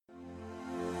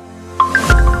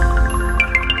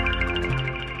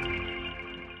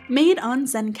Made on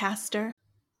Zencastr.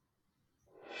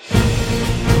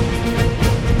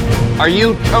 Are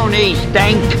you Tony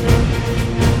Stank?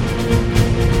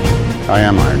 I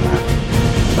am Iron Man.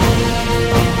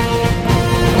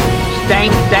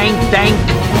 Stank, stank, stank.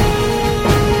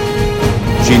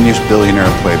 Genius,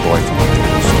 billionaire, playboy,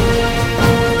 philanthropist.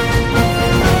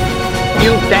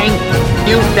 You stank,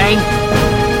 you stank.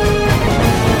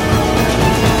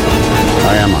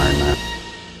 I am Iron Man.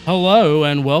 Hello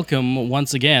and welcome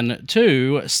once again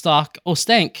to Stark or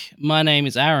Stank. My name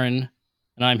is Aaron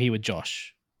and I'm here with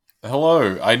Josh.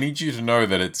 Hello, I need you to know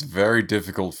that it's very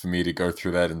difficult for me to go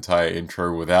through that entire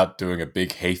intro without doing a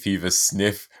big hay fever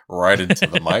sniff right into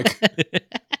the mic.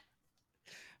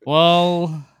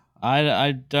 Well,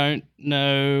 I don't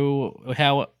know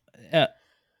how...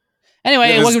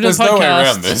 Anyway, welcome to the there's podcast. no way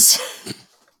around this.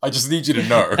 I just need you to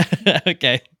know.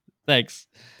 Okay, thanks.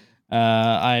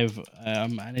 I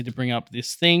need to bring up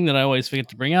this thing that I always forget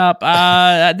to bring up.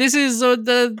 This is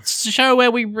the show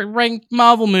where we rank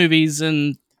Marvel movies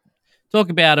and talk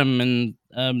about them. And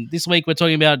this week we're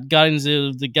talking about Guardians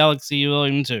of the Galaxy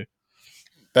Volume 2.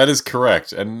 That is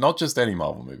correct, and not just any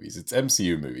Marvel movies. It's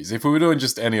MCU movies. If we were doing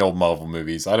just any old Marvel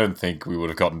movies, I don't think we would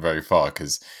have gotten very far,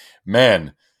 because,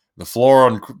 man, the floor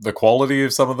on the quality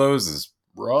of some of those is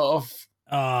rough.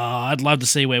 I'd love to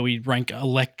see where we rank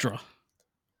Elektra.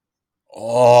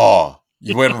 Oh,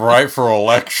 you went right for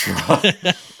Elektra.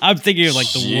 I'm thinking of like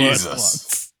the Jesus. worst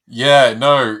ones. Yeah,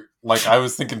 no, like I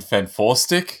was thinking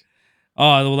Fanforstic.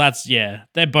 Oh well, that's They're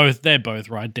both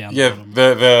right down. Yeah,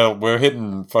 the bottom. we're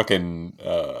hitting fucking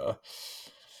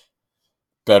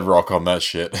bedrock on that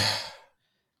shit.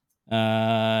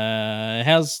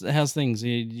 How's things?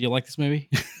 You like this movie?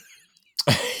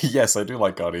 Yes, I do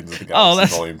like Guardians of the Oh,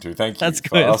 Galaxy Volume 2. Thank you that's for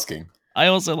good. asking. I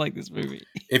also like this movie.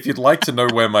 If you'd like to know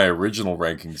where my original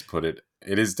rankings put it,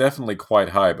 it is definitely quite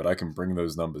high, but I can bring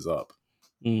those numbers up.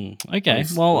 Okay.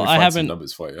 Well, Let me find some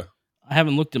numbers for you. I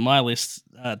haven't looked at my list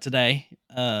today.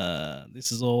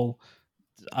 This is all.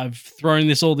 I've thrown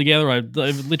this all together. I've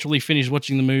literally finished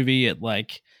watching the movie at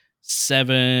like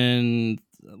 7,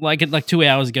 like 2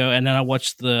 hours ago, and then I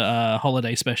watched the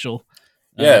holiday special.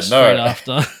 Straight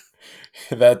after.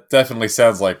 That definitely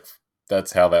sounds like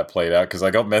that's how that played out, because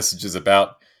I got messages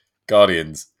about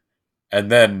Guardians, and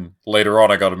then later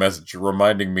on I got a message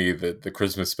reminding me that the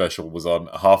Christmas special was on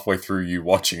halfway through you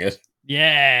watching it.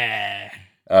 Yeah.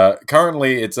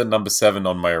 Currently, it's at number 7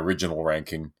 on my original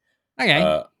ranking.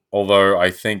 Okay. Although I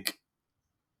think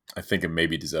it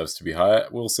maybe deserves to be higher.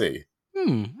 We'll see.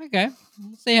 Okay.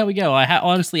 We'll see how we go. I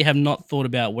honestly have not thought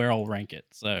about where I'll rank it.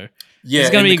 So yeah, it's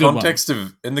gonna be a good one.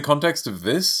 In the context of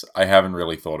this, I haven't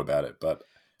really thought about it, but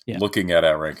looking at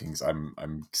our rankings,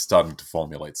 I'm starting to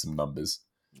formulate some numbers.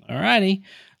 Alrighty.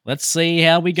 Let's see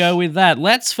how we go with that.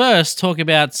 Let's first talk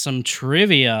about some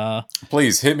trivia.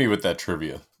 Please hit me with that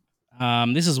trivia.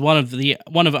 This is one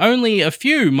of only a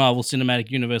few Marvel Cinematic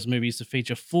Universe movies to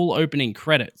feature full opening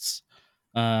credits.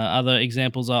 Other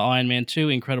examples are Iron Man 2,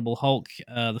 Incredible Hulk,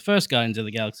 the first Guardians of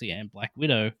the Galaxy, and Black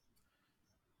Widow.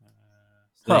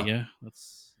 There you go.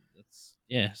 That's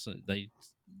So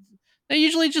they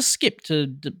usually just skip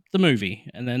to the movie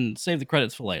and then save the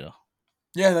credits for later.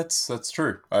 Yeah, that's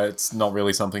true. It's not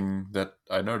really something that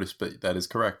I noticed, but that is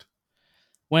correct.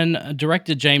 When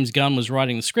director James Gunn was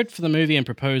writing the script for the movie and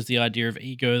proposed the idea of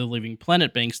Ego the Living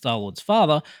Planet being Star-Lord's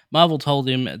father, Marvel told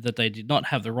him that they did not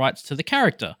have the rights to the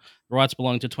character. The rights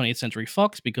belonged to 20th Century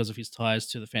Fox because of his ties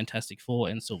to the Fantastic Four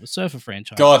and Silver Surfer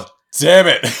franchise. God damn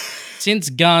it! Since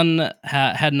Gunn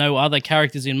had no other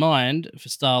characters in mind for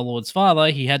Star-Lord's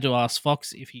father, he had to ask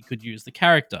Fox if he could use the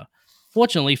character.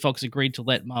 Fortunately, Fox agreed to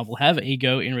let Marvel have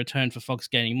Ego in return for Fox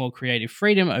gaining more creative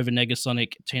freedom over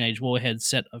Negasonic Teenage Warhead's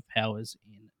set of powers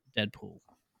in Deadpool.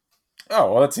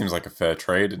 Oh, well, that seems like a fair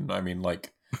trade, and I mean,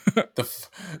 like,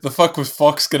 the fuck was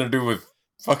Fox gonna do with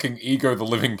fucking Ego the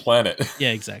Living Planet?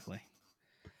 Yeah, exactly.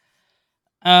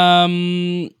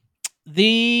 The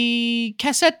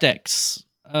cassette decks,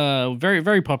 very,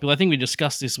 very popular. I think we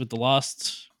discussed this with the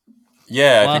last.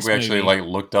 Yeah, I think we movie. actually like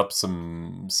looked up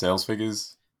some sales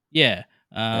figures. Yeah,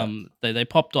 they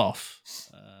popped off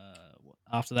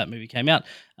after that movie came out,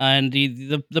 and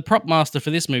the prop master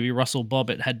for this movie, Russell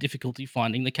Bobbitt, had difficulty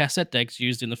finding the cassette decks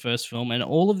used in the first film, and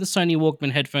all of the Sony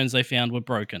Walkman headphones they found were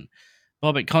broken.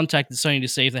 Bobbitt contacted Sony to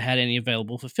see if they had any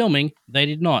available for filming. They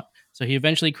did not, so he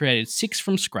eventually created 6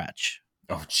 from scratch.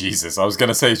 Oh, Jesus. I was going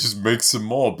to say just make some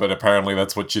more, but apparently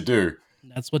that's what you do.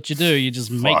 That's what you do. You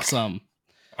just make some.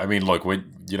 I mean, look,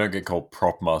 you don't get called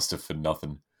prop master for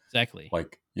nothing. Exactly.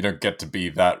 Like, you don't get to be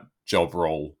that job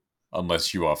role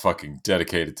unless you are fucking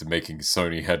dedicated to making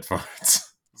Sony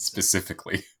headphones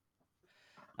specifically.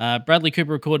 Bradley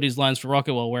Cooper recorded his lines for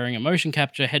Rocket while wearing a motion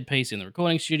capture headpiece in the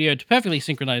recording studio to perfectly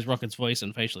synchronize Rocket's voice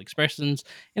and facial expressions.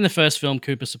 In the first film,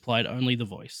 Cooper supplied only the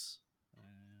voice.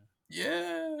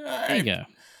 Yeah, There you go.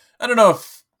 I don't know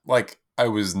if I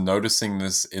was noticing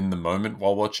this in the moment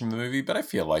while watching the movie, but I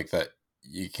feel like that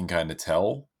you can kind of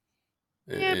tell.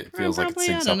 Yeah, It feels like it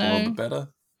probably, I syncs don't up a little know. bit better.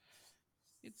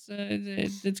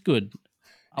 It's good.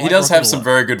 I He like does Rocket have a some lot.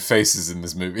 very good faces in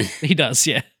this movie. He does,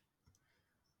 yeah.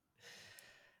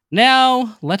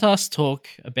 Now, let us talk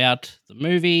about the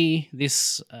movie.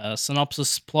 This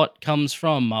synopsis plot comes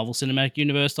from Marvel Cinematic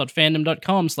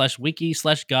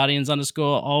Universe.fandom.com/wiki/guardians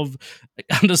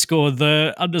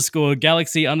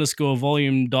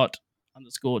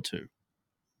 _of_the_galaxy_volume._2.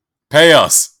 Pay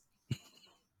us.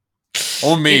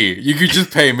 Or me. You could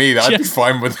just pay me. I'd be Just-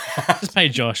 fine with that. Just pay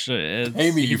Josh. Pay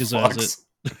me, he you deserves fucks.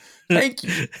 it. Thank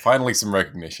you. Finally, some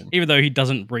recognition. Even though he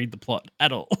doesn't read the plot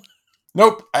at all.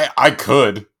 Nope. I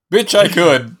could. Bitch, I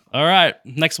could. All right,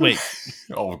 next week.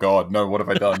 Oh, God. No, what have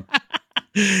I done?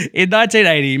 In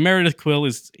 1980, Meredith Quill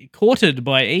is courted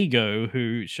by Ego,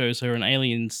 who shows her an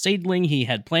alien seedling he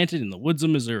had planted in the woods of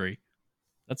Missouri.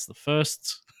 That's the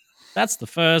first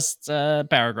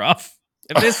paragraph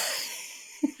of this.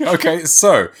 Okay,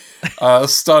 so,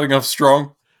 starting off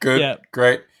strong. Good. Yeah.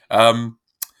 Great.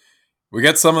 We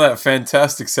get some of that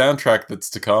fantastic soundtrack that's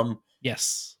to come.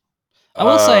 Yes. I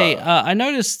will say, Uh, I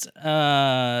noticed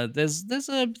there's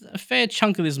a fair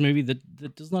chunk of this movie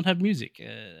that does not have music.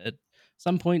 At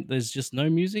some point, there's just no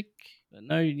music.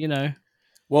 No,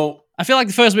 well, I feel like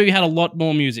the first movie had a lot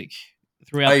more music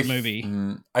throughout the movie.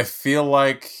 I feel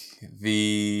like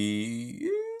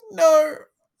no,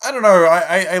 I don't know.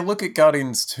 I look at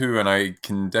Guardians 2 and I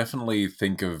can definitely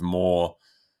think of more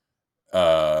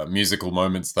musical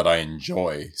moments that I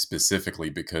enjoy specifically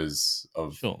because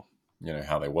of Sure.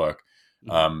 how they work.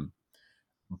 Mhm.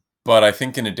 But I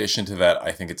think in addition to that,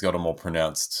 I think it's got a more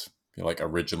pronounced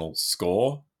original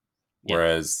score. Yeah.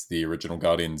 Whereas the original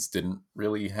Guardians didn't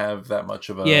really have that much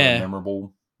of a Yeah.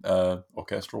 memorable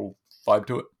orchestral vibe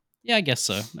to it. Yeah, I guess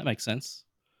so. That makes sense.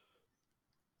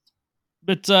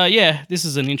 But yeah, this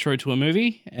is an intro to a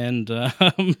movie, and I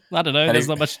don't know. How do There's you-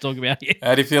 not much to talk about here.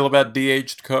 How do you feel about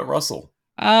de-aged Kurt Russell?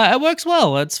 It works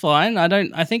well. It's fine.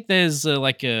 I think there's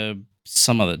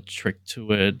some other trick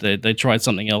to it. They tried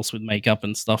something else with makeup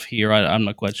and stuff here. I'm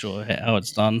not quite sure how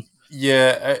it's done.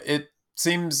 Yeah, it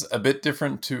seems a bit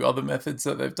different to other methods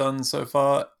that they've done so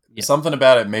far. Yeah. Something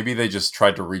about it, maybe they just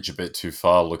tried to reach a bit too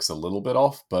far, looks a little bit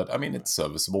off, but I mean, it's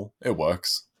serviceable. It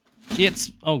works.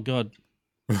 Oh god,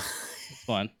 it's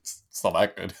fine. It's not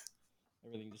that good.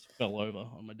 Everything just fell over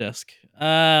on my desk.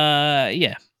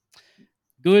 Yeah,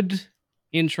 good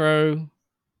intro.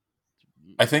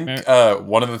 I think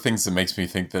one of the things that makes me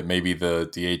think that maybe the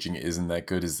de-aging isn't that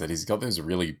good is that he's got those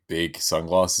really big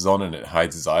sunglasses on and it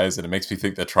hides his eyes, and it makes me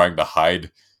think they're trying to hide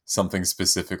something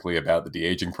specifically about the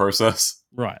de-aging process.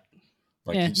 Right.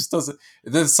 He just doesn't...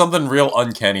 There's something real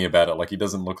uncanny about it. He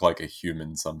doesn't look like a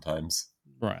human sometimes.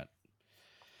 Right.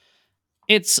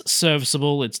 It's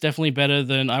serviceable. It's definitely better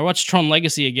than... I watched Tron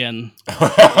Legacy again.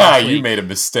 You made a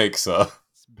mistake, sir.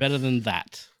 It's better than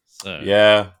that. So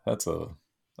Yeah, that's a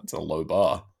low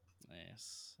bar.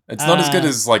 yes. It's not as good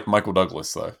as Michael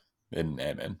Douglas though in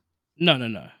Ant-Man.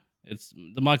 No. It's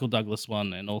the Michael Douglas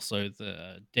one and also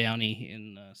the Downey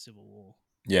in Civil War.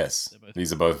 Yes, They're both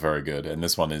these are both very good, and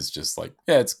this one is just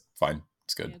it's fine.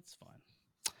 It's good. Yeah, it's fine.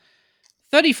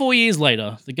 34 years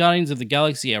later, the Guardians of the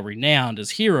Galaxy are renowned as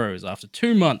heroes after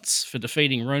 2 months for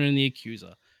defeating Ronan the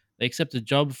Accuser. They accept a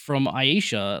job from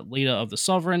Aisha, leader of the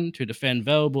Sovereign, to defend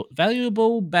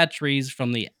valuable batteries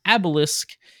from the Obelisk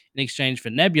in exchange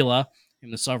for Nebula, whom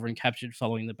the Sovereign captured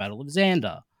following the Battle of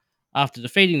Xandar. After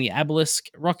defeating the Obelisk,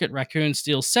 Rocket Raccoon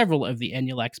steals several of the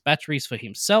Enulax batteries for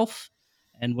himself,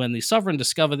 and when the Sovereign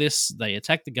discover this, they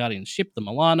attack the Guardian ship, the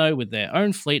Milano, with their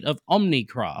own fleet of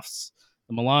Omnicrafts.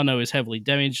 The Milano is heavily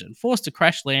damaged and forced to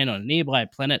crash land on a nearby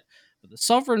planet, but the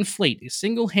Sovereign fleet is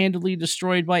single-handedly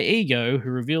destroyed by Ego, who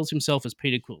reveals himself as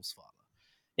Peter Quill's father.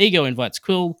 Ego invites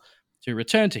Quill to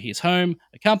return to his home,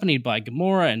 accompanied by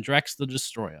Gamora and Drax the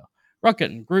Destroyer. Rocket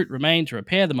and Groot remain to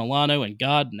repair the Milano and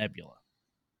guard Nebula.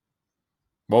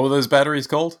 What were those batteries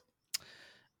called?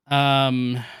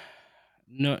 No,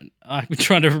 I'm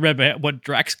trying to remember what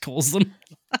Drax calls them.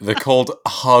 They're called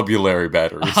Harbulary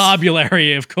batteries.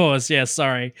 Harbulary, of course. Yeah,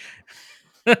 sorry.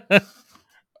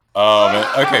 Oh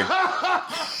man. Okay.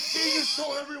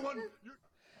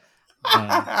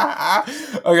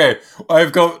 Okay,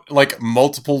 I've got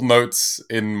multiple notes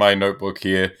in my notebook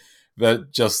here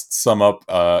that just sum up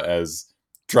as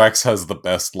Drax has the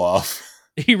best laugh.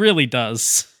 He really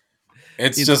does.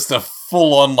 It's just a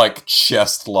full on like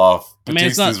chest laugh. I mean,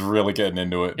 it's Batista's really getting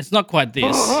into it. It's not quite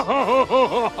this,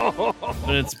 but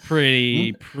it's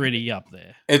pretty up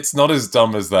there. It's not as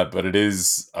dumb as that, but it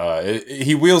is.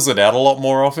 He wheels it out a lot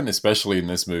more often, especially in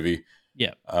this movie.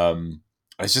 Yeah.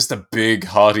 It's just a big,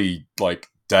 hearty, like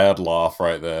dad laugh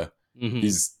right there. Mm-hmm.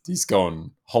 He's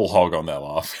going whole hog on that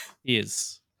laugh. He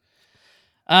is.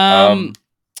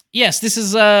 Yes, this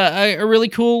is a really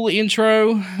cool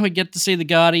intro. We get to see the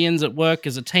Guardians at work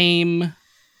as a team.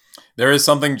 There is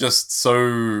something just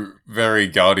so very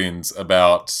Guardians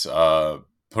about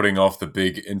putting off the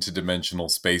big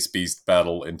interdimensional space beast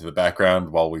battle into the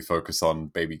background while we focus on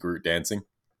Baby Groot dancing.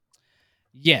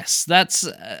 Yes, that's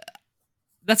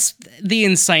the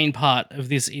insane part of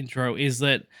this intro, is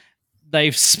that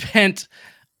they've spent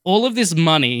all of this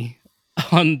money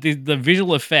on the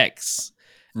visual effects,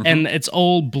 and it's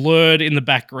all blurred in the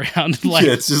background. Like,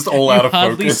 yeah, it's just all out of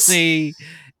hardly focus. See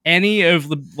any of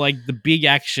the big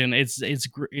action. It's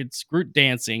Groot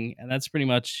dancing, and that's pretty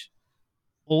much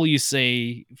all you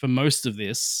see for most of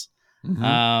this.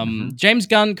 James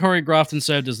Gunn choreographed and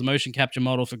served as the motion capture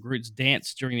model for Groot's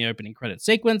dance during the opening credit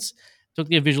sequence. Took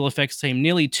the visual effects team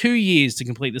nearly 2 years to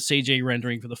complete the CG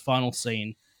rendering for the final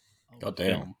scene of the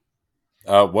film.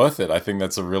 Worth it. I think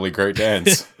that's a really great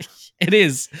dance. It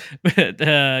is, but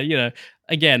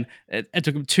again, it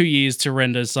took him 2 years to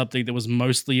render something that was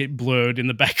mostly blurred in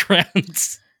the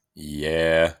background.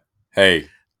 Yeah. Hey,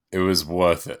 it was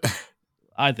worth it.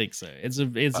 I think so. It's a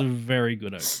very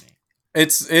good opening.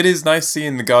 It is nice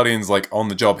seeing the Guardians like on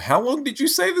the job. How long did you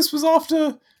say this was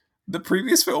after the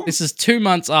previous film? This is 2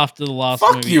 months after the last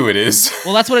Fuck movie. you, it is.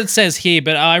 Well, that's what it says here,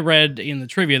 but I read in the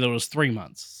trivia that it was 3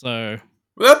 months, so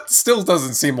That still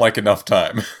doesn't seem like enough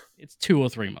time. it's 2 or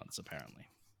 3 months apparently.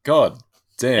 God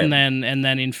damn. And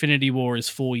then Infinity War is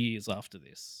 4 years after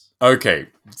this. Okay,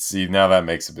 see, now that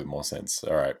makes a bit more sense.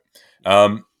 All right.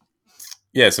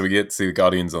 Yeah, so we get to see the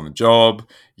Guardians on the job.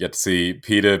 You get to see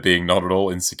Peter being not at all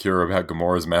insecure about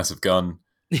Gamora's massive gun.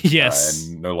 Yes.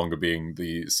 And no longer being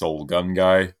the sole gun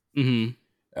guy.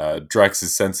 Mm-hmm.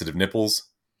 Drax's sensitive nipples.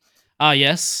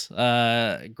 Yes.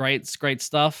 Great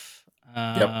stuff.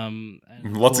 And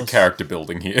Lots of character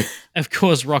building here. Of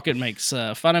course, Rocket makes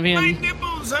fun of him. My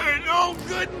nipples hurt. Oh,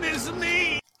 goodness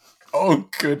me. Oh,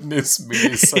 goodness me.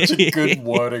 Is such a good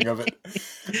wording of it.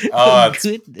 It's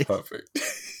Goodness. perfect.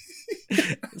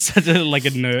 Such a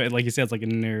nerd. Like, he sounds like a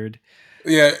nerd.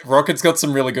 Yeah, Rocket's got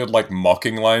some really good, like,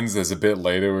 mocking lines. There's a bit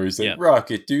later where he's like,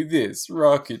 Rocket, do this.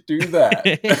 Rocket, do that.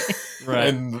 Right.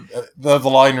 And the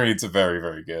line reads are very,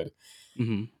 very good.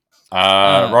 Mm-hmm.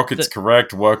 Rocket's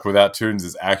correct. Work without tunes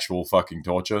is actual fucking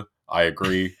torture. I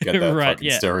agree. Get that Right, fucking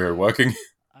yeah. stereo working.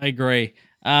 I agree.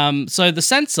 So the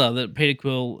sensor that Peter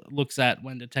Quill looks at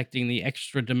when detecting the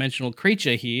extra-dimensional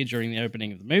creature here during the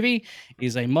opening of the movie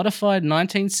is a modified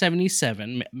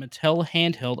 1977 Mattel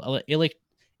handheld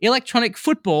electronic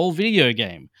football video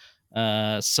game.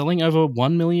 Selling over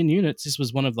 1 million units, this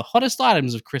was one of the hottest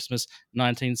items of Christmas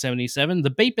 1977. The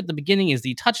beep at the beginning is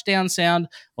the touchdown sound,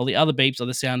 while the other beeps are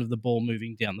the sound of the ball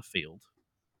moving down the field.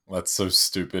 That's so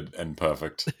stupid and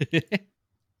perfect. Yeah,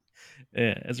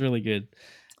 it's really good.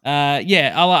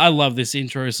 I love this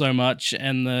intro so much,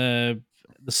 and the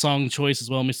song choice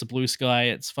as well, Mr. Blue Sky.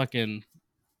 It's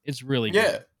really good.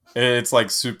 Yeah. It's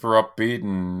like super upbeat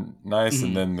and nice,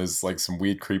 and then there's like some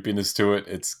weird creepiness to it.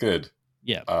 It's good.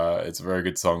 Yeah. It's a very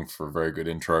good song for a very good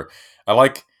intro. I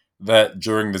like that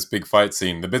during this big fight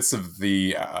scene, the bits of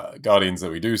the Guardians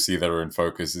that we do see that are in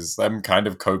focus is them kind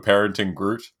of co-parenting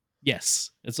Groot.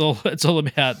 Yes, it's all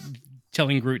about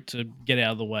telling Groot to get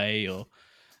out of the way, or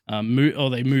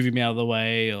they move him out of the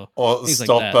way, or things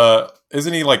stop. like that.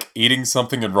 Isn't he like eating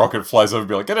something and Rocket flies over and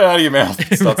be like, "Get it out of your mouth!"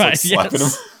 And starts like slapping him.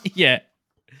 Yeah.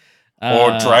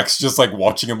 Or Drax just like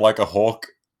watching him like a hawk,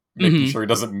 making sure he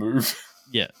doesn't move.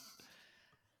 Yeah.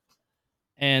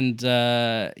 And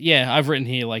I've written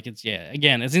here like it's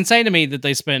insane to me that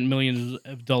they spent millions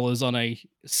of dollars on a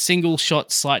single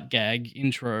shot sight gag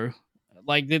intro.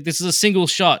 Like, this is a single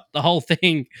shot, the whole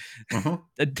thing.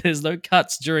 There's no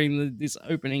cuts during this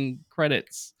opening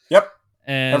credits. Yep.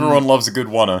 And everyone loves a good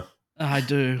one-er. I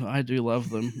do love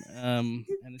them. And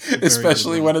it's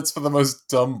especially when it's for the most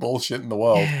dumb bullshit in the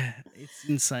world. Yeah, it's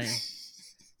insane.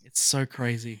 It's so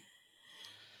crazy.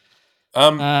 Do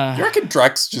you reckon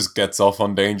Drax just gets off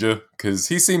on danger? Because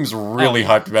he seems really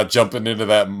hyped about jumping into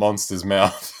that monster's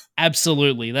mouth.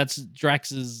 Absolutely. That's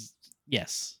Drax's...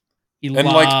 Yes. He And,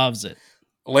 loves it.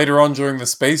 Later on during the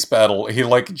space battle, he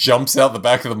like jumps out the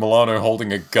back of the Milano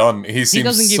holding a gun. He seems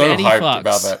doesn't give so any hyped fucks.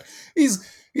 about that.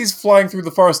 He's flying through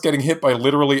the forest getting hit by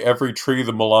literally every tree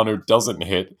the Milano doesn't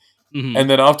hit. Mhm. And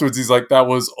then afterwards, he's like, "That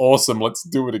was awesome. Let's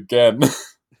do it again."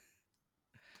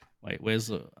 Wait, where's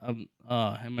the? Am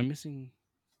I missing?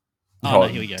 Oh, no,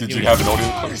 here we go. Did here you we have go. an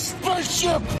audio?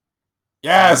 Spaceship!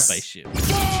 Yes. Spaceship?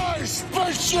 Die,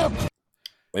 spaceship!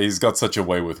 He's got such a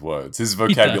way with words. His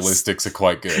vocabularistics are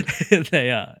quite good.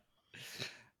 They are.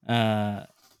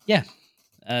 Yeah.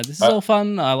 This is all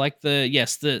fun. I like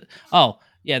this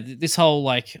whole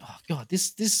like, oh god,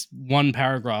 this one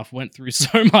paragraph went through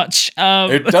so much.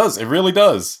 It does. It really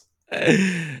does.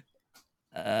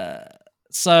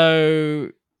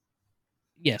 So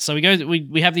we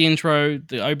have the intro,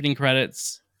 the opening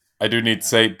credits. I do need to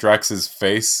say Drax's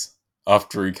face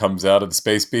after he comes out of the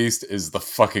Space Beast is the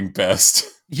fucking best.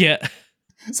 Yeah.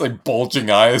 It's like bulging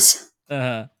eyes.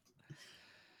 It's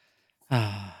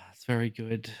very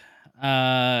good.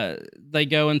 They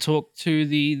go and talk to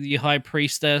the High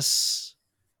Priestess,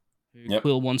 who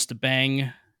Quill wants to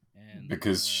bang, and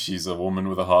Because she's a woman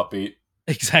with a heartbeat.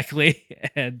 exactly,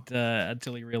 and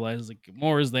until he realizes that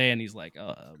Gamora's there, and he's like,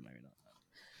 "Oh, maybe not."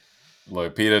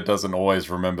 Like, Peter doesn't always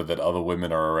remember that other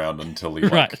women are around until he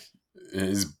Right.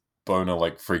 his boner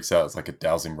like freaks out. It's like a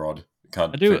dowsing rod.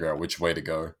 Can't figure out which way to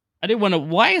go. I did wonder,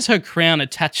 why is her crown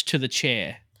attached to the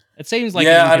chair? It seems like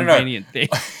Yeah, I an don't know. inconvenient thing.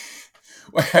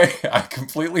 I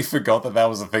completely forgot that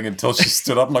was a thing until she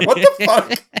stood up. I'm like, what the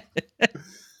fuck?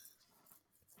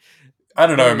 I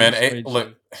don't know, man.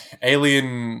 Look,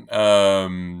 alien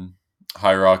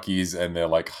hierarchies and their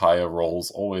like higher roles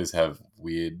always have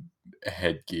weird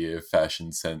headgear,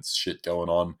 fashion sense shit going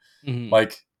on. Mhm.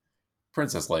 Like,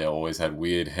 Princess Leia always had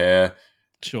weird hair.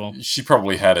 Sure. She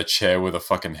probably had a chair with a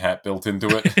fucking hat built into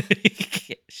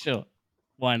it. Sure.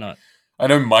 Why not? I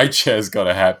know my chair's got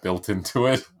a hat built into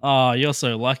it. Oh, you're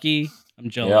so lucky. I'm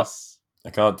jealous. I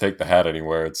can't take the hat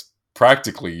anywhere. It's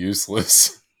practically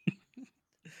useless.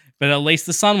 But at least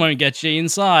the sun won't get you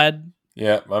inside.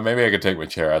 Yeah, well, maybe I could take my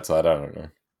chair outside. I don't know.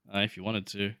 If you wanted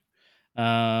to.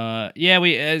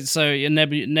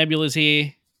 Nebula's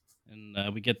here,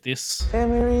 and we get this.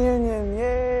 Family reunion,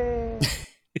 yay!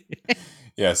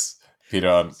 Yes, Peter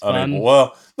fun. unable.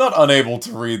 Well, not unable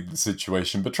to read the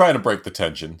situation, but trying to break the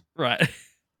tension Right.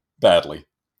 badly.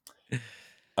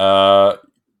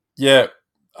 Yeah,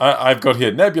 I've got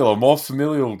here Nebula, more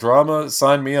familial drama.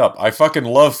 Sign me up. I fucking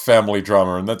love family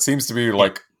drama, and that seems to be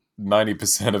like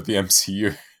 90% of the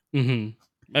MCU.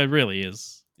 Mm-hmm. It really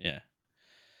is. Yeah.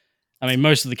 I mean,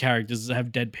 most of the characters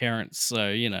have dead parents, so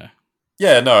you know.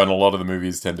 Yeah, no, and a lot of the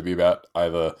movies tend to be about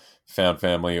either found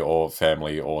family or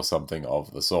something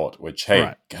of the sort. Which, hey,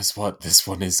 Right. guess what? This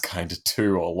one is kind of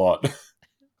too a lot.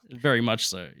 Very much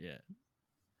so. Yeah.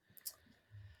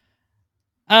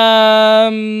 I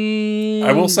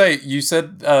I will say, you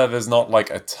said there's not like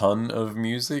a ton of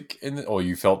music in it, or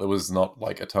you felt there was not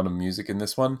like a ton of music in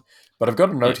this one. But I've got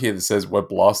a note here that says we're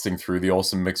blasting through the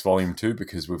Awesome Mix Volume 2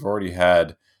 because we've already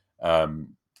had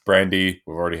Brandy,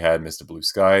 we've already had Mr. Blue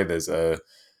Sky. There's I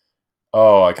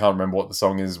can't remember what the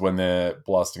song is when they're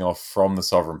blasting off from the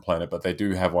Sovereign Planet, but they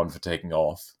do have one for taking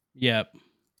off. Yep.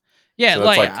 Yeah, So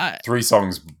that's like 3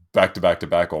 songs back to back to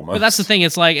back almost. But that's the thing.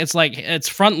 It's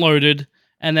front loaded,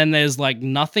 and then there's like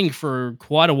nothing for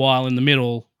quite a while in the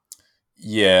middle.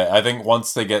 Yeah, I think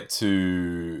once they get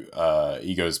to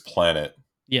Ego's planet,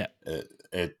 Yeah.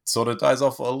 it sort of dies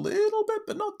off a little bit,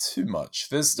 but not too much.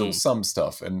 There's still some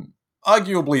stuff, and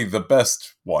arguably the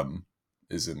best one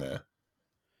is in there.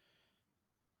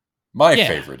 My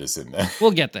favorite is in there.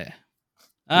 We'll get there.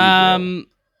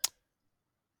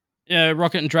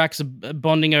 Rocket and Drax are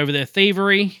bonding over their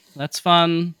thievery. That's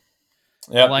fun.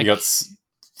 Yeah, you got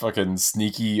fucking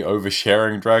sneaky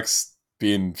oversharing Drax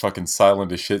being fucking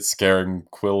silent as shit, scaring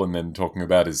Quill, and then talking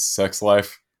about his sex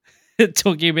life.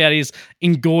 Talking about his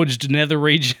engorged nether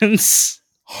regions.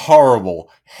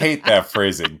 Horrible. Hate that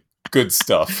phrasing. Good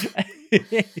stuff.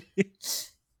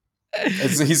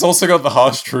 He's also got the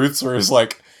harsh truths where he's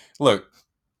like, look,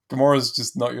 Gamora's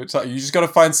just not your type. You just got to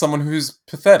find someone who's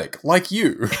pathetic, like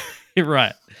you.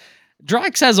 Right.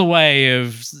 Drax has a way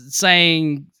of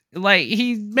saying, like,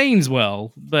 he means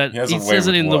well, but he says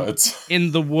it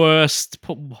in the worst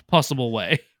possible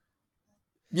way.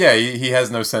 Yeah, he has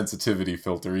no sensitivity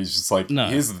filter. He's just like, No.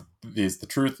 here's the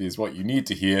truth. Here's what you need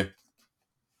to hear.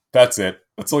 That's it.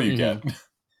 That's all you get.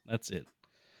 That's it.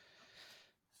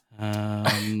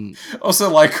 Also,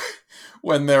 like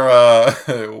when they're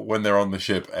on the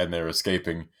ship and they're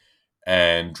escaping,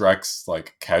 and Drax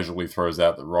like casually throws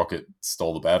out that Rocket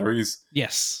stole the batteries.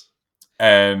 Yes.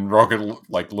 And Rocket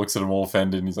like looks at him all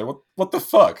offended, and he's like, "What the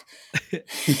fuck?"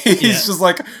 He's just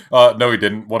like, "No, he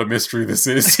didn't. What a mystery this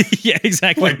is." Yeah,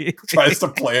 exactly. Like tries to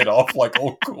play it off like,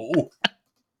 "Oh, cool."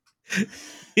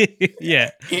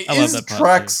 Yeah, I love Is that part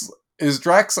Drax Is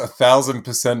Drax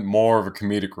 1,000% more of a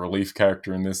comedic relief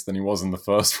character in this than he was in the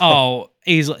first one? Oh,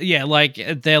 they're like,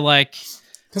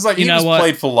 Because like You he know was what?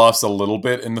 played for laughs a little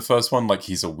bit in the first one. Like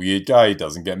he's a weird guy. He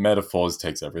doesn't get metaphors.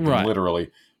 Takes everything Right. literally.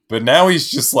 But now he's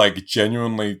just like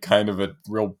genuinely kind of a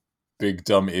real big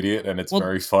dumb idiot, and it's Well,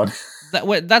 very fun.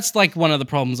 that's like one of the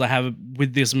problems I have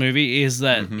with this movie is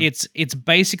that Mhm. it's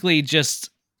basically just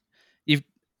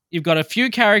you've got a few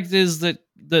characters that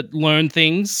learn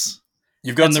things.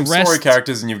 You've got and the some story rest-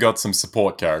 characters and you've got some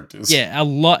support characters. Yeah,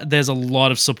 there's a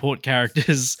lot of support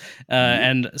characters,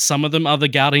 and some of them are the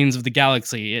Guardians of the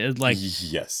Galaxy.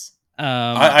 Yes. Um,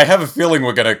 I have a feeling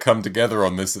we're going to come together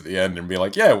on this at the end and be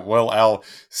like, yeah, well, our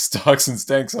Starks and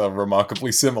Stanks are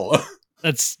remarkably similar.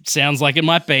 that sounds like it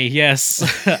might be. Yes.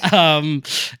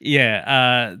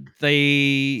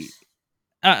 They.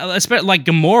 Especially like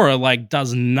Gamora, like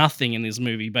does nothing in this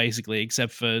movie basically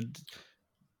except for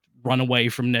run away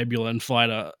from Nebula and fight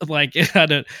her. Like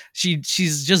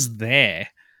she's just there.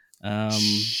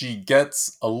 She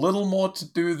gets a little more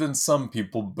to do than some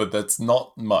people, but that's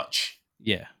not much.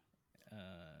 Yeah.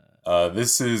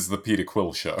 This is the Peter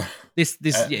Quill show. This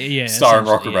yeah, starring essentially,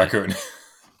 Rocket Raccoon.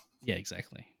 Yeah,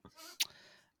 exactly.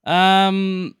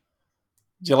 Do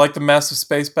you like the massive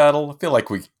space battle? I feel like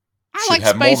we I should like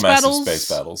have space more battles. massive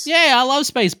space battles. Yeah, I love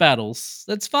space battles.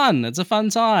 It's fun. It's a fun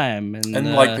time.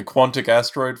 And like the Quantic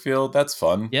asteroid field, that's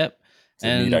fun. Yep. It's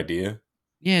a neat idea.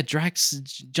 Yeah, Drax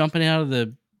jumping out of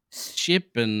the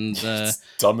ship and It's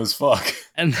dumb as fuck.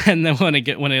 and then when they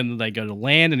go to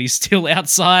land and he's still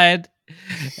outside.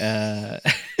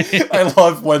 I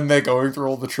love when they're going through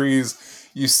all the trees.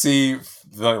 You see,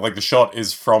 the shot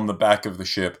is from the back of the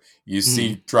ship. You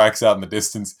see Drax out in the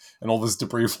distance, and all this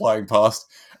debris flying past,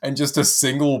 and just a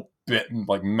single bit,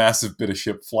 like massive bit of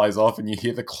ship flies off, and you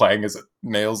hear the clang as it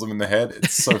nails him in the head.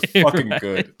 It's so fucking Right.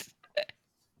 good.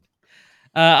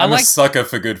 I I'm like a sucker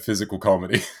for good physical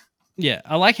comedy. Yeah,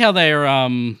 I like how they're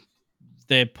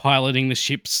piloting the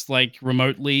ships like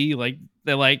remotely. Like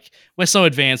they're like, we're so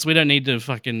advanced, we don't need to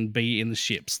fucking be in the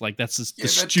ships. Like that's just the They're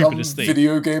stupidest dumb thing.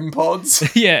 Video game pods.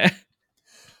 Yeah.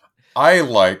 I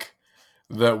like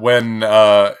that when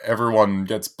everyone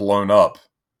gets blown up,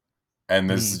 and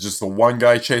there's just the one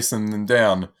guy chasing them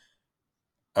down,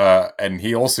 and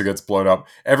he also gets blown up.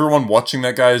 Everyone watching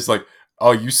that guy is like,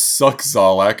 "Oh, you suck,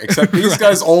 Zarlak." Except these Right.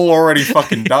 guys all already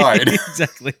fucking died.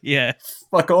 Exactly. Yeah.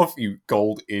 Fuck off, you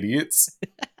gold idiots.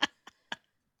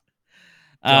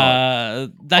 That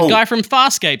Oh. guy from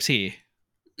Farscape's here.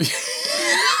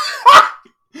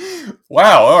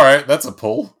 Wow. All right, that's a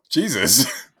pull. Jesus.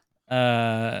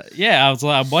 Yeah,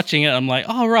 I'm watching it. I'm like,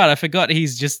 oh right, I forgot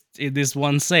he's just in this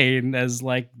one scene as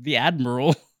like the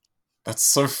admiral. That's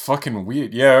so fucking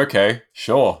weird. Yeah. Okay.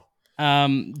 Sure.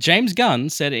 James Gunn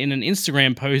said in an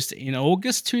Instagram post in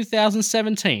August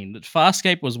 2017 that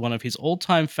Farscape was one of his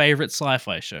all-time favorite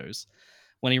sci-fi shows.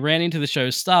 When he ran into the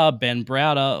show's star, Ben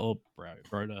Browder, or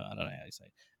Broder, I don't know how you say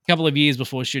it, a couple of years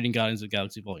before shooting Guardians of the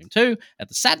Galaxy Volume 2 at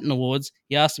the Saturn Awards,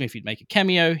 he asked him if he'd make a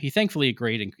cameo. He thankfully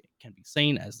agreed and can be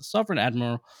seen as the Sovereign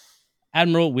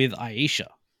Admiral with Aisha.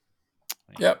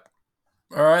 Yep.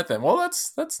 All right then. Well,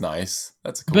 that's nice.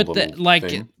 That's a cool But little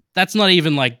thing. that's not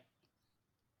even like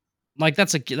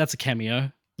that's a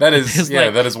cameo. That is, It's yeah,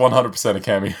 like- that is 100% a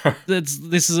cameo.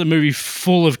 This is a movie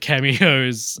full of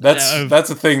cameos. That's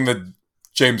a thing that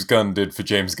James Gunn did for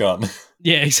James Gunn.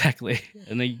 Yeah, exactly.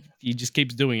 And he just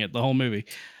keeps doing it the whole movie.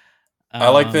 I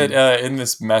like that in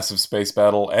this massive space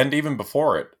battle, and even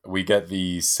before it, we get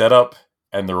the setup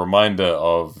and the reminder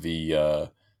of the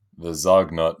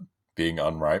Zargnut being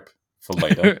unripe for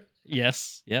later.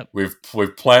 Yes. Yep. We've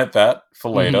plant that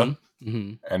for later,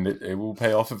 Mhm. and it will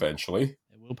pay off eventually.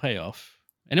 It will pay off,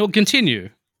 and it will continue.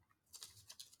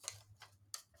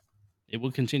 It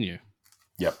will continue.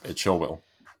 Yep, it sure will.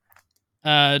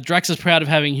 Drax is proud of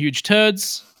having huge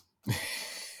turds.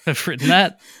 I've written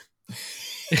that.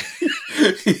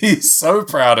 He's so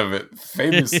proud of it.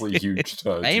 Famously huge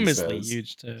turds. he Famously says.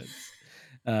 huge turds.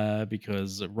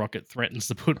 Because Rocket threatens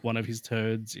to put one of his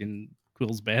turds in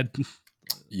Quill's bed.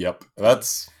 Yep,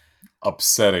 that's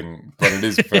upsetting, but it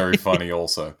is very funny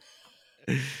also.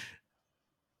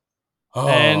 Oh,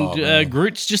 And man.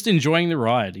 Groot's just enjoying the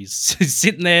ride. He's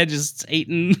sitting there just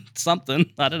eating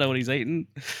something. I don't know what he's eating.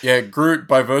 Yeah, Groot,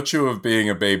 by virtue of being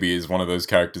a baby, is one of those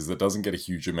characters that doesn't get a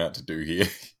huge amount to do here.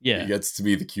 Yeah. He gets to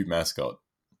be the cute mascot.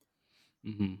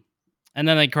 hmm And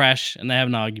then they crash and they have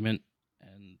an argument.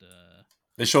 And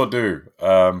They sure do.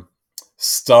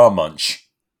 Star Munch.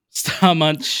 Star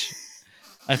Munch.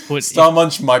 I put Star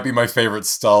Munch might be my favorite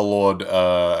Star-Lord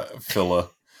filler.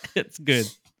 it's good.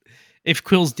 If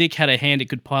Quill's dick had a hand, it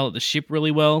could pilot the ship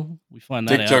really well. We find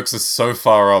that Dick out. jokes are so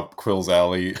far up Quill's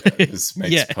alley. This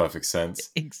makes Yeah. perfect sense.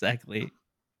 Exactly.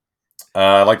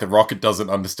 Like the Rocket doesn't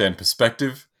understand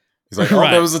perspective. He's like,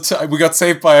 Right. there was we got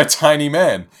saved by a tiny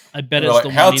man. I bet They're it's like,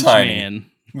 the "How 1 inch tiny?"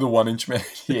 man. The 1 inch man.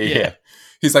 Yeah. Yeah.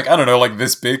 He's like, I don't know, like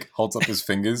this big. Holds up his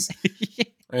fingers.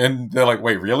 And they're like,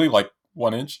 wait, really? Like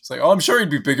 1 inch? It's like, oh, I'm sure he'd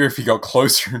be bigger if he got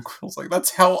closer. And Quill's like,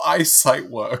 that's how eyesight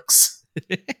works.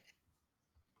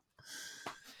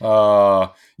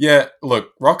 Yeah,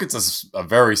 look, Rocket's a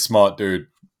very smart dude,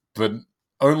 but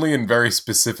only in very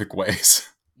specific ways.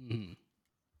 Mhm.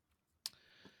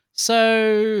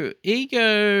 So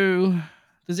Ego,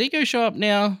 does Ego show up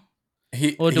now,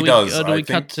 He or do he we? does. Or do I we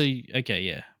cut think- to? Okay,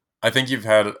 yeah. I think you've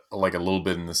had like a little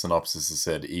bit in the synopsis that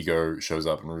said Ego shows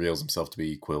up and reveals himself to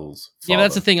be Quill's father. Yeah, but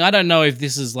that's the thing. I don't know if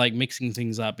this is like mixing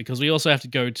things up because we also have to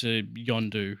go to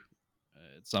Yondu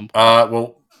at some point.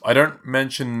 Well, I don't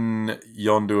mention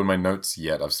Yondu in my notes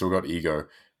yet. I've still got Ego,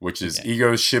 which is Okay.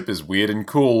 Ego's ship is weird and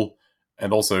cool.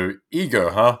 And also,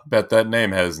 Ego, huh? Bet that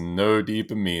name has no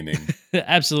deeper meaning.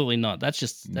 Absolutely not. That's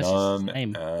just his None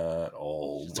name. at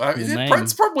all. It's a cool name.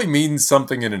 It probably means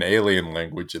something in an alien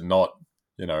language and not,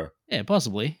 Yeah,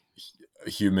 possibly.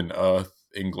 human Earth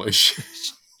English.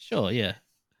 Sure, yeah.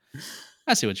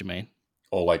 I see what you mean.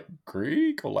 Or like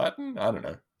Greek or Latin? I don't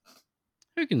know.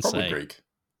 Who can Probably say? Greek.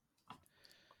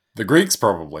 The Greeks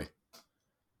probably.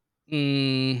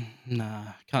 Nah,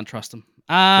 can't trust them.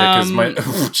 Yeah, because my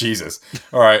oh, Jesus.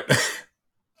 All right.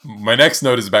 My next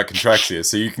note is about Contraxia,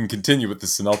 so you can continue with the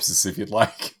synopsis if you'd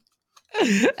like.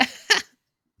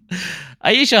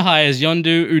 Aisha hires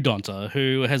Yondu Udonta,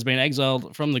 who has been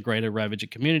exiled from the greater Ravager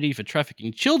community for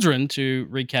trafficking children, to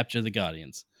recapture the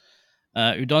Guardians.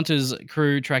 Udonta's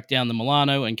crew track down the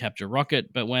Milano and capture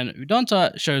Rocket, but when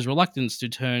Udonta shows reluctance to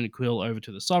turn Quill over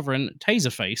to the Sovereign,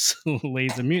 Taserface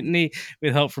leads a mutiny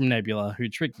with help from Nebula, who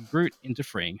tricked Groot into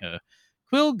freeing her.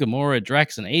 Quill, Gamora,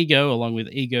 Drax, and Ego, along with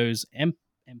Ego's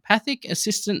empathic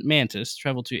assistant Mantis,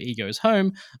 travel to Ego's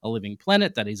home, a living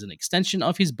planet that is an extension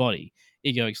of his body.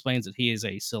 Ego explains that he is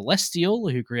a celestial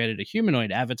who created a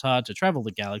humanoid avatar to travel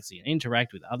the galaxy and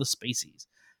interact with other species.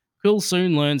 Quill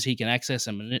soon learns he can access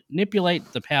and manipulate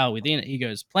the power within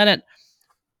Ego's planet.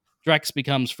 Drax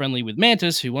becomes friendly with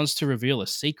Mantis, who wants to reveal a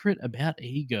secret about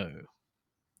Ego.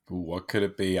 Ooh, what could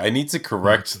it be? I need to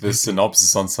correct this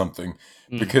synopsis on something,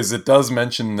 Mm. because it does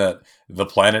mention that the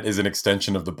planet is an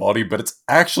extension of the body, but it's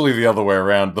actually the other way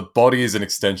around. The body is an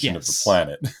extension of the Yes.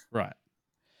 planet. Right.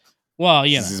 Well,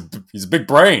 you know, He's a big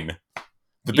brain.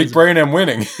 The He big is a- brain I'm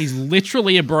winning. he's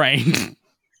literally a brain.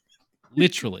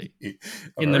 Literally. A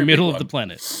In the very middle big of the one.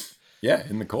 planet. Yeah,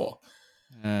 in the core.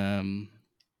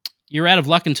 You're out of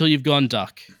luck until you've gone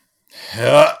duck.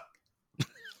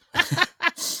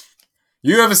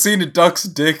 You ever seen a duck's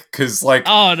dick? Because, like,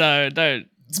 Oh, no, don't.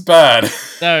 it's bad.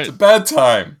 It's a Don't. bad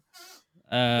time.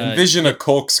 Uh, Envision a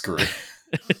corkscrew.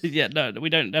 yeah, no, we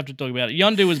don't have to talk about it.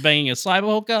 Yondu was banging a cyber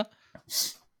hooker.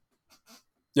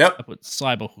 Yep. I put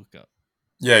cyber hooker.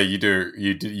 Yeah, you do.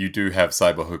 You do have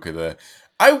Cyber Hooker there.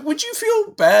 Would you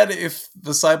feel bad if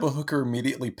the Cyber Hooker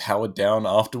immediately powered down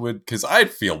afterward? Because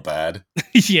I'd feel bad.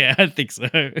 Yeah, I think so.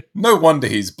 No wonder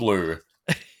he's blue.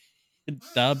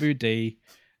 WD,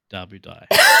 die.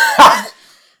 Perfect.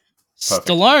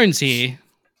 Stallone's here.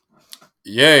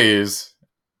 Yeah, he is.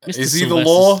 Mr. Is he the Sylvester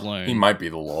law? Stallone. He might be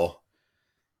the law.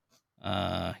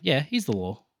 Yeah, he's the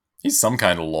law. He's some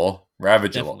kind of law.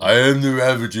 Ravager law. Definitely. I am the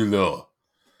Ravager law.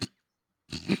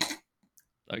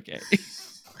 Okay.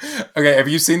 Okay, have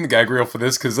you seen the gag reel for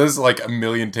this? Because there's like a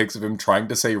million takes of him trying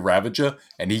to say Ravager,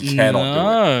 and he cannot do it.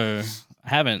 No, I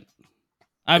haven't.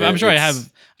 I'm sure I have. It's-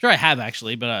 I'm sure I have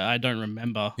actually, but I don't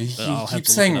remember. He But I'll have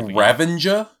keeps to look it up saying again.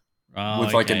 Ravenger Oh,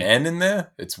 with like an okay. N in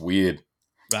there. It's weird.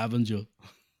 Ravager.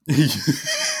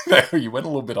 You went a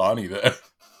little bit Arnie there.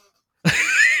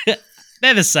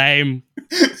 They're the same.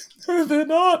 No, they're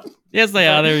not. Yes, they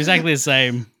are. They're exactly the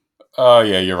same. Oh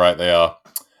yeah, you're right. They are.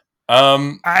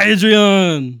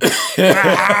 Adrian.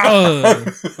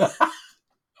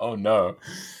 Oh no.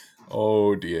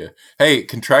 Oh dear. Hey,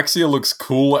 Contraxia looks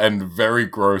cool and very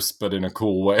gross, but in a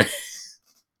cool way.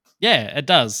 Yeah, it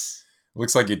does.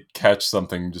 Looks like you'd catch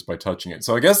something just by touching it.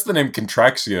 So I guess the name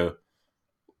Contraxia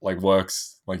like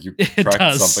works. Like you It track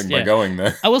does, something yeah. by going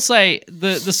there. I will say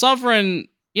the Sovereign.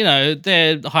 You know,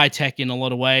 they're high tech in a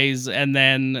lot of ways, and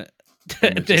then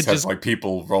And it they're just has just like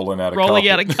people rolling out of rolling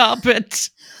carpet. out a carpet.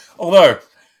 Although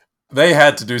they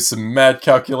had to do some mad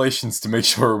calculations to make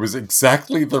sure it was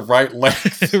exactly the right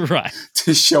length Right.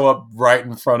 to show up right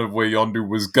in front of where Yondu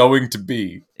was going to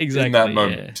be Exactly. in that yeah.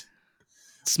 moment.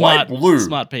 Smart, blue?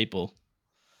 smart people.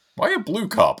 Why a blue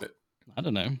carpet? I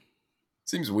don't know.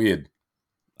 Seems weird.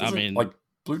 I mean, like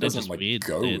Blue they're doesn't just like weird.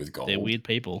 go They're, with gold. they're weird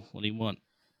people. What do you want?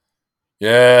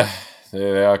 Yeah,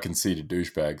 they are conceited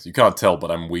douchebags. You can't tell, but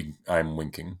I'm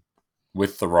winking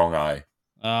with the wrong eye.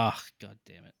 Ah, god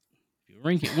damn it! If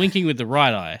you're winking with the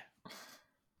right eye,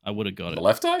 I would have got The it.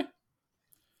 left eye?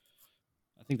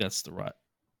 I think that's the right.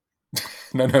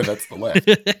 No, that's the left.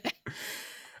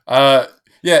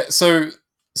 Yeah, so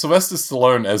Sylvester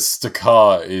Stallone as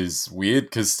Stakar is weird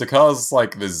because Stakar's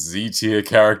like the Z tier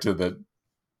character that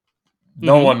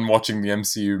no Mhm. one watching the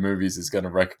MCU movies is going to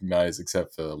recognize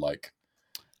except for like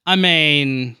I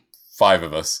mean, 5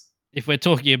 of us. if we're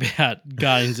talking about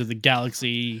Guardians of the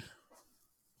Galaxy,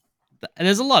 and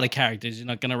there's a lot of characters you're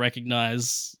not going to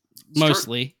recognize. true.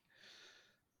 Mostly,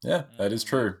 Yeah, that is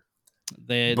true.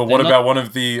 But What about one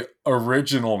of the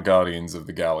original Guardians of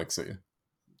the Galaxy?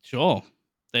 Sure,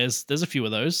 there's a few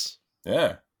of those.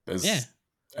 Yeah, there's Yeah.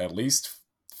 at least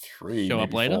 3. Show up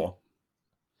maybe later? 4.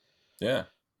 Yeah,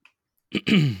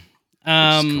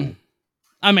 Um, cool.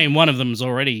 I mean, one of them's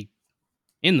already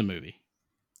in the movie.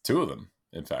 2 of them,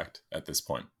 in fact, at this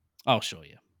point. Oh, sure,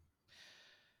 yeah.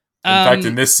 In fact,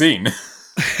 in this scene.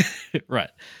 Right.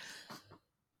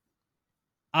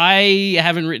 I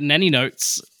haven't written any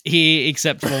notes here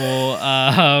except for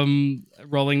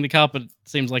rolling the carpet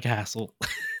seems like a hassle.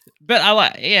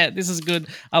 But this is good.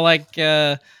 I like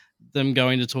them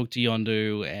going to talk to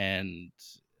Yondu, and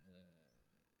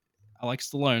I like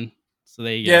Stallone. So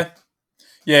there you go.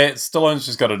 Yeah, Stallone's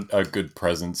just got a good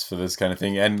presence for this kind of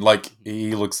thing. And, like,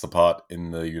 he looks the part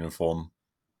in the uniform.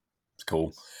 It's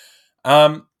cool.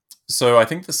 So I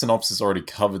think the synopsis already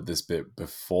covered this bit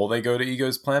before they go to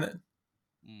Ego's planet.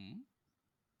 Mm.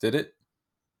 Did it?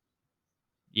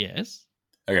 Yes.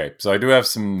 Okay, so I do have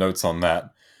some notes on that,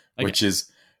 Okay. which is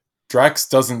Drax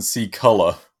doesn't see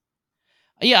color.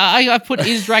 Yeah, I put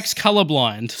is Drax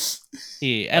colorblind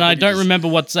here, and I think he don't just- remember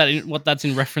what that's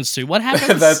in reference to. What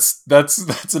happens?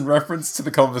 that's in reference to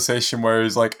the conversation where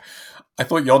he's like, "I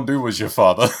thought Yondu was your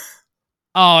father."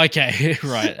 Oh, okay,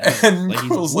 right. And Like he's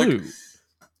Quill's like, blue.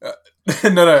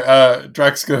 no.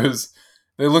 Drax goes,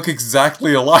 "They look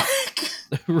exactly alike."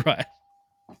 Right.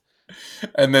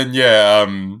 And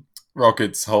then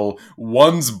Rocket's whole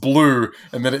one's blue,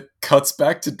 and then it cuts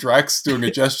back to Drax doing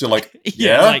a gesture like,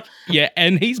 "Yeah."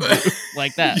 And he's blue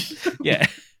like that. Yeah.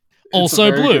 It's Also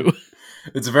a very blue.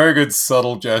 It's a very good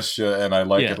subtle gesture, and I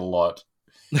like Yeah. it a lot.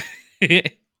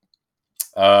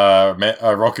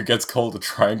 Rocket gets called a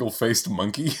triangle-faced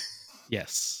monkey,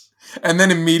 Yes. and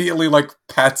then immediately like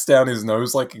pats down his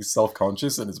nose like he's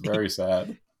self-conscious, and it's very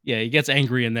sad. Yeah, he gets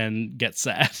angry and then gets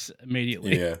sad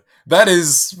immediately. Yeah, that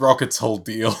is Rocket's whole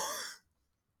deal.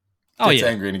 Oh, Gets yeah.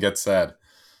 angry and he gets sad.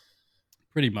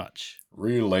 Pretty much.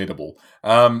 Relatable.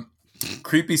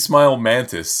 Creepy smile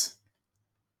Mantis.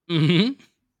 Mm-hmm.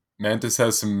 Mantis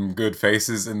has some good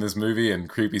faces in this movie, and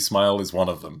Creepy Smile is one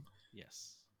of them.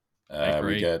 Yes. I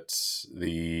agree. We get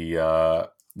the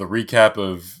recap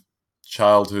of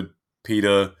childhood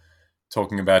Peter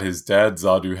talking about his dad,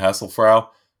 Zardu Hasselfrau,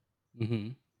 Mm-hmm.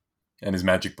 and his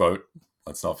magic boat.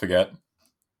 Let's not forget.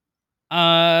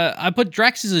 I put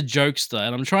Drax as a jokester,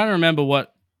 and I'm trying to remember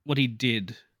what he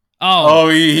did.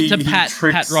 He pat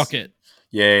tricks Rocket.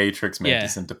 Yeah, he tricks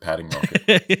Mantis Yeah. into patting Rocket.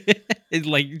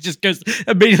 It just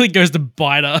immediately goes to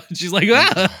bite her. She's like,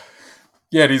 ah.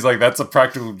 Yeah, and he's like, "That's a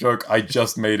practical joke. I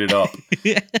just made it up."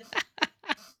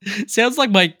 Sounds like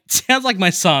my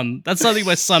son. That's something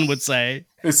my son would say.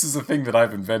 This is a thing that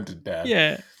I've invented, Dad.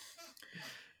 Yeah.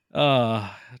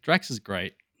 Drax is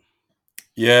great.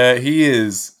 Yeah, he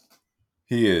is.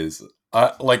 He is.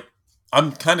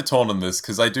 I'm kind of torn on this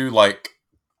because I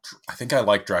think I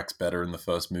like Drax better in the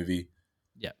first movie.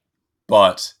 Yeah.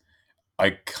 But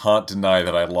I can't deny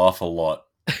that I laugh a lot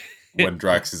when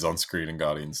Drax is on screen in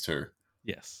Guardians 2.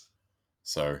 Yes.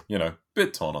 So,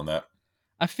 bit torn on that.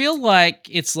 I feel like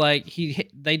it's like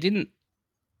they didn't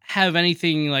have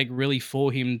anything like really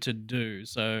for him to do.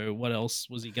 So what else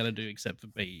was he gonna do except for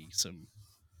be some?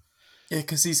 Yeah,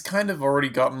 because he's kind of already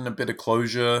gotten a bit of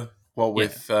closure.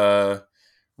 With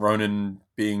Ronan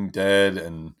being dead,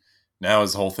 and now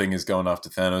his whole thing is going after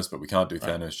Thanos, but we can't do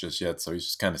Thanos just yet, so he's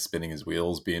just kind of spinning his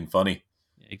wheels, being funny.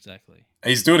 Yeah, exactly. And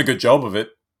he's doing a good job of it.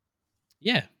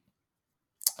 Yeah.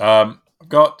 I've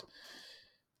got...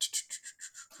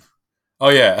 Oh,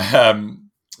 yeah.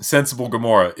 Sensible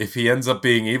Gamora. If he ends up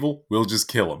being evil, we'll just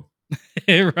kill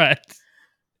him. Right.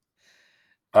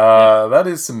 That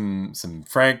is some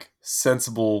frank,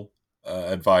 sensible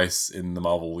advice in the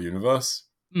Marvel Universe.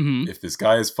 Mm-hmm. If this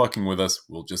guy is fucking with us,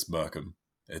 we'll just murk him.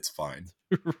 It's fine.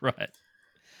 Right.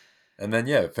 And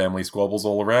then, family squabbles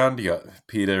all around. You got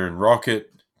Peter and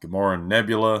Rocket, Gamora and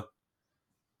Nebula.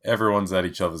 everyone's at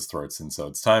each other's throats, and so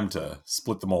it's time to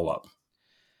split them all up.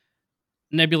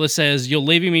 Nebula says, "You're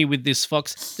leaving me with this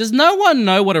fox." Does no one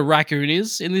know what a raccoon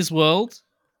is in this world?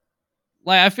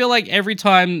 Like, I feel like every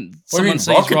time someone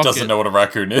sees Rocket doesn't know what a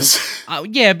raccoon is.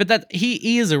 Yeah, but that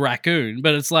he is a raccoon,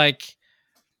 but it's like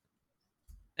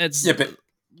it's Yeah, but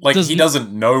like he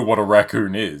doesn't know what a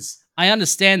raccoon is. I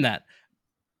understand that,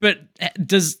 but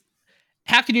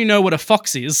how can you know what a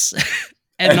fox is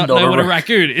and not know what a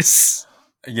raccoon is?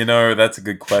 You know, that's a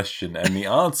good question, and the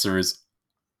answer is,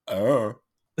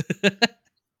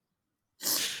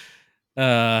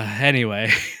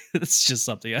 Anyway, it's just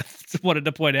something I wanted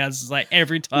to point out. It's like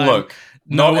every time. Look,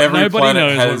 nobody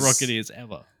knows has, what Rocket is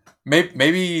ever.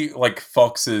 Maybe like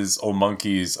foxes or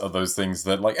monkeys are those things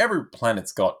that like every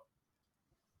planet's got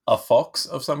a fox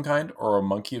of some kind or a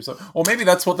monkey of some, or maybe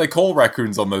that's what they call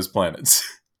raccoons on those planets.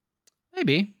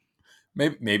 Maybe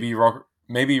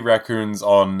raccoons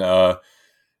on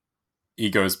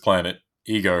Ego's planet,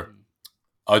 Ego,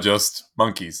 are just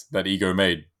monkeys that Ego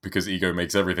made because Ego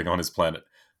makes everything on his planet.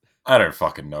 I don't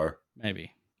fucking know.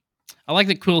 Maybe. I like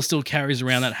that Quill still carries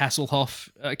around that Hasselhoff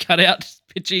cutout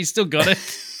picture. He's still got it.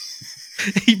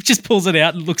 He just pulls it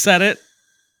out and looks at it.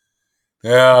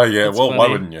 Yeah. That's well, funny. Why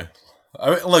wouldn't you?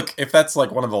 I mean, look, if that's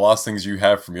like one of the last things you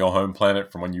have from your home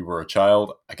planet from when you were a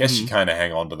child, I guess you kind of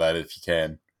hang on to that if you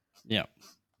can. Yeah.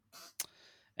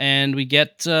 And we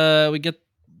get the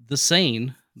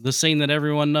scene that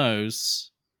everyone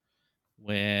knows,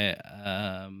 where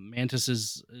Mantis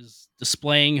is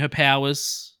displaying her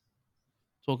powers,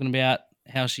 talking about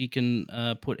how she can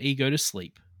put Ego to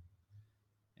sleep,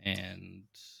 and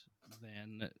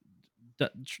then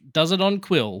does it on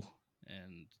Quill,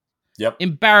 and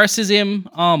embarrasses him.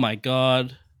 Oh my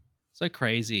god, so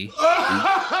crazy.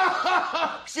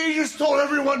 See, you just told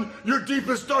everyone your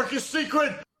deepest, darkest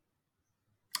secret.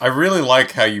 I really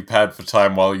like how you pad for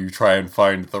time while you try and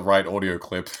find the right audio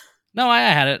clip. No, I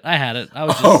had it. I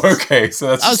was just, okay. So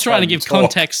that's. I was trying to give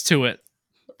context to it.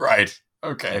 Right.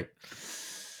 Okay.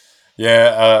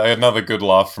 Yeah. Another good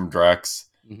laugh from Drax.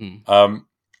 Mm-hmm.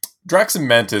 Drax and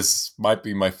Mantis might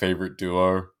be my favorite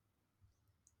duo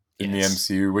in the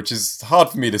MCU, which is hard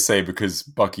for me to say because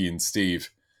Bucky and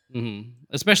Steve. Mm-hmm.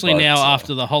 Especially now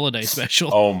after the holiday special.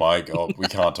 Oh my god, we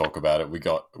can't talk about it. We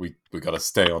got to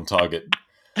stay on target.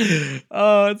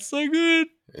 Oh, it's so good.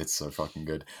 It's so fucking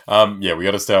good. Yeah, we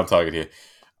got to stay on target here.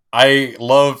 I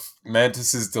love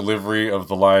Mantis's delivery of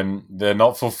the line, "They're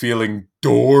not fulfilling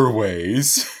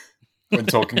doorways," when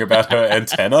talking about her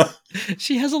antenna.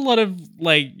 She has a lot of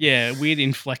weird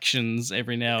inflections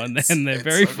every now and then. They're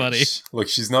very funny. Look,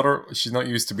 she's not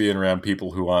used to being around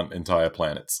people who aren't entire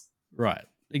planets. Right.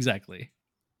 Exactly.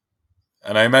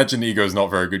 And I imagine Ego's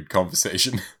not very good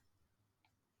conversation.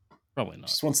 Probably not.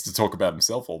 Just wants to talk about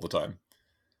himself all the time.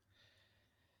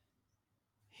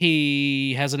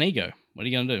 He has an ego. What are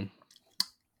you gonna do?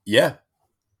 Yeah.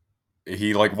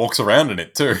 He walks around in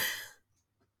it too.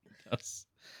 Yes.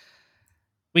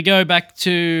 We go back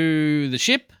to the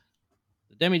ship,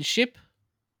 the damaged ship,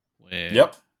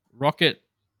 where Rocket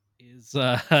is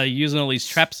using all these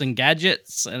traps and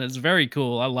gadgets, and it's very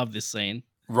cool. I love this scene.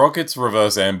 Rocket's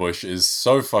reverse ambush is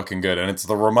so fucking good, and it's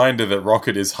the reminder that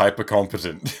Rocket is hyper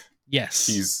competent.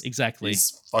 Yes, exactly.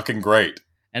 He's fucking great.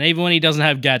 And even when he doesn't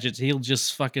have gadgets, he'll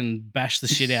just fucking bash the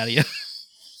shit out of you.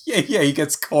 Yeah, he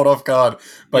gets caught off guard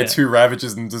by two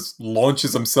Ravagers and just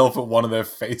launches himself at one of their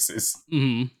faces.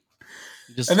 Mm-hmm.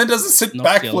 And then does a sit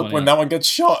backflip when that one gets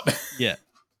shot. Yeah.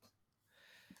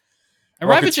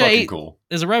 Rocket's fucking cool.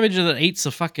 There's a Ravager that eats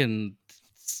a fucking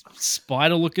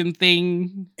spider-looking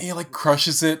thing. He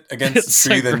crushes it against the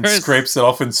tree, then scrapes it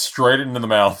off and straight into the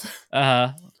mouth.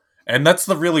 Uh-huh. And that's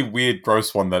the really weird,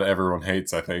 gross one that everyone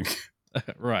hates, I think.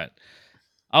 Right.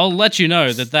 I'll let you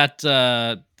know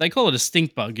that they call it a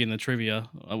stink bug in the trivia.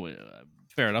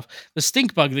 Fair enough. The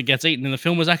stink bug that gets eaten in the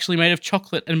film was actually made of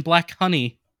chocolate and black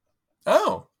honey.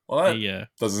 Oh, well, that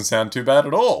doesn't sound too bad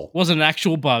at all. Wasn't an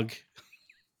actual bug.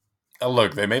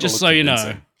 Look, they made it just look so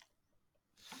convincing.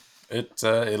 You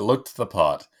know. It looked the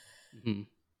part.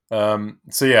 Mm-hmm.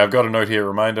 So yeah, I've got a note here.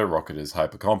 Reminder: Rocket is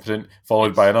hyper competent.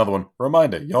 Followed by another one.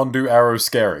 Reminder: Yondu Arrow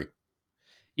scary.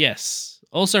 Yes.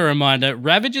 Also a reminder: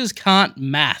 Ravagers can't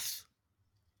math.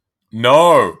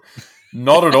 No,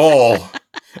 not at all.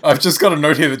 I've just got a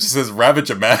note here that just says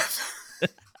Ravager math.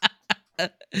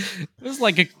 It's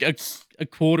like a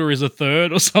quarter is a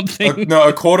third or something. No,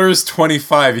 a quarter is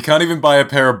 25. You can't even buy a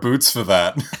pair of boots for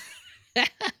that.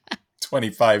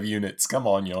 25 units. Come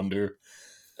on, Yondu.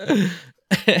 I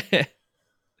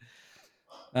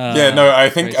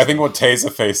think what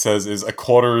Taserface says is a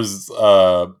quarter is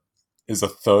a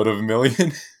third of a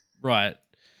million. Right.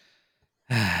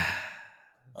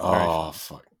 Oh,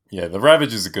 fuck. Yeah, the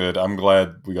Ravages are good. I'm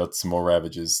glad we got some more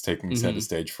Ravages taking center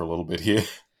stage for a little bit here.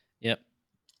 Yep.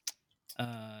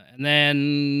 And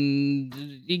then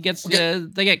they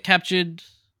get captured.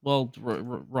 Well,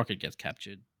 Rocket gets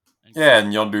captured. Yeah,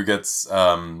 and Yondu gets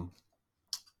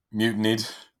mutinied.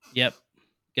 Yep.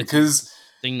 Gets Because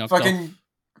thing knocked off. fucking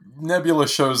Nebula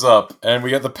shows up, and we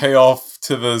get the payoff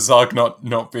to the Zargnot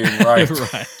not being right.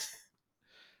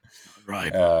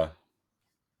 Right.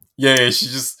 Yeah,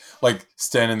 she's just like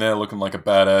standing there looking like a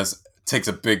badass, takes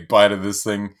a big bite of this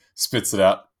thing, spits it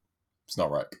out. It's not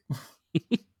right.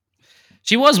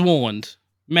 She was warned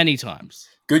many times.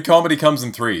 Good comedy comes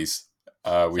in threes. We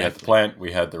had the Exactly. plant,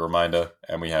 we had the reminder,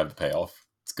 and we have the payoff.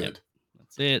 It's good.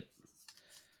 That's it.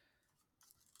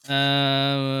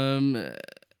 And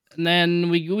then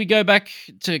we go back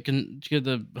to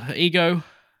the Ego.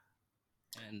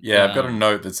 And, Yeah, I've got a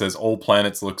note that says all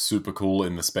planets look super cool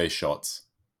in the space shots.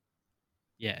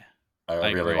 Yeah, I I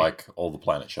really agree. like all the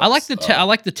planet shots. I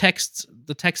like the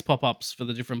text pop-ups for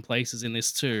the different places in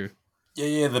this too.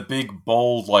 Yeah, the big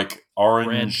bold like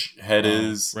orange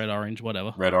headers, Red, orange,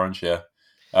 whatever. red, orange, yeah.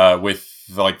 With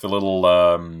like the little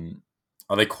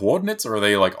are they coordinates or are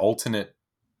they like alternate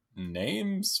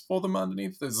names for them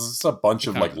underneath? There's just a bunch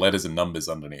of like letters and numbers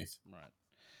underneath. Right.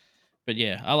 But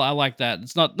yeah, I like that.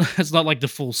 It's not like the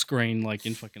full screen like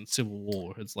in fucking Civil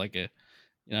War. It's like it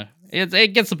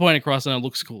gets the point across and it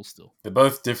looks cool still. They're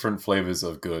both different flavors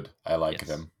of good. I like Yes.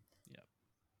 them.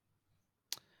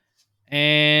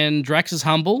 And Drax is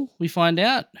humble, we find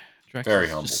out. Drax Very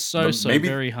is humble. just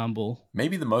very humble.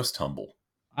 Maybe the most humble.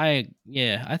 I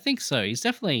think so. He's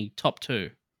definitely top 2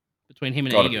 between him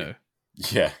and Gotta Ego,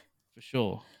 Yeah. for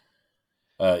sure.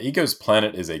 Ego's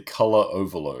planet is a color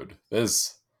overload.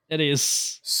 There's It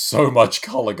is. so much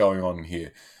color going on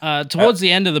here. Towards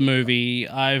the end of the movie,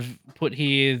 I've put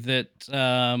here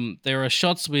that there are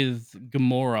shots with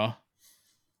Gamora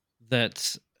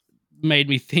that made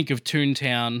me think of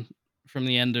Toontown from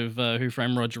the end of Who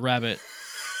Framed Roger Rabbit.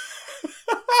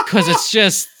 Because it's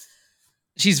just,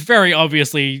 she's very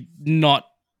obviously not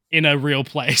in a real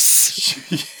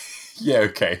place. Yeah,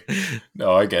 okay.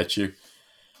 No, I get you.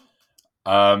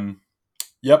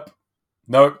 Yep.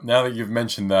 No, now that you've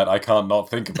mentioned that, I can't not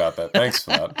think about that. Thanks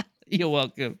for that. You're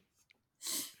welcome.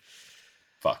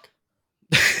 Fuck.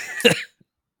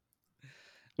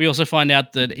 We also find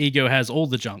out that Ego has all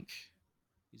the junk.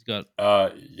 He's got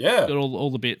Yeah.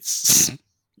 all the bits.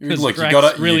 'Cause Look, Drax you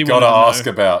gotta really wanted to ask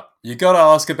know.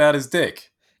 about his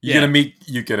dick. You're Yeah.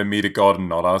 gonna meet a god and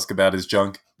not ask about his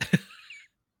junk. I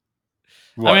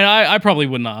mean, I probably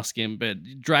wouldn't ask him, but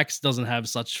Drax doesn't have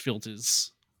such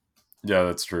filters. Yeah,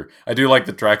 that's true. I do like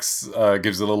that Drax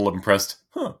gives a little impressed,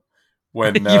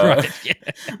 when You're right, yeah.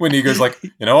 when he goes like,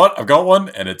 you know what, I've got one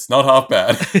and it's not half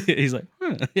bad. He's like,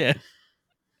 yeah,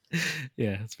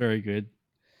 it's very good.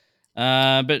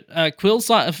 But Quill's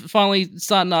finally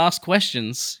starting to ask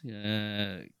questions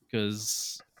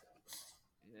because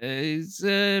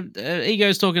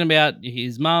Ego's talking about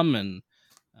his mum and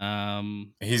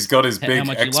He's got his big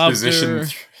much he loves exposition. her.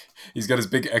 He's got his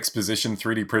big exposition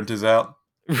 3D printers out.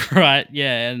 Right,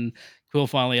 yeah, and Quill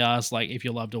finally asks, like, if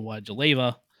you loved her, why'd you leave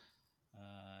her?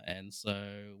 And so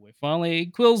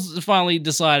Quill's finally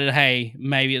decided, hey,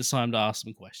 maybe it's time to ask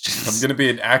some questions. I'm going to be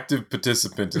an active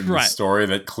participant in Right. this story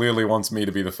that clearly wants me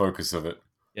to be the focus of it.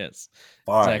 Yes,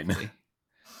 Fine. exactly.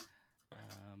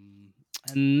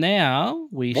 And now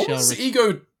we What shall... was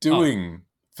Ego doing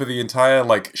for the entire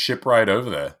like ship ride over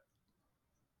there?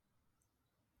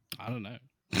 I don't know.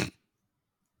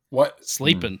 What?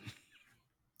 Sleeping.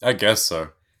 I guess so.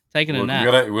 Taking a Look,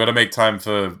 nap. we gotta make time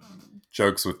for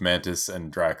jokes with Mantis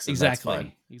and Drax. And That's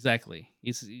fine. Exactly.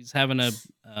 He's having a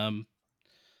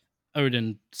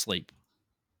Odin sleep.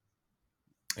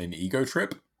 An ego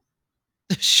trip?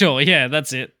 Sure, yeah,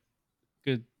 that's it.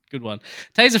 Good one.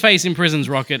 Taserface imprisons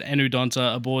Rocket and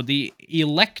Udonta aboard the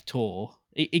Eclector.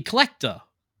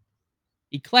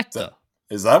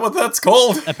 Is that what that's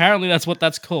called? Apparently, that's what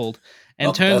that's called. And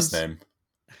Not the best name.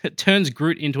 turns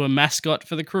Groot into a mascot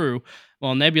for the crew,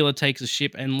 while Nebula takes a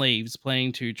ship and leaves,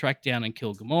 planning to track down and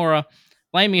kill Gamora,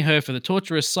 blaming her for the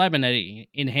torturous cybernetic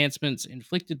enhancements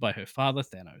inflicted by her father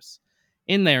Thanos.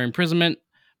 In their imprisonment,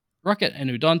 Rocket and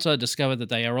Udonta discover that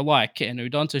they are alike, and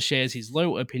Udonta shares his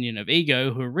low opinion of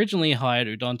Ego, who originally hired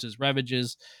Udonta's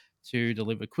Ravagers to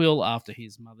deliver Quill after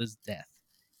his mother's death.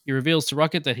 He reveals to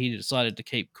Rocket that he decided to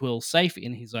keep Quill safe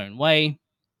in his own way.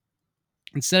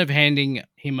 Instead of handing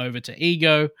him over to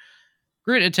Ego,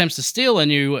 Groot attempts to steal a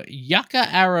new Yucca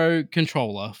Arrow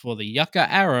controller for the Yucca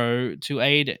Arrow to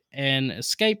aid an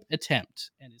escape attempt,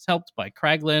 and is helped by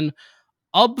Kraglin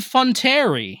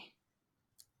Obfonteri.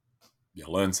 You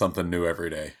learn something new every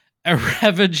day. A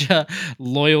Ravager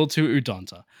loyal to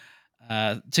Udonta.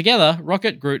 Together,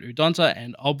 Rocket, Groot, Udonta,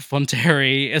 and Ob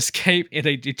Fonteri escape in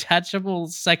a detachable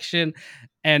section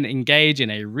and engage in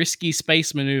a risky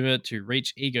space maneuver to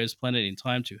reach Ego's planet in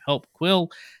time to help Quill.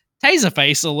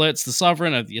 Taserface alerts the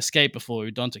Sovereign of the escape before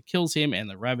Udonta kills him and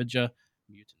the Ravager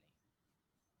mutiny.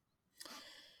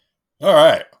 All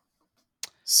right.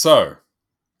 So,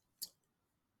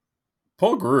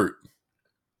 poor Groot.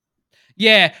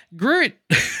 Yeah, Groot.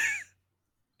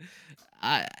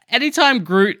 Anytime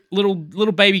Groot, little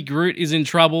baby Groot, is in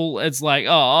trouble, it's like,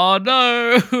 oh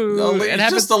no! He's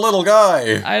just a little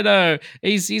guy. I know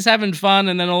he's having fun,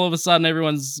 and then all of a sudden,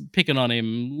 everyone's picking on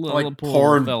him, Like poor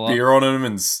pouring fella. beer on him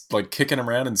and like kicking him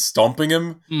around and stomping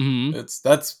him. Mm-hmm.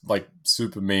 That's like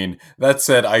super mean. That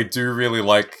said, I do really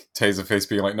like Taserface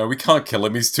being like, no, we can't kill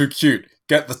him. He's too cute.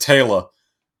 Get the tailor.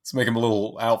 Let's make him a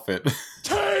little outfit.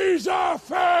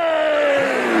 Taserface!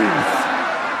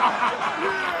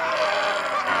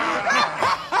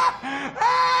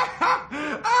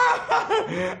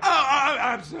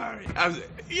 I'm sorry.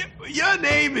 Your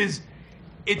name is...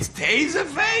 It's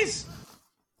Taserface?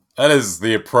 That is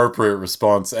the appropriate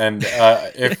response. And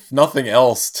if nothing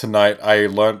else, tonight I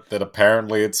learnt that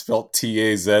apparently it's spelled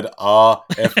Tazrface.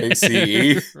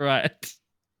 Right.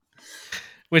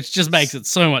 Which just makes it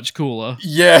so much cooler.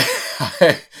 Yeah.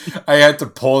 I had to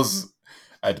pause.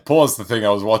 I had to pause the thing I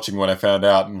was watching when I found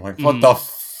out. And I'm like, what the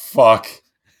fuck?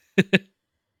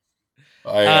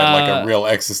 I had like a real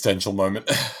existential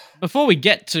moment. Before we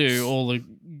get to all the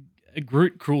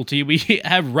Groot cruelty, we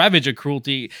have Ravager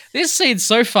cruelty. This scene's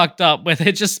so fucked up where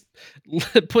they just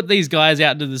put these guys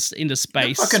out into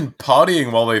space. They're fucking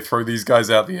partying while they throw these guys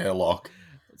out the airlock.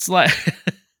 It's like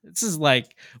this is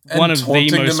like And one of the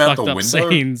taunting most them out fucked the up window?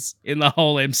 scenes in the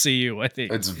whole MCU, I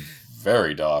think. It's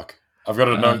very dark. I've got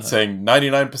a note saying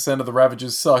 99% of the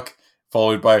Ravagers suck,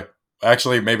 followed by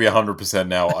actually maybe 100%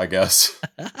 now, I guess.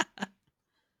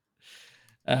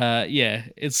 Yeah,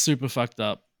 it's super fucked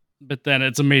up. But then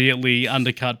it's immediately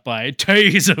undercut by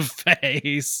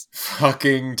Taserface.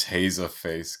 Fucking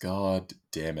Taserface. God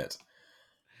damn it.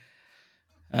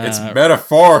 It's Uh,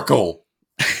 metaphorical.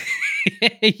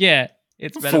 Yeah,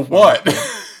 it's For metaphorical.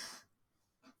 what?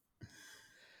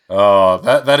 Oh,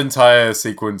 that entire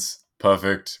sequence,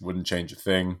 perfect. Wouldn't change a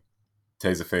thing.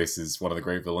 Taserface is one of the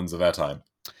great villains of our time.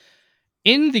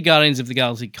 In the Guardians of the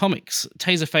Galaxy comics,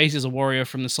 Taserface is a warrior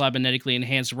from the cybernetically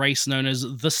enhanced race known as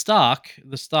the Stark.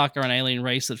 The Stark are an alien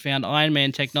race that found Iron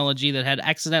Man technology that had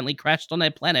accidentally crashed on their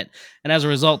planet, and as a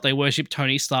result, they worship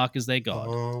Tony Stark as their god.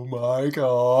 Oh my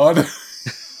god.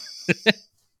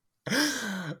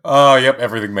 Oh, yep,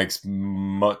 everything makes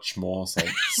much more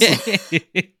sense.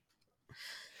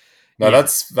 No, Yeah.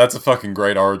 that's a fucking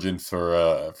great origin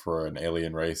for an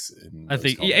alien race. I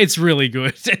think it's really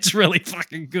good. It's really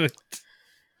fucking good.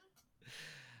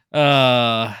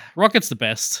 Rocket's the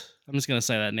best. I'm just gonna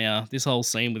say that now. This whole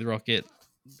scene with Rocket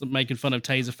making fun of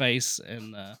Taserface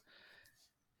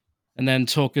and then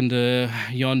talking to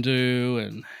Yondu,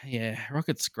 and yeah,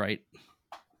 Rocket's great.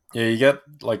 Yeah, you get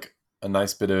like a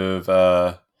nice bit of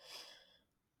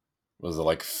was it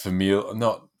like familial,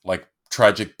 not like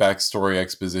tragic backstory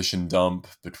exposition dump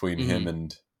between him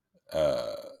and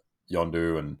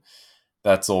Yondu, and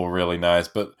that's all really nice.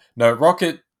 But no,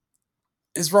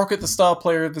 is Rocket the star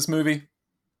player of this movie?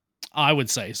 I would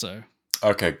say so.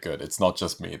 Okay, good. It's not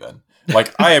just me then.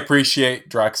 Like, I appreciate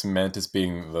Drax and Mantis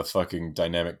being the fucking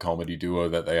dynamic comedy duo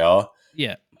that they are.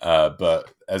 Yeah.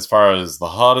 But as far as the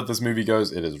heart of this movie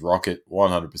goes, it is Rocket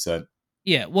 100%.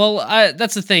 Yeah, well,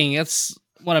 that's the thing. That's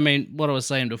what I mean. What I was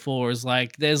saying before is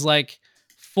like, there's like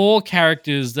 4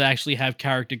 characters that actually have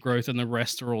character growth, and the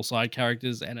rest are all side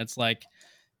characters. And it's like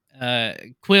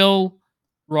Quill,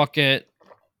 Rocket,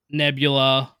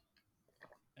 Nebula,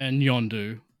 and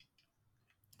Yondu.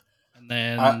 And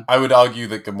then I would argue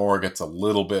that Gamora gets a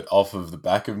little bit off of the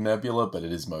back of Nebula, but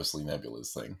it is mostly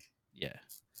Nebula's thing.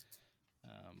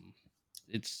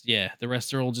 yeah, the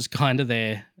rest are all just kind of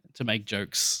there to make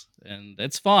jokes, and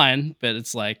it's fine. But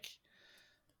it's like,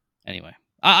 anyway,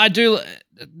 I do,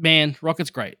 man. Rocket's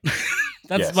great.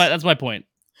 Yes. That's my point.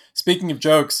 Speaking of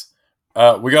jokes,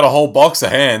 we got a whole box of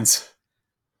hands.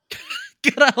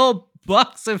 Got a whole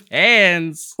box of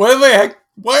hands. Why do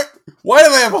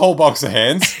they have a whole box of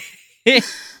hands?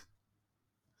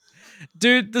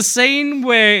 Dude, the scene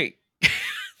where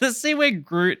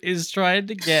Groot is trying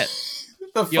to get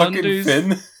The fucking Yondu's-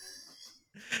 fin.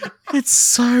 it's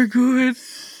so good.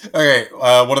 Okay,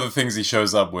 one of the things he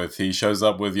shows up with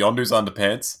Yondu's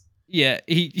underpants. Yeah,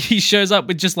 he shows up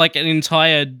with just like an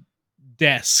entire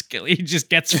desk. He just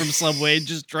gets from somewhere and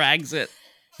just drags it.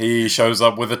 He shows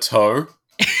up with a toe,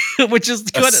 which is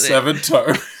a severed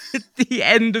toe. at the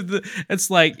end of it's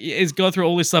like he's gone through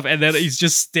all this stuff, and then he's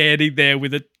just standing there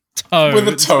with a toe, With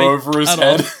a that's toe been over his cut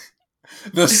head. off.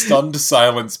 The stunned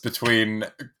silence between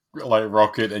like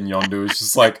Rocket and Yondu is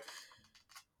just like,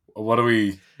 what do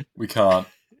we can't.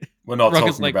 We're not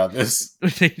Rocket's talking like, about this. We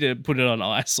need to put it on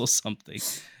ice or something.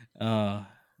 It's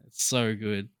so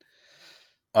good.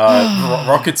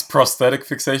 Rocket's prosthetic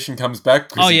fixation comes back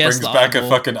because he brings back eyeball. a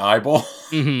fucking eyeball.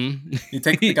 Mm-hmm.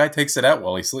 The guy takes it out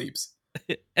while he sleeps.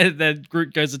 And then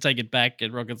Groot goes to take it back,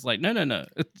 and Rocket's like, no.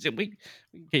 We can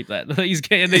keep that.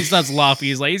 And he starts laughing.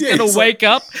 He's like, he's Yeah, going he's to wake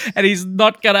up, and he's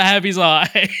not going to have his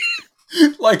eye.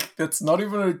 Like, that's not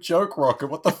even a joke, Rocket.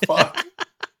 What the fuck?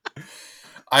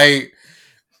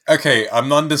 Okay,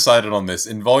 I'm undecided on this.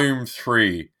 In Volume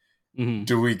 3, Mhm.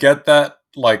 do we get that,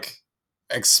 like,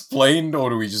 explained, or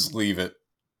do we just leave it?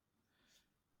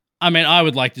 I mean, I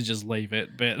would like to just leave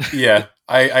it, but Yeah,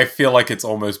 I feel like it's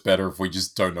almost better if we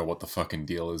just don't know what the fucking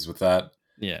deal is with that.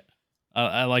 yeah.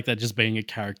 I like that just being a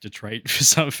character trait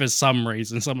for some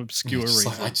reason, some obscure Just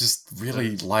reason. like, I just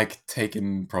really like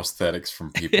taking prosthetics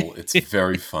from people. It's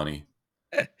very funny.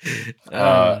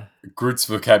 Groot's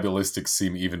vocabularistics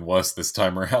seem even worse this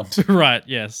time around. Right,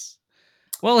 yes.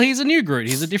 Well, he's a new Groot.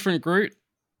 He's a different Groot.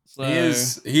 So,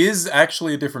 He is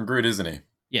actually a different Groot, isn't he?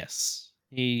 yes.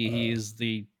 He is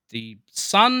the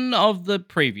son of the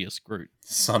previous Groot.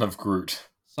 Son of Groot.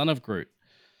 Son of Groot.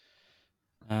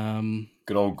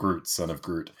 Good old Groot, son of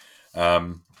Groot. I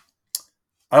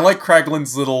like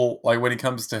Kraglin's little, like, when he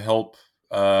comes to help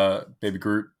Baby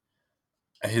Groot,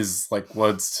 his, like,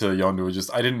 words to Yondu are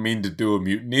just, I didn't mean to do a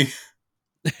mutiny.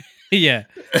 Yeah.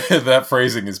 That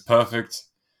phrasing is perfect.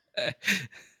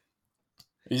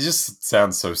 He just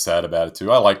sounds so sad about it,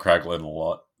 too. I like Kraglin a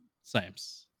lot.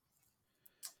 Sames.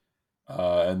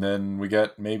 And then we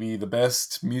get maybe the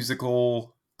best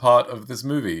musical part of this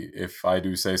movie, if I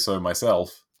do say so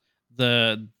myself.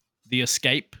 The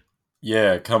escape.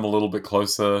 Yeah, come a little bit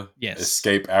closer. Yes.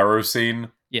 Escape arrow scene.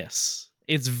 Yes.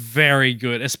 It's very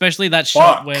good, especially that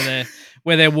shot Fuck.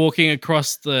 where they're walking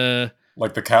across the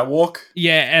Like the catwalk.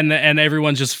 and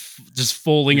everyone's just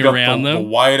falling You got around the them.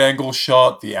 wide angle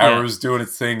shot, the arrow's doing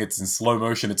its thing, it's in slow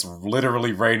motion, it's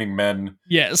literally raining men.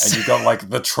 Yes. And you got like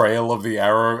the trail of the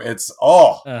arrow. It's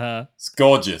it's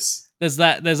gorgeous. There's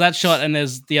that shot, and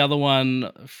there's the other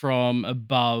one from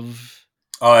above.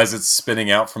 Oh, as it's spinning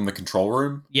out from the control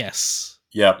room? Yes.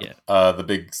 Yep. Yeah. The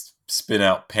big spin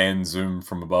out pan zoom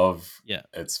from above. Yeah.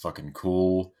 It's fucking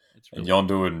cool. It's And really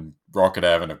Yondu and Rocket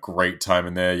are having a great time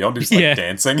in there. Yondu's like Yeah.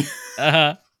 dancing.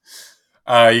 Uh-huh.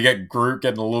 You get Groot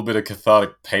getting a little bit of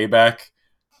cathartic payback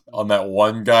on that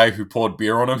one guy who poured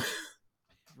beer on him.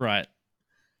 Right.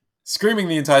 Screaming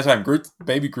the entire time.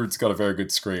 Baby Groot's got a very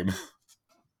good scream.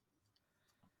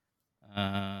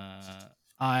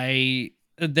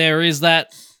 There is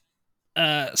that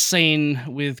scene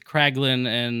with Kraglin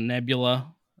and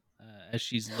Nebula as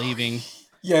she's leaving.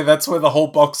 Yeah, that's where the whole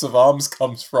box of arms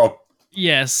comes from.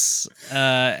 Yes,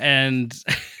 and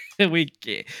Please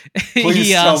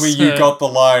tell me you got the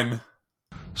line.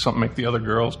 Something make the other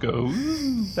girls go,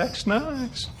 ooh, that's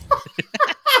nice.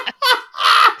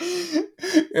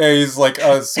 Yeah, he's like,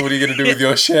 so what are you going to do with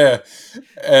your share?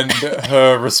 And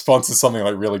her response is something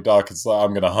like really dark. It's like,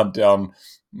 I'm going to hunt down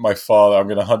my father. I'm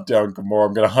going to hunt down Gamora.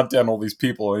 I'm going to hunt down all these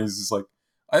people. And he's just like,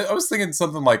 I was thinking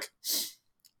something like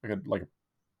a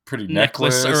pretty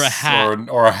necklace or a hat.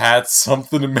 or a hat,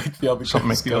 something to make the other Something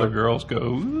make girls the go. other girls go,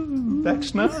 ooh,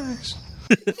 that's nice.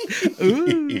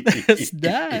 Ooh, that's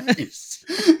nice.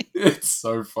 It's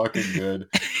so fucking good.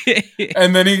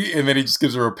 And then he just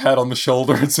gives her a pat on the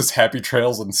shoulder and says happy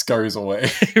trails and scurries away.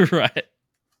 Right.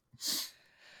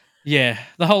 Yeah,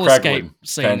 the whole Kraglin, escape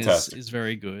scene fantastic. is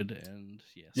very good, and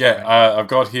yes. Yeah, I've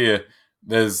got here.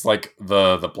 There's like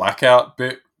the blackout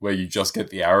bit where you just get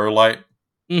the arrow light.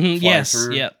 Mm-hmm, flying yes,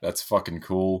 through. yeah. That's fucking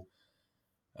cool.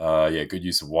 Yeah, good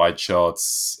use of wide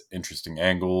shots, interesting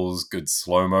angles, good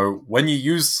slow-mo. When you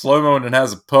use slow-mo and it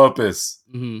has a purpose,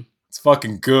 Mm-hmm. it's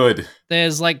fucking good.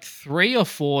 There's like 3 or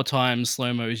 4 times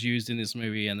slow-mo is used in this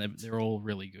movie, and they're all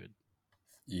really good.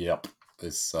 Yep.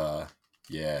 This,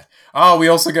 yeah. Oh, we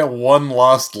also get one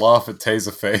last laugh at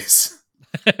Taserface.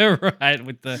 Right,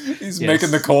 with the... He's yes. making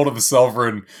the call to the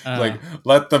Sovereign, like,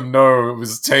 let them know it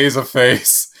was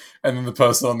Taserface. And then the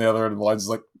person on the other end of the line is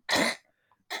like...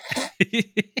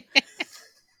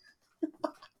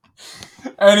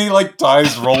 and he, like,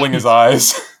 dies rolling his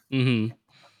eyes. Mm-hmm.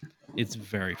 It's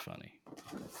very funny.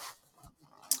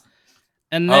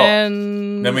 And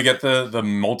then... Then we get the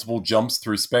multiple jumps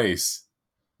through space.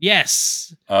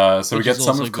 Yes! So we Which get is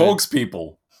some also of good. Korg's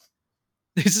people.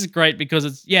 This is great because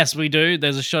it's yes, we do.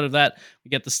 There's a shot of that. We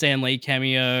get the Stan Lee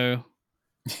cameo.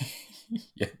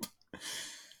 Yep.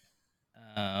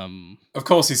 Um, Of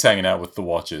course, he's hanging out with the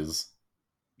Watchers.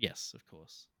 yes, of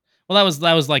course. Well,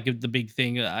 that was like the big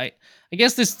thing. I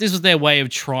guess this was their way of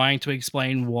trying to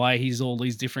explain why he's all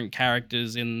these different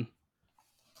characters in.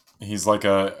 He's like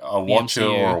a Watcher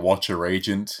MCU. or a Watcher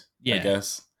agent, I Yeah.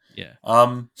 guess. Yeah.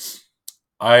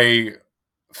 I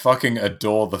fucking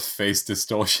adore the face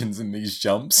distortions in these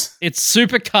jumps. It's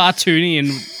super cartoony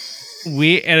and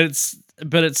weird, and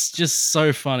it's just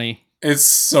so funny. It's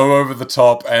so over the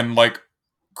top, and like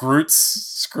Groot's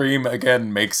scream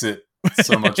again makes it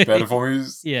so much better for me.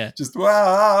 Yeah. Just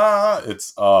wow,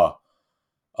 it's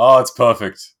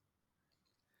perfect.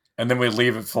 And then we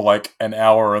leave it for like an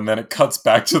hour, and then it cuts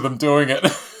back to them doing it.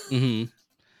 hmm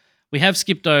We have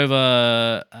skipped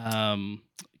over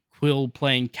Quill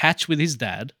playing catch with his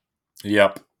dad.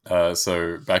 Yep.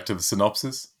 So back to the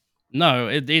synopsis. No,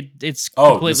 it's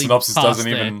Oh, completely the synopsis past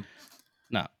doesn't there. even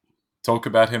No. talk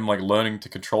about him like learning to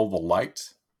control the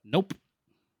light. Nope.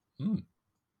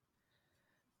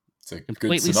 It's a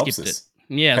Completely good skipped synopsis.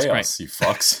 it. Yeah, it's Chaos, you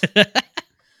fucks. great.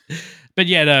 But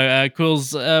yeah, no,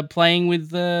 Quill's playing with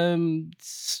the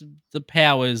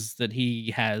powers that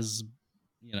he has,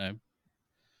 you know,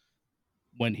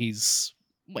 when he's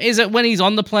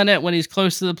on the planet, when he's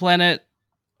close to the planet,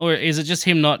 or is it just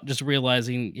him not just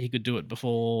realizing he could do it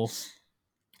before?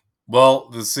 Well,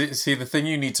 the thing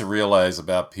you need to realize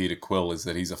about Peter Quill is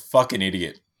that he's a fucking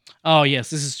idiot. Oh yes,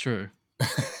 this is true.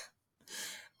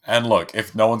 And look,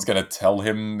 if no one's going to tell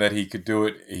him that he could do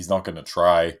it, he's not going to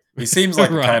try. He seems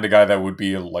like Right. the kind of guy that would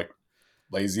be like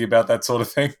lazy about that sort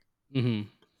of thing. hmm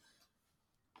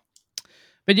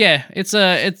But yeah, it's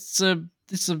a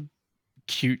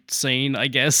cute scene, I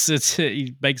guess.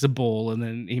 He makes a ball and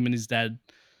then him and his dad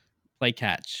play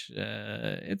catch.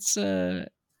 It's a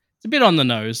bit on the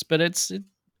nose, but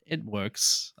it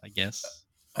works, I guess.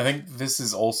 I think this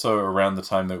is also around the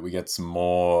time that we get some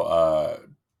more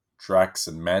Drax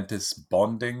and Mantis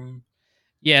bonding.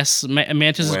 Yes,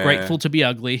 Mantis is Where- grateful to be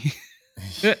ugly.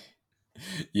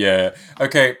 Yeah.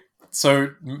 Okay, so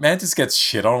Mantis gets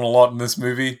shit on a lot in this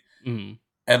movie. Mhm.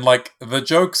 And, like, the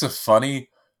jokes are funny,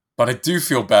 but I do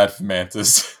feel bad for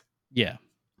Mantis. Yeah.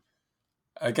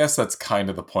 I guess that's kind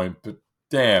of the point, but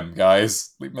damn,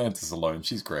 guys. Leave Mantis alone.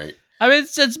 She's great. I mean,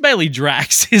 it's mainly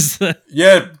Drax. Is the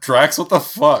Yeah, Drax, what the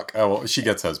fuck? Oh, well, she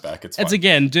gets hers back. It's fine. it's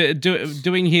again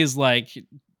doing his like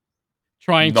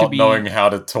trying Not to be knowing how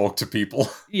to talk to people.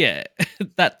 yeah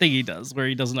that thing he does where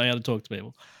he doesn't know how to talk to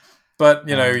people. But,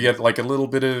 you know, you get, like, a little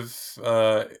bit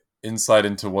of insight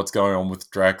into what's going on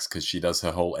with Drax, because she does her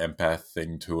whole empath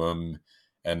thing to him,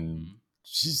 and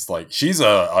she's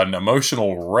an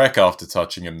emotional wreck after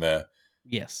touching him there.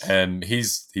 Yes. And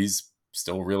he's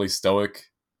still really stoic.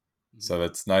 So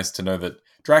that's nice to know that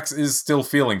Drax is still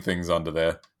feeling things under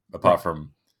there, apart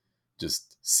from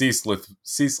just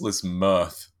ceaseless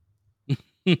mirth.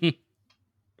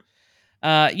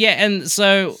 Yeah, and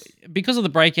so because of the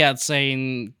breakout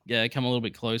scene, come a little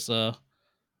bit closer.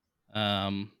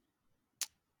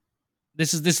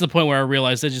 This is the point where I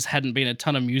realized there just hadn't been a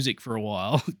ton of music for a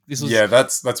while. This was Yeah,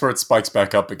 that's where it spikes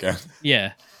back up again.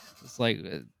 yeah. It's like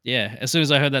yeah. As soon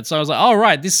as I heard that song, I was like, "Oh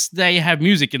right, they have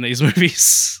music in these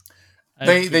movies."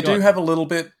 They do have a little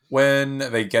bit when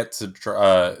they get to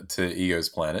Ego's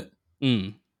planet,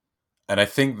 Mm, and I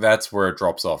think that's where it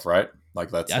drops off, right? Like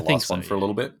that's I the think last so, one for a yeah.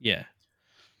 little bit. yeah.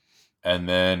 And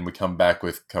then we come a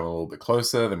little bit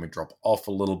closer, then we drop off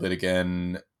a little bit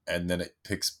again, and then it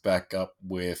picks back up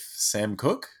with Sam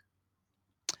Cooke.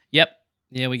 Yep.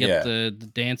 Yeah, we get Yeah. the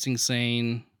dancing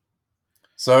scene.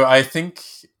 So I think,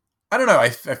 I don't know, I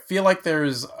feel like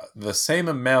there's the same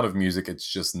amount of music, it's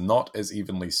just not as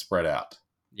evenly spread out.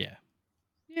 Yeah.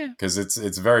 Yeah. Because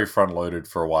it's very front-loaded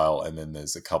for a while, and then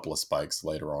there's a couple of spikes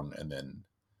later on, and then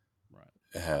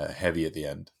Right. heavy at the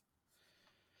end.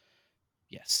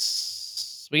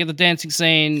 Yes. We get the dancing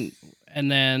scene, and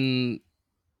then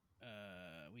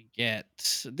we get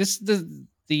this.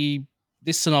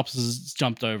 This synopsis has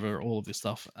jumped over all of this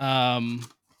stuff.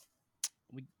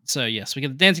 So yes, we get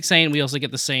the dancing scene. We also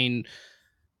get the scene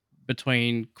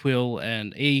between Quill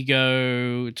and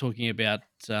Ego talking about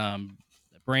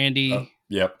Brandy.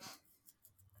 Yep.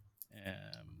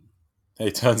 Um,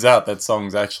 It turns out that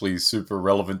song's actually super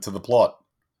relevant to the plot.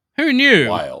 who knew?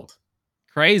 Wild.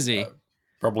 Crazy.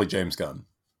 Probably James Gunn.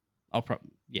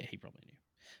 Yeah, he probably knew.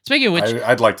 Speaking of which,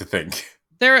 I'd like to think.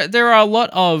 there are a lot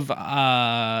of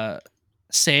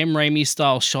Sam Raimi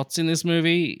style shots in this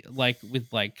movie, like with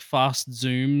like fast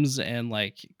zooms and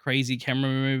like crazy camera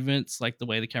movements, like the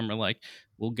way the camera like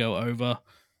will go over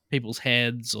people's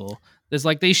heads, or there's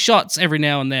like these shots every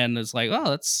now and then. It's like, oh,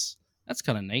 that's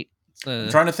kind of neat. I'm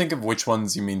trying to think of which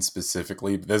ones you mean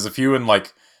specifically. There's a few in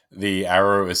like the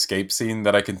Arrow escape scene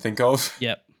that I can think of.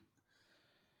 Yep.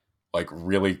 Like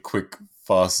really quick,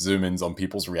 fast zoom-ins on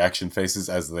people's reaction faces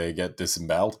as they get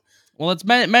disemboweled. Well, it's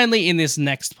mainly in this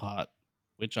next part,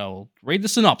 which I'll read the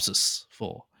synopsis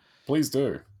for. Please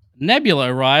do.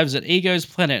 Nebula arrives at Ego's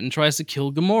planet and tries to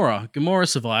kill Gamora. Gamora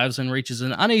survives and reaches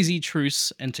an uneasy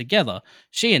truce, and together,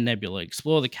 she and Nebula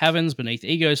explore the caverns beneath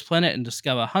Ego's planet and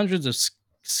discover hundreds of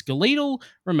skeletal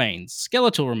remains.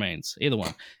 Either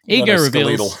one. Ego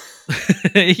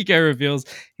reveals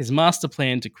his master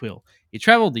plan to Quill. He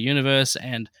traveled the universe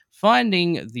and,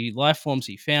 finding the life forms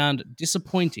he found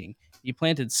disappointing, he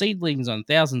planted seedlings on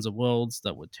thousands of worlds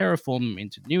that would terraform them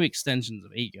into new extensions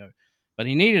of Ego. But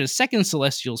he needed a second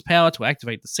Celestial's power to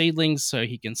activate the seedlings, so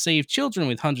he conceived children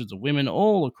with hundreds of women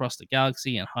all across the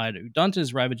galaxy and hired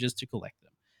Udanta's Ravagers to collect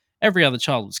them. Every other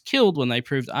child was killed when they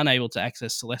proved unable to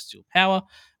access Celestial power,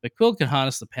 but Quill can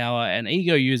harness the power, and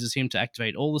Ego uses him to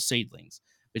activate all the seedlings,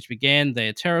 which began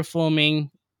their terraforming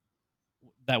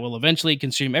that will eventually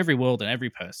consume every world and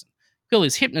every person. Quill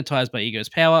is hypnotized by Ego's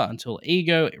power until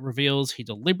Ego reveals he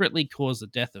deliberately caused the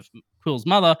death of Quill's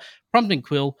mother, prompting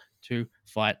Quill to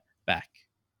fight back.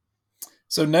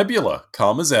 So Nebula,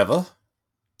 calm as ever.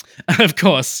 Of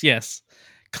course, yes.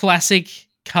 Classic,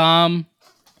 calm,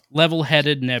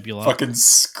 level-headed Nebula. Fucking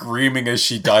screaming as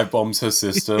she dive bombs her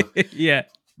sister. Yeah.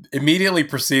 Immediately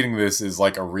preceding this is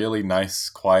like a really nice,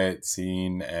 quiet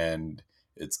scene, and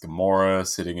it's Gamora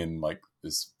sitting in like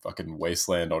this fucking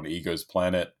wasteland on Ego's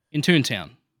planet. In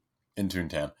Toontown.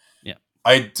 Yeah.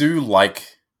 I do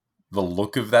like the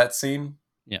look of that scene.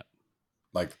 Yeah.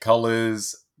 Like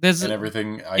colors and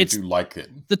everything. I do like it.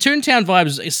 The Toontown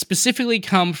vibes specifically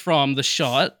come from the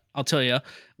shot, I'll tell you,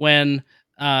 when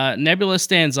Nebula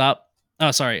stands up.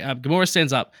 Gamora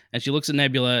stands up and she looks at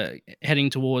Nebula heading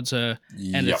towards her.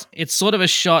 And it's sort of a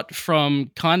shot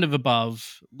from kind of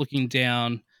above looking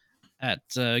down at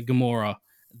Gamora.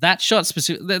 That shot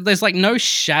specifically, there's like no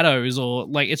shadows or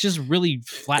like, it's just really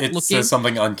flat looking. There's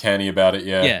something uncanny about it,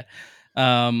 yeah.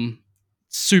 Yeah.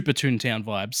 Super Toontown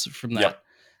vibes from that. Yep.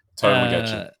 Totally get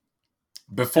you.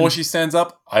 Before she stands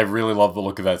up, I really love the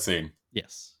look of that scene.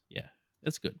 Yes. Yeah.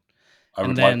 It's good. I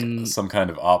would like some kind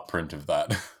of art print of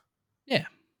that. Yeah.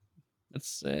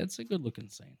 It's a good looking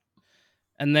scene.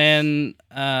 And then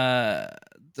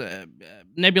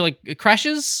Nebula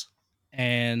crashes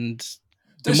and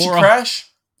Does she crash?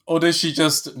 Or does she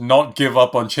just not give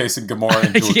up on chasing Gamora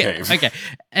into a cave? Okay.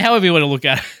 However you want to look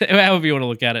at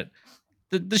it.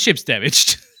 The ship's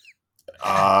damaged.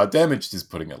 Damaged is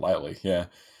putting it lightly, yeah.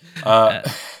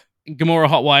 Gamora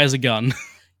hotwires a gun.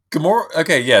 Gamora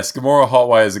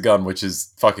hotwires a gun, which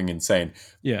is fucking insane.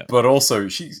 Yeah. But also,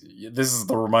 this is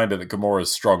the reminder that Gamora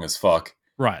is strong as fuck.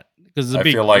 Right. Because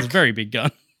it's a very big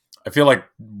gun. I feel like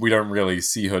we don't really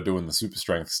see her doing the super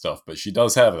strength stuff, but she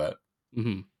does have that.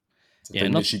 Mm-hmm. It's a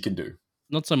thing that she can do.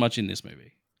 Not so much in this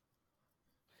movie.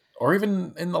 Or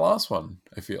even in the last one,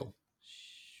 I feel.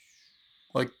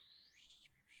 Like,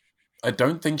 I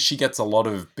don't think she gets a lot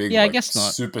of big I guess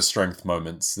not. super strength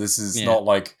moments. This is not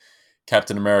like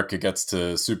Captain America gets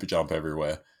to super jump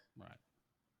everywhere. Right.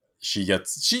 She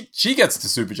gets to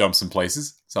super jump some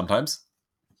places sometimes.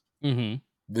 Mm-hmm.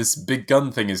 This big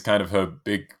gun thing is kind of her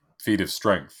big feat of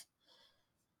strength.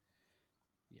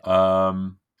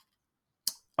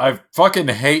 I fucking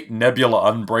hate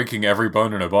Nebula unbreaking every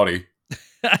bone in her body.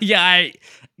 I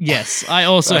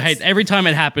also hate every time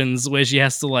it happens where she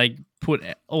has to like put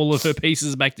all of her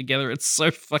pieces back together. It's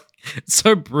so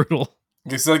brutal.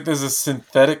 It's like there's a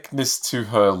syntheticness to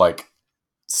her like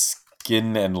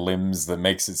skin and limbs that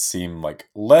makes it seem like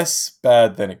less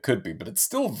bad than it could be, but it's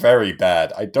still very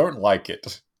bad. I don't like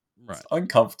it. Right. It's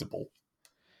uncomfortable.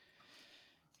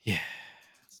 Yeah,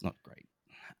 it's not great.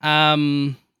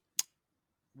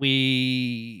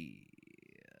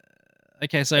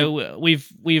 So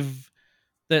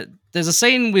there's a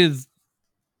scene with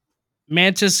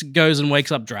Mantis goes and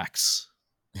wakes up Drax.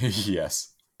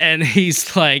 Yes. And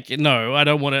he's like, no, I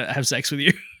don't want to have sex with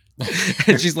you.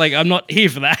 And she's like, I'm not here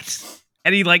for that.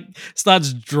 And he like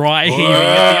starts dry heaving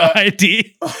at the idea.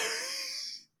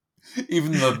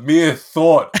 Even the mere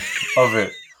thought of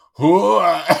it.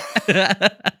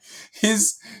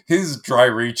 His dry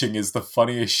reaching is the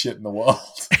funniest shit in the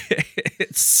world.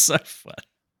 It's so fun.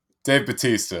 Dave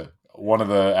Bautista, one of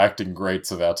the acting greats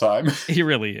of our time. He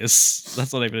really is.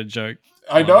 That's not even a joke.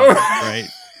 I know. Great.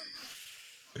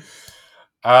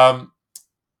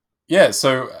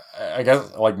 So I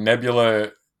guess like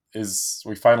Nebula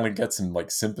we finally get some like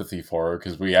sympathy for her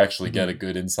because we actually get a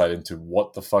good insight into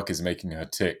what the fuck is making her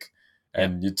tick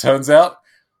And it turns out,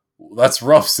 that's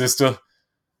rough, sister.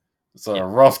 It's a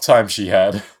rough time she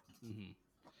had. Mhm.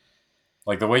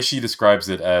 Like, the way she describes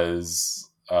it as,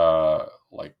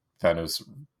 like, Thanos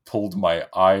pulled my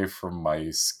eye from my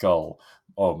skull.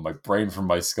 Oh, my brain from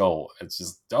my skull. It's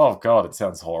just, oh god, it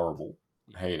sounds horrible.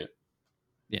 I hate it.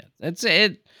 Yeah, that's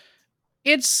it.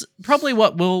 It's probably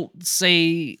what we'll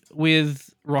see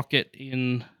with Rocket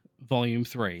in Volume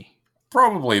 3.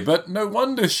 Probably, but no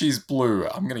wonder she's blue.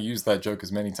 I'm going to use that joke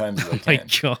as many times as I Oh my can.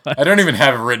 god. I don't even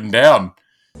have it written down.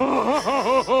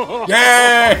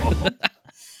 Yeah!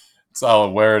 So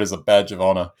I'll wear it as a badge of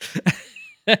honor.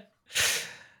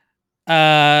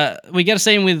 We get a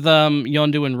scene with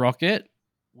Yondu and Rocket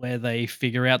where they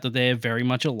figure out that they're very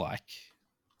much alike.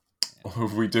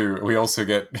 We do. We also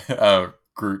get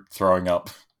Groot throwing up.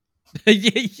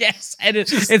 Yes, and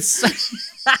it's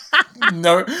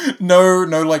No,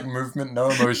 like movement, no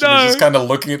emotion. No. He's just kind of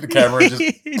looking at the camera and just.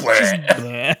 It's bleh.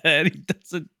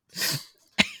 bleh.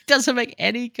 He doesn't make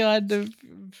any kind of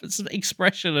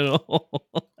expression at all.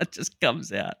 It just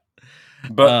comes out.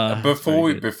 But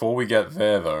very good. before we get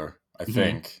there, though, I Mhm.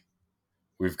 think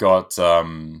we've got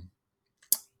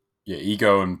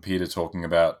Ego and Peter talking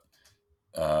about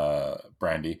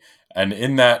Brandy, and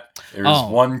in that there is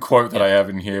one quote that I have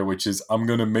in here, which is, "I'm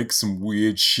gonna make some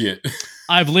weird shit."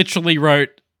 I've literally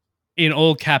wrote in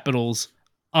all capitals,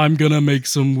 "I'm gonna make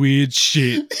some weird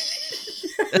shit."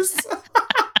 Yes.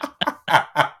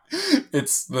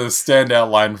 It's the standout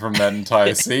line from that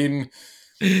entire scene.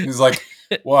 He's like,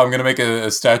 well, I'm going to make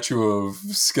a statue of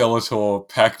Skeletor,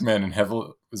 Pac-Man, and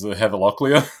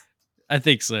Heveloclia? I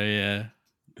think so, yeah.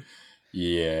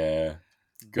 Yeah.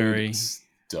 Good Very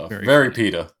stuff. very Very funny.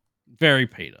 Peter. Very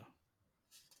Peter.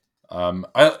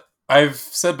 I've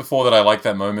said before that I like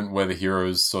that moment where the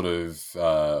heroes sort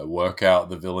of work out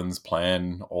the villain's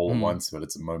plan all at once, but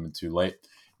it's a moment too late.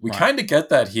 We Right. kind of get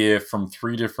that here from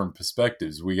three different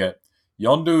perspectives. We get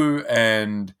Yondu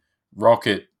and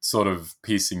Rocket sort of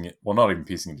piecing it, well, not even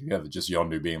piecing it together, just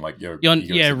Yondu being like, yo, Ego's a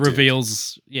dick.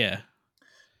 Reveals, yeah.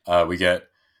 We get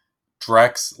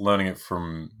Drax learning it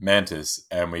from Mantis,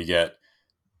 and we get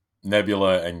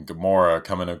Nebula and Gamora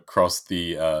coming across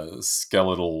the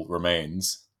skeletal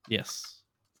remains. Yes.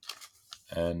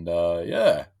 And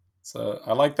yeah, so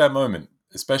I like that moment,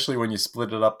 especially when you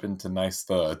split it up into nice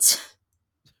thirds.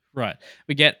 Right.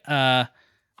 We get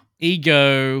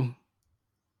Ego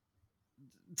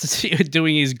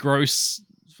doing his gross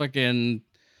fucking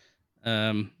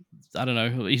I don't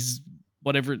know, he's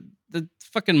whatever the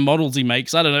fucking models he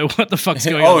makes. I don't know what the fuck's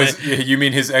going on there. You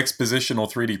mean his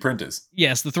expositional 3D printers?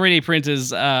 Yes, the 3D printers.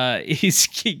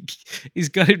 He's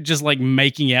got him just like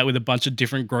making out with a bunch of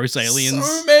different gross aliens.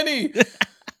 So many.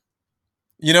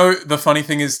 You know, the funny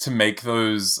thing is, to make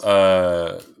those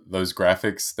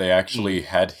graphics, they actually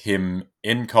had him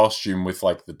in costume with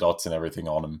like the dots and everything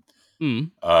on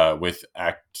him, with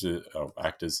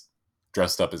actors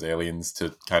dressed up as aliens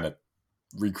to kind of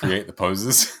recreate the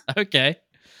poses. Okay,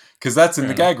 because that's in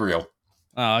the gag reel.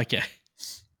 Oh, okay.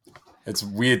 It's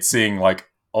weird seeing like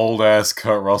old ass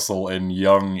Kurt Russell in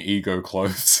young Ego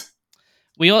clothes.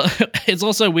 It's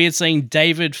also weird seeing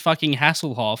David fucking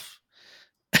Hasselhoff.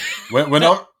 We're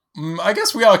not. I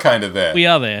guess we are kind of there. We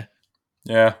are there.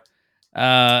 Yeah.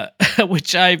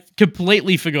 Which I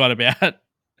completely forgot about.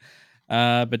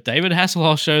 But David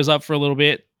Hasselhoff shows up for a little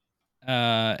bit.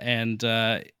 And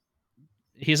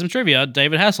here's some trivia.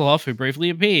 David Hasselhoff, who briefly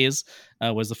appears,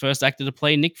 was the first actor to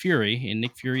play Nick Fury in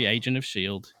Nick Fury, Agent of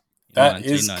S.H.I.E.L.D. in That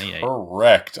is 1998.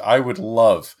 correct. I would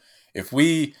love if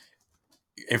we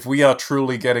are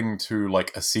truly getting to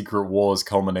like a Secret Wars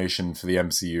culmination for the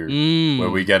MCU, where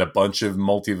we get a bunch of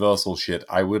multiversal shit.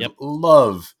 I would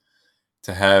love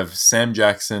to have Sam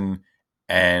Jackson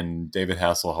and David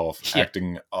Hasselhoff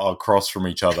acting across from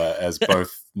each other as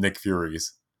both Nick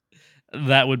Furies.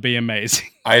 That would be amazing.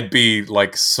 I'd be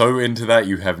like so into that,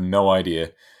 you have no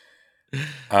idea.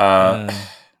 You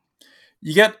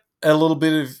get a little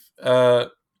bit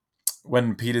of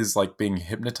when Peter's like being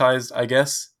hypnotized, I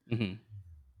guess,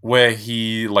 where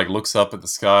he like looks up at the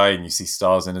sky and you see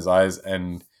stars in his eyes,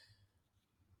 and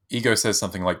Ego says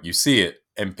something like, "You see it,"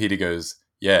 and Peter goes,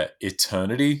 "Yeah,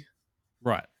 eternity."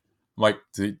 Right. I'm like,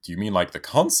 do you mean like the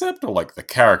concept or like the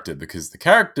character? Because the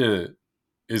character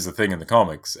is a thing in the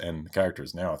comics, and the character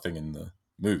is now a thing in the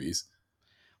movies.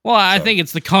 Well, I think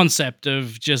it's the concept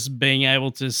of just being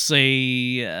able to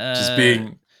see... just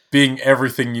being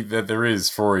everything that there is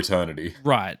for eternity.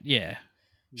 Right, yeah.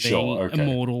 Being Sure, okay.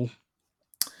 immortal.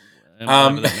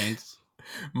 Whatever that means.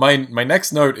 My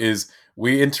next note is,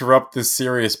 we interrupt this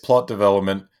serious plot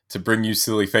development to bring you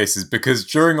silly faces, because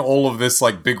during all of this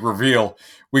like big reveal,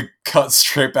 we cut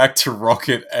straight back to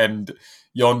Rocket and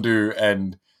Yondu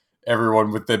and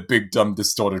everyone with their big dumb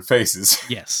distorted faces.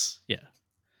 Yes. Yeah.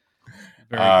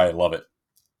 I love it.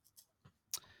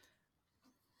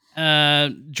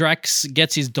 Drax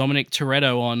gets his Dominic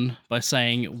Toretto on by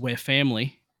saying, "We're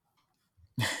family."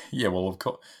 Yeah, well, of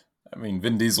course. I mean,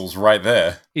 Vin Diesel's right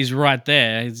there. He's right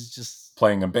there. He's just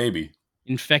playing a baby.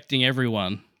 Infecting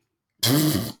everyone.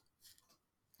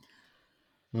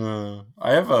 I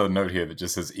have a note here that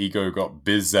just says Ego got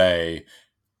busy.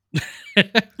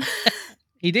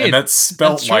 He did. And that's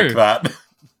spelt like that.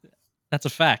 That's a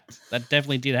fact. That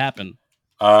definitely did happen.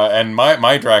 And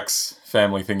my Drax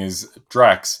family thing is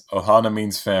Drax. Ohana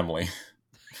means family.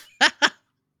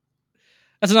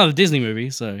 That's another Disney movie,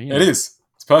 so... You know. It is.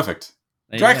 It's perfect.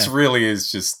 Drax really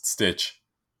is just Stitch.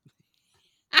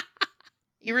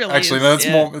 He really Actually, is. no, it's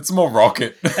more. It's more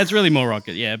Rocket. That's really more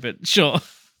Rocket, yeah, but sure.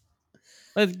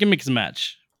 Let's mix and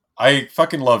match. I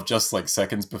fucking love just like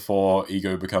seconds before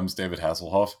Ego becomes David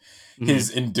Hasselhoff, his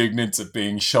indignance at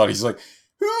being shot. He's like,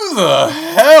 "Who the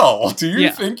hell do you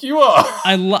think you are?"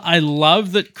 I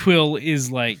love that Quill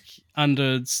is like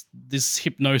under this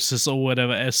hypnosis or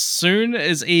whatever. As soon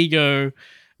as Ego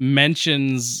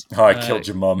mentions, I killed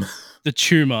your mum. The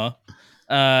tumor.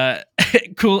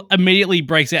 Quill immediately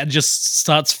breaks out and just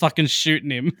starts fucking shooting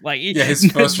him. Like, his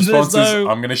first response is,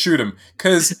 "I'm gonna shoot him,"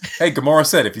 because hey, Gamora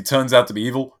said if he turns out to be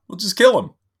evil, we'll just kill him.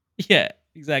 Yeah,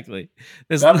 exactly.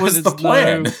 That was the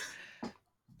plan.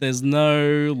 There's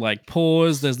no like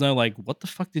pause. There's no like, what the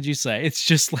fuck did you say? It's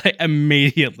just like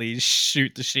immediately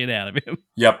shoot the shit out of him.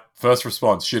 Yep, first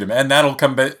response, shoot him, and that'll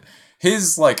come back.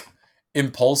 His like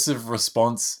impulsive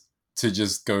response to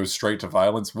just go straight to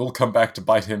violence will come back to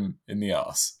bite him in the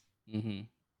ass. Mm-hmm.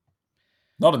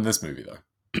 Not in this movie, though.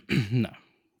 No.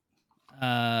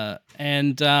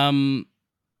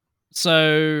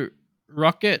 So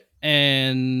Rocket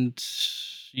and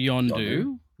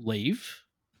Yondu leave.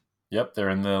 Yep, they're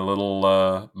in the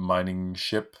little mining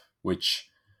ship, which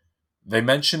they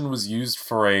mentioned was used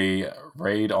for a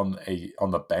raid on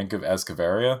the bank of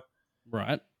Azkaveria.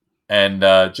 Right. And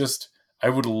I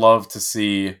would love to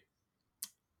see...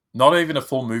 Not even a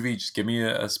full movie, just give me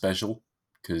a special,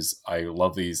 because I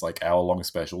love these like hour-long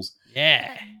specials.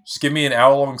 Yeah. Just give me an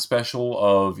hour-long special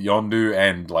of Yondu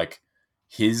and like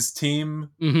his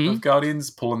team of Guardians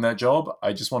pulling that job.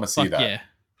 I just want to see that. Yeah.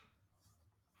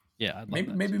 Yeah, I'd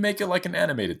love maybe make it like an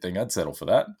animated thing. I'd settle for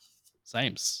that.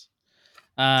 Sames.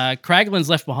 Kraglin's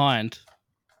left behind.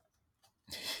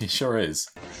 He sure is.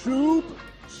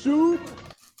 Soup.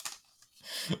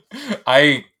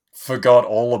 I forgot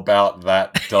all about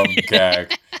that dumb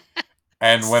gag.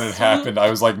 And when it happened, I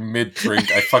was like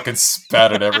mid-drink. I fucking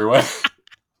spat it everywhere.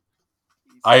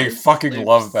 I fucking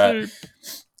love that.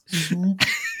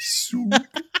 Soup.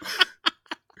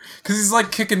 Because he's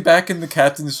like kicking back in the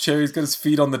captain's chair. He's got his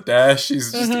feet on the dash.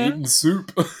 He's just eating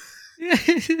soup.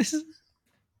 It's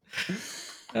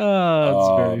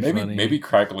very funny. Maybe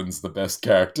Kraglin's the best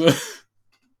character.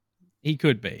 He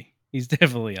could be. He's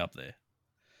definitely up there.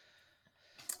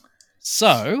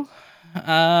 So,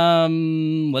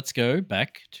 let's go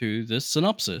back to the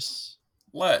synopsis.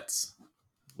 Let's.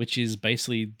 Which is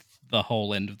basically the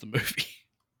whole end of the movie.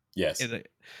 Yes.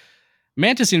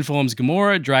 Mantis informs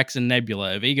Gamora, Drax, and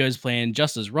Nebula of Ego's plan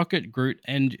just as Rocket, Groot,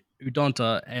 and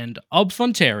Udonta and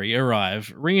Obfonteri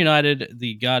arrive. Reunited,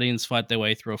 the Guardians fight their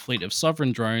way through a fleet of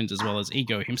sovereign drones as well as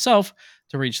Ego himself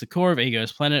to reach the core of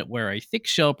Ego's planet where a thick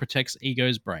shell protects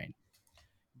Ego's brain.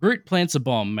 Groot plants a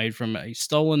bomb made from the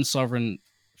stolen sovereign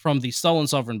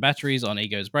batteries on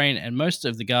Ego's brain, and most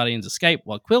of the Guardians escape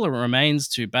while Quill remains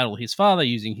to battle his father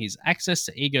using his access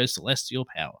to Ego's celestial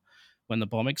power. When the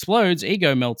bomb explodes,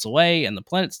 Ego melts away and the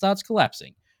planet starts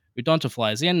collapsing. Udonta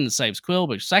flies in and saves Quill,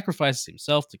 but sacrifices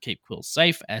himself to keep Quill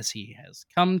safe as he has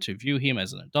come to view him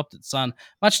as an adopted son,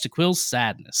 much to Quill's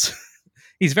sadness.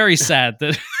 He's very sad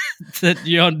that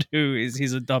Yondu is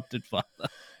his adopted father.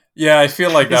 Yeah, I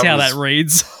feel like that's how that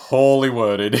reads. Poorly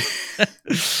worded.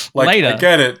 Like, Later, I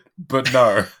get it, but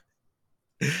no.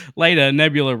 Later,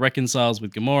 Nebula reconciles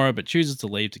with Gamora, but chooses to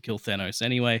leave to kill Thanos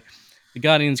anyway. The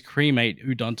Guardians cremate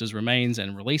Udonta's remains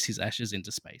and release his ashes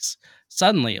into space.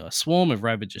 Suddenly, a swarm of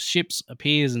Ravager ships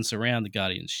appears and surround the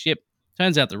Guardians' ship.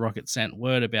 Turns out the Rocket sent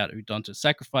word about Udonta's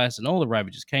sacrifice, and all the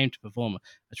Ravagers came to perform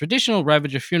a traditional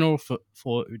Ravager funeral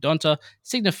for Udonta,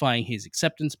 signifying his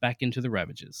acceptance back into the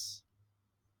Ravagers.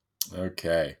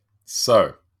 Okay,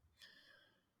 so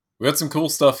we got some cool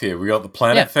stuff here. We got the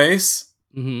planet face.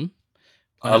 Mm-hmm.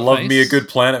 I love me a good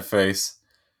planet face.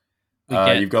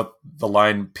 You've got the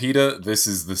line, "Peter, this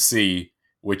is the sea.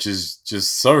 which is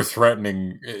just so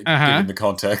threatening given the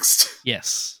context.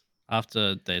 Yes.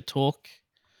 After their talk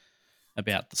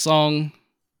about the song.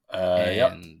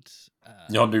 Yep.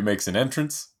 Yondu makes an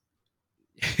entrance.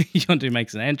 Yondu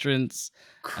makes an entrance.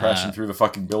 Crashing through the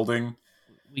fucking building.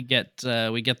 We get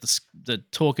the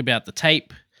talk about the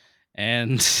tape,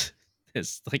 and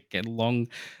there's like a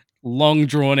long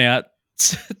drawn out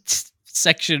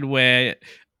section where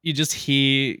you just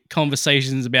hear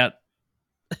conversations about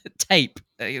tape.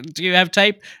 Do you have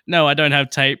tape? No, I don't have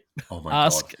tape. Oh my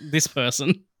Ask god. this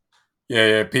person.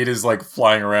 Yeah. Peter's like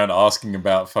flying around asking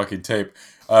about fucking tape.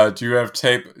 Do you have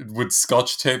tape? Would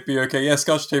Scotch tape be okay? Yeah,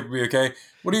 Scotch tape would be okay.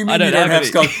 What do you mean you don't have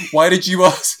Scotch? Why did you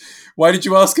ask? Why did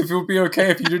you ask if it would be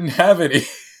okay if you didn't have any?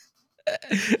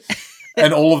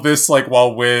 And all of this, like,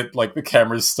 while we're like the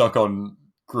camera's stuck on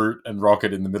Groot and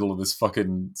Rocket in the middle of this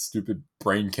fucking stupid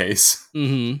brain case.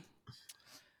 Mm-hmm.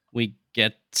 We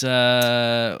get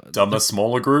dumber,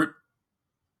 smaller Groot.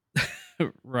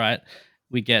 Right.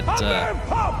 We get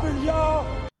popping,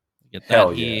 y'all. get Hell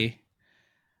that here. yeah.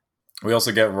 We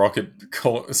also get Rocket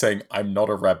saying, "I'm not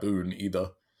a Raboon either."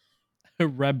 A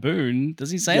Raboon?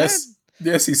 Does he say Yes.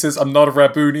 Yes, he says, "I'm not a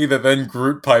Raboon either." Then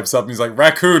Groot pipes up and he's like,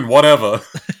 "Raccoon, whatever."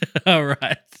 that? All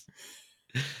right.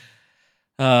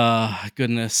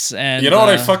 Goodness. And You know what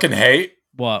I fucking hate?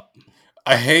 what?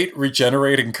 I hate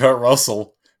regenerating Kurt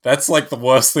Russell. That's like the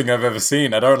worst thing I've ever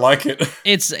seen. I don't like it.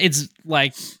 It's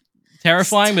like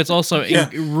terrifying, but it's also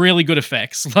really good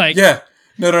effects. Like Yeah.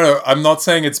 No. I'm not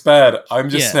saying it's bad. I'm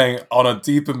just Yeah. saying on a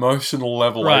deep emotional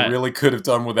level, I Right. really could have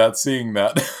done without seeing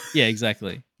that. Yeah,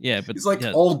 exactly. Yeah, but He's like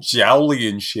yeah. all jowly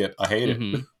and shit. I hate it.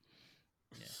 Mhm.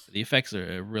 Yeah, the effects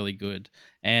are really good.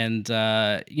 And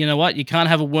you know what? You can't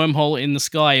have a wormhole in the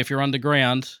sky if you're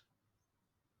underground.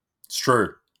 It's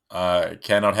true.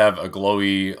 Cannot have a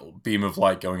glowy beam of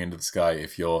light going into the sky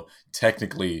if you're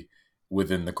technically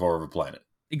within the core of a planet.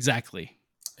 Exactly.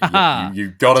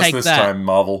 You got us Take this that. time,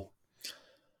 Marvel.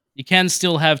 You can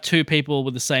still have two people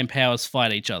with the same powers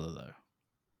fight each other, though.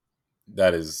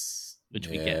 That is... Which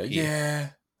we get here. Yeah,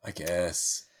 I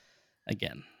guess.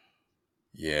 Again.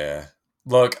 Yeah.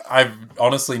 Look, I've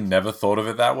honestly never thought of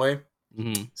it that way.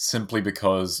 Mm-hmm. Simply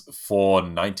because for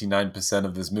 99%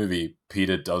 of this movie,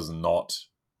 Peter does not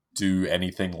do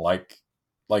anything like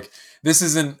this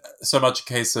isn't so much a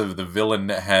case of the villain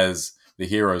has the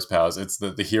hero's powers. It's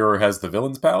that the hero has the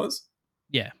villain's powers.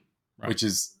 Yeah. Right. Which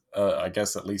is, I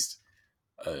guess, at least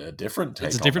a different take.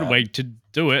 It's a different way to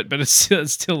do it, but it's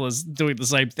still is doing the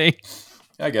same thing.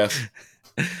 I guess.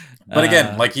 But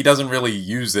again, like, he doesn't really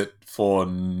use it for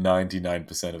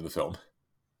 99% of the film.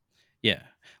 Yeah.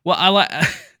 Well, I like...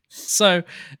 So,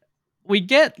 we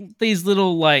get these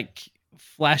little, like,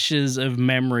 flashes of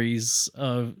memories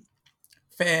of...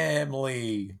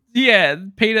 Family. Yeah,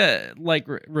 Peter, like,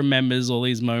 remembers all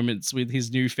these moments with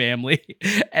his new family.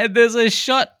 And there's a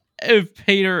shot of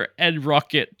Peter and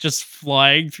Rocket just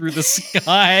flying through the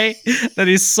sky that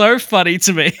is so funny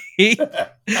to me.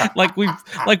 like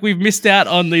we've missed out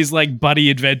on these like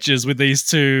buddy adventures with these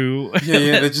two.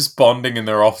 Yeah, they're just bonding in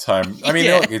their off time. I mean,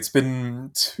 Yeah. look, it's been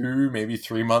 2, maybe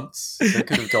 3 months. They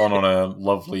could have gone on a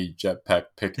lovely jetpack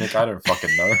picnic. I don't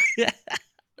fucking know.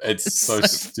 It's so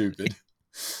stupid.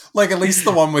 Like, at least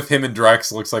the one with him and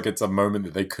Drax looks like it's a moment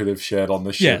that they could have shared on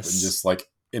the ship and just like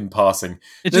in passing.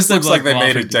 It This just looks like they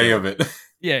made a laughing day together. of it.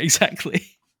 Yeah, exactly.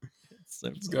 So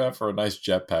Let's go out for a nice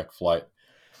jetpack flight.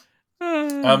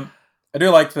 funny. I do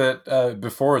like that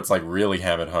before it's like really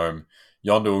hammered home,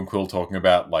 Yondu and Quill talking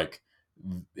about like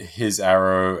his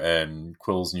arrow and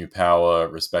Quill's new power,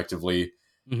 respectively.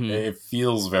 Mhm. It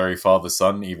feels very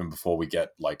father-son even before we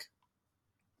get like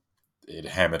it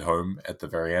hammered home at the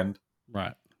very end.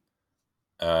 Right.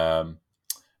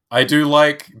 I do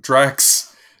like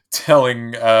Drax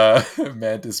telling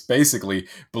Mantis basically,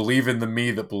 believe in the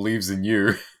me that believes in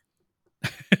you.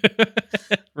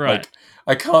 Right. Like,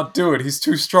 I can't do it. He's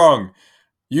too strong.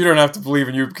 You don't have to believe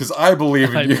in you because I believe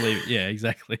in I you. believe it. Yeah,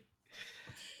 exactly.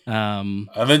 And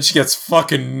then she gets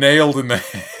fucking nailed in the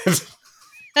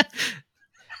head.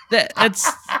 It's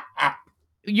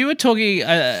you were talking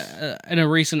in a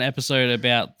recent episode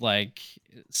about like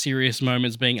serious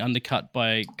moments being undercut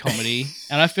by comedy,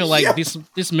 and I feel like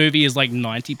this movie is like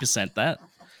 90% that.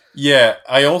 Yeah,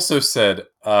 I also said,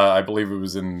 I believe it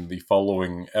was in the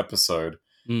following episode,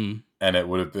 and it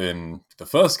would have been the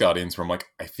first Guardians, where I'm like,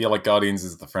 I feel like Guardians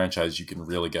is the franchise you can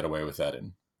really get away with that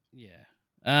in. Yeah.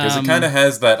 Because it kind of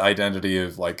has that identity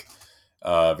of like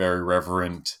very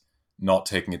reverent, not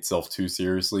taking itself too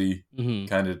seriously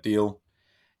kind of deal.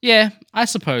 Yeah, I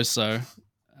suppose so.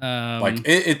 Like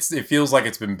it feels like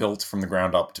it's been built from the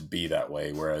ground up to be that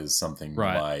way, whereas something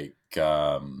Right. like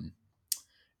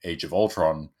Age of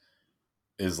Ultron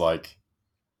is like,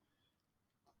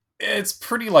 it's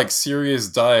pretty like serious,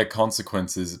 dire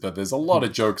consequences, but there's a lot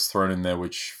of jokes thrown in there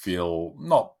which feel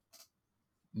not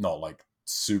like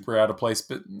super out of place,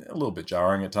 but a little bit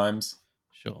jarring at times.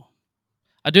 Sure.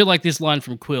 I do like this line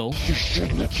from Quill. You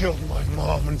shouldn't have killed my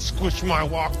mom and squished my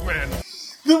Walkman.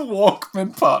 The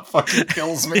Walkman part fucking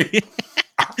kills me.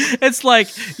 It's like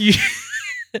you.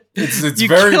 It's you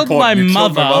very killed important. my You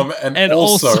killed mother my mum and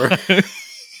also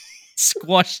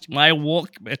squashed my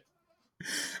Walkman.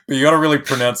 but you gotta really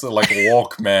pronounce it like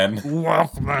Walkman.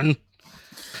 Walkman.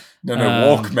 No,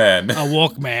 Walkman. A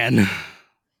Walkman.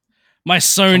 My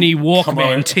Sony Come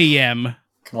Walkman on. TM.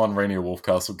 Come on, Rainier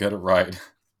Wolfcastle, get it right.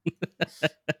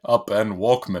 Up and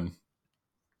Walkman.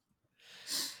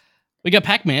 We got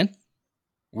Pac-Man.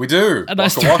 We do. A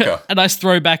nice, Waka Waka. a nice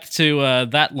throwback to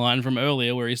that line from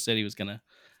earlier where he said he was going to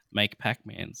make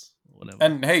Pac-Mans or whatever.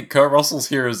 And hey, Kurt Russell's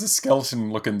here as a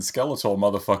skeleton-looking Skeletor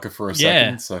motherfucker for a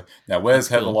second. So now, where's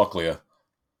That's Heather cool. Locklear?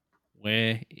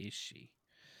 Where is she?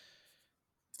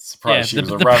 Surprised she Yeah,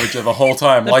 was a the- Ravager the whole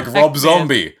time, the like Rob Pac-Man.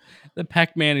 Zombie. The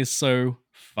Pac-Man is so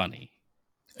funny.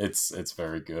 It's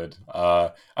very good.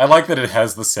 I like that it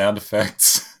has the sound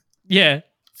effects Yeah.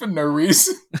 for no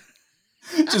reason.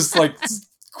 Just like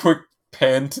quick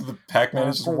pan to the Pac-Man.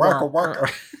 It's just waka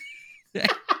waka.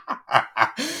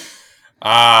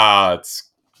 It's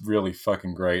really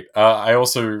fucking great. I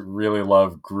also really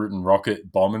love Groot and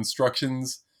Rocket bomb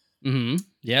instructions. Mm-hmm.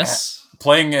 Yes.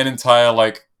 Playing an entire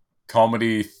like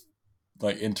comedy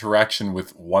like interaction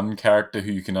with one character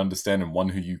who you can understand and one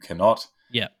who you cannot.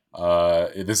 Yeah.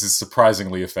 This is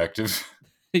surprisingly effective.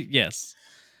 Yes.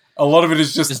 A lot of it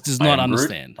is just Does I not am Groot.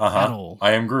 understand Uh-huh. at all.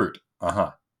 I am Groot.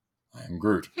 I am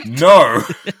Groot. No.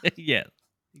 Yeah.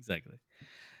 Exactly.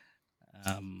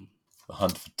 The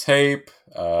Hunt for Tape.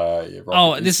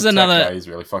 Rocket this the is tech another- guy. He's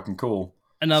really fucking cool.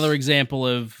 Another example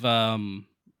of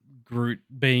Groot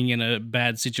being in a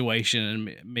bad situation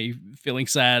and me feeling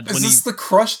sad Is when this the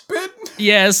crushed bit?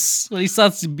 yes, when he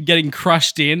starts getting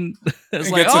crushed in. It's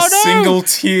He like, gets oh a no! single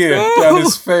tear No! down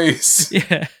his face.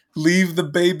 Yeah. Leave the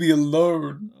baby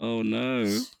alone. Oh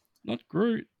no, not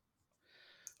Groot.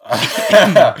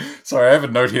 Sorry, I have a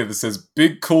note here that says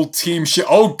 "Big cool team shit."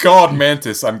 Oh God,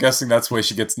 Mantis! I'm guessing that's where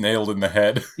she gets nailed in the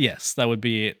head. Yes, that would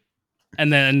be it.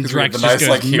 And then 'Cause we have Drax the just nice, goes,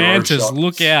 like, hero Mantis, shot."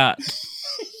 look out.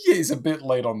 Yeah, he's a bit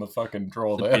late on the fucking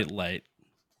draw It's a there. bit late.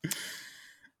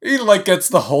 He like gets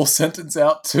the whole sentence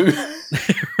out too.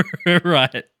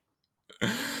 Right.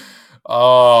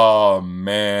 Oh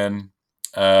man,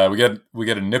 we get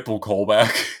a nipple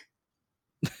callback.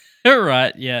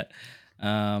 Right, yeah.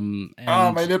 And,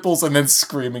 Oh, my nipples, and then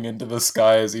screaming into the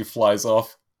sky as he flies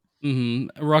off.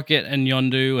 Rocket and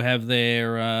Yondu have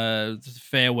their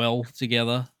farewell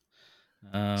together.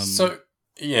 So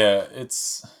yeah,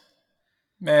 it's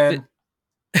man.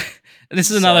 This is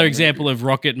Sad another movie. example of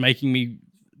Rocket making me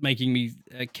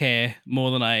care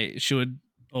more than I should,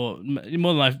 or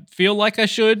more than I feel like I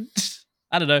should.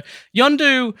 I don't know.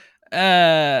 Yondu,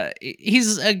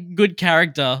 he's a good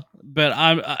character, but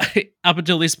up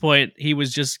until this point, he's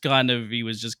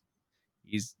Yondu.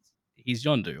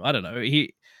 I don't know.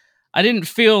 I didn't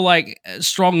feel like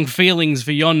strong feelings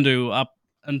for Yondu up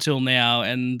until now,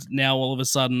 and now all of a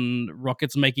sudden,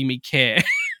 Rocket's making me care.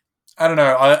 I don't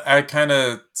know. I kind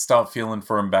of start feeling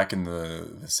for him back in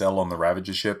the cell on the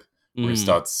Ravager ship, where he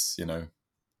starts,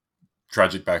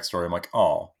 tragic backstory. I'm like,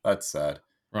 oh, that's sad.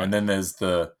 Right. And then there's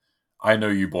the, I know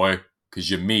you, boy,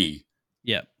 because you're me.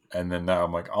 Yep. And then now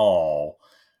I'm like, oh.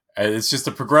 And it's just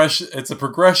a progression. It's a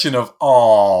progression of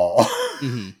oh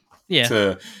Yeah.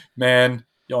 to, man,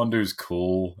 Yondu's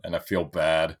cool, and I feel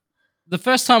bad. The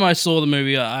first time I saw the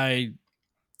movie, I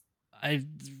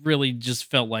really just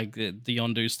felt like the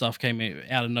Yondu stuff came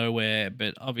out of nowhere,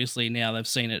 but obviously now they've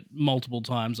seen it multiple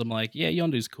times. I'm like, yeah,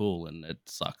 Yondu's cool, and it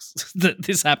sucks that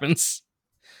this happens.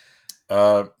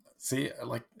 See,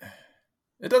 like,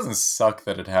 it doesn't suck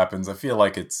that it happens. I feel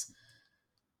like it's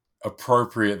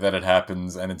appropriate that it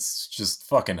happens, and it's just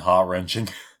fucking heart-wrenching.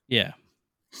 Yeah.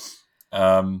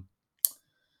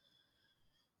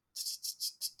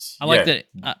 I like that.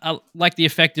 I like the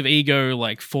effect of Ego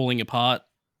like falling apart.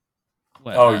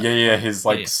 Oh yeah, his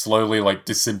like yeah. slowly like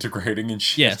disintegrating and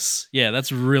shit. Yes, yeah,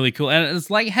 that's really cool, and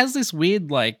it's like has this weird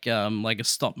like a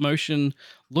stop motion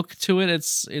look to it.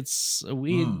 It's a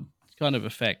weird kind of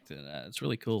effect, and it's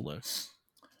really cool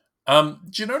though.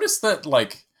 Do you notice that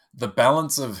like the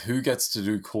balance of who gets to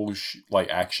do cool like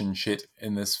action shit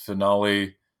in this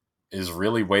finale is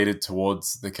really weighted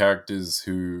towards the characters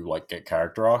who like get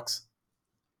character arcs?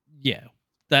 Yeah,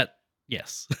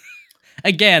 yes.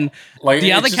 Again, Like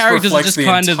the it other just characters are reflects just the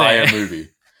kind of entire there. movie.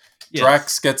 Yes.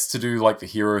 Drax gets to do like the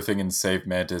hero thing and save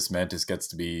Mantis. Mantis gets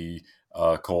to be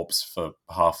corpse for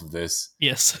half of this.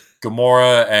 Yes.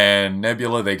 Gamora and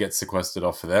Nebula, they get sequestered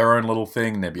off for their own little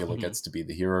thing. Nebula Mhm. gets to be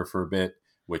the hero for a bit,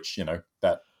 which, you know,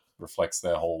 that reflects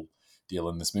their whole deal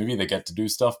in this movie. They get to do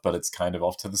stuff, but it's kind of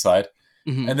off to the side.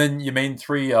 Mhm. And then your main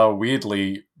three are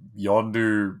weirdly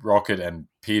Yondu, Rocket, and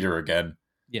Peter again.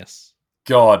 Yes.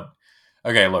 God.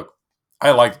 Okay, look.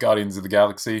 I like Guardians of the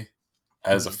Galaxy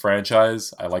as a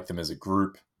franchise. I like them as a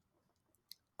group.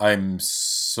 I'm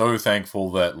so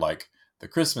thankful that, like, the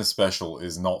Christmas special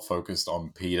is not focused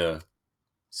on Peter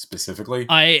specifically.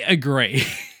 I agree.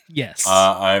 Yes.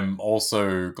 I'm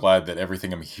also glad that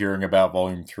everything I'm hearing about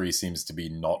Volume 3 seems to be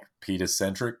not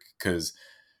Peter-centric, because,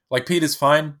 like, Peter's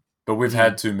fine, but we've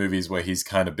had 2 movies where he's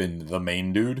kind of been the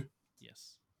main dude.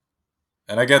 Yes.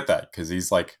 And I get that, because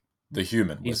he's, like, the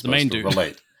human. He's We're the main supposed to dude.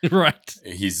 relate. Right.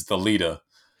 He's the leader,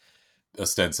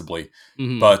 ostensibly.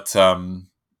 Mhm. But,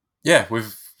 yeah,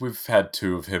 we've had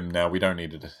 2 of him now. We don't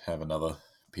need to have another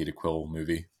Peter Quill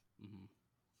movie.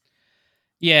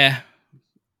 Yeah,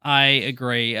 I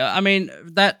agree. I mean,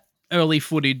 that early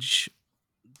footage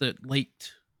that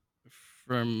leaked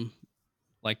from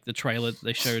like the trailer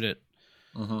they showed at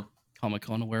Mm-hmm.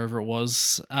 Comic-Con or wherever it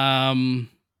was,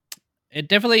 it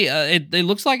definitely it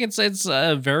looks like it's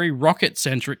a very Rocket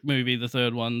centric movie, the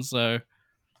third one. So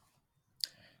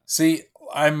See,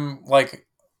 I'm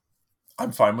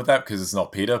fine with that because it's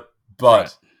not Peter. But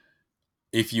Right.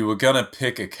 if you were gonna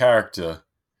pick a character,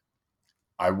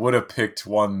 I would have picked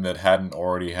one that hadn't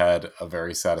already had a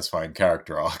very satisfying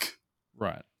character arc,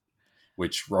 right,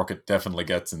 which Rocket definitely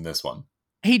gets in this one.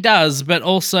 he does, but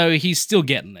also he's still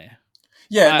getting there.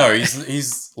 Yeah, no, Uh,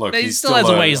 he's look, he he's still still has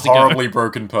a a ways to go. horribly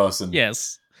broken person.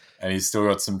 Yes. And he's still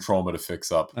got some trauma to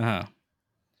fix up. Uh-huh.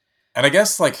 And I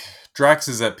guess, like, Drax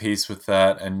is at peace with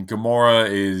that, and Gamora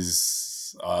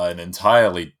is an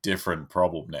entirely different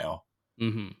problem now.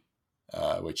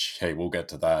 Mm-hmm. Which, hey, we'll get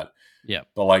to that. Yep.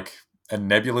 But, like, and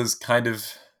Nebula's kind of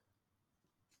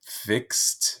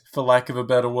fixed, for lack of a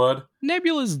better word.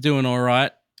 Nebula's doing all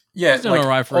right. Yeah, She's doing like, all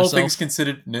right for all herself. things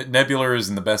considered, Nebula is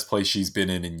in the best place she's been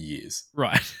in years.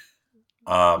 Right.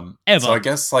 Ever. So I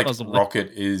guess, like, possibly.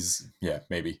 Rocket is, yeah,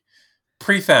 maybe.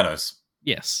 Pre-Thanos.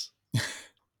 Yes.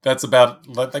 That's about,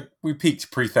 like, we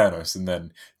peaked pre-Thanos, and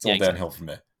then it's all Yeah, exactly. downhill from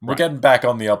there. We're Right. getting back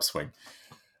on the upswing.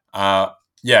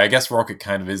 Yeah, I guess Rocket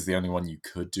kind of is the only one you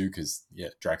could do, because, yeah,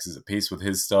 Drax is at peace with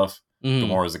his stuff. Mhm.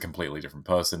 Gamora's a completely different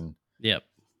person. Yep.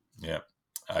 Yeah,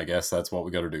 I guess that's what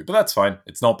we got to do. But that's fine.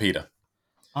 It's not Peter.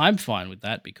 I'm fine with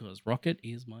that because Rocket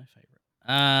is my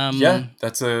favorite. Yeah,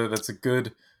 that's a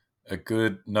good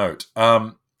note.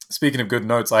 Speaking of good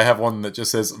notes, I have one that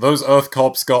just says, those Earth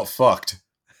cops got fucked.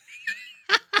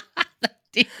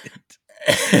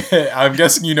 I'm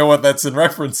guessing you know what that's in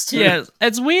reference to. Yeah,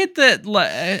 it's weird that like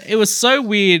it was so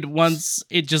weird once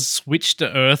it just switched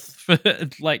to Earth for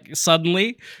like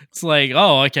suddenly. It's like,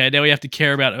 oh, okay, now we have to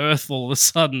care about Earth all of a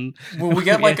sudden. Well, we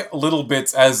get like little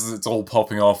bits as it's all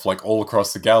popping off like all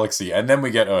across the galaxy, and then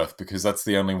we get Earth because that's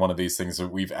the only one of these things that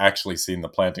we've actually seen the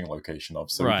planting location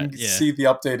of. So Right, we can yeah. see the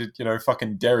updated,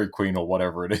 fucking Dairy Queen or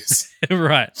whatever it is.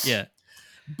 Right, yeah.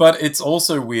 But it's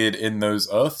also weird in those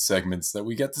Earth segments that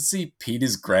we get to see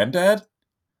Peter's granddad.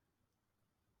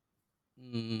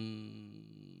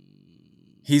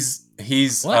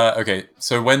 He's What? okay.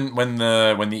 So when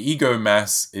the ego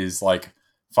mass is like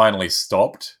finally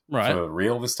stopped Right. for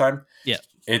real this time, Yeah.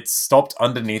 it's stopped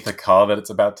underneath a car that it's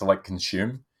about to like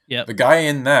consume. Yep. The guy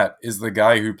in that is the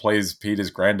guy who plays Peter's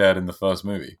granddad in the first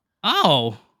movie.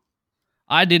 Oh,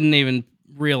 I didn't even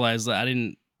realize that. I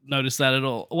didn't notice that at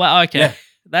all. Well, okay. Yeah.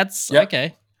 That's Yep.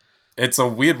 okay. It's a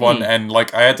weird one, and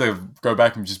like I had to go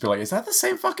back and just be like, "Is that the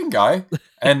same fucking guy?"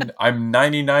 And I'm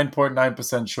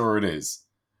 99.9% sure it is.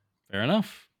 Fair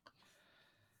enough.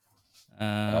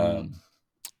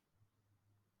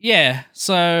 Yeah,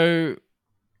 so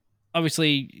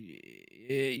obviously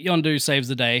Yondu saves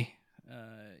the day.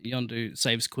 Yondu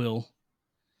saves Quill,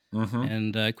 Mhm.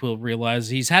 and Quill realizes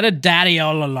he's had a daddy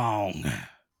all along.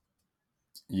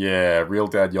 Yeah, real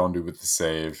dad Yondu with the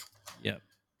save. Yep.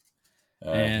 He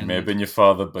may And- have been your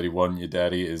father, but he wasn't your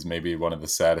daddy is maybe one of the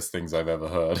saddest things I've ever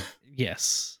heard.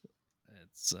 Yes,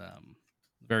 it's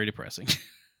very depressing.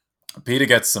 Peter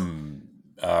gets some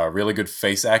really good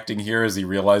face acting here as he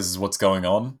realizes what's going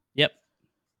on. Yep.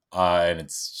 And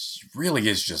it's really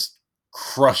is just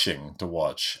crushing to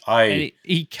watch. And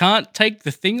he can't take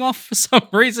the thing off for some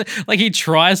reason. Like he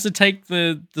tries to take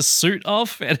the suit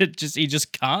off, and he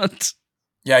just can't.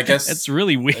 Yeah, I guess It's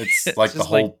really weird. It's like the just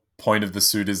whole point of the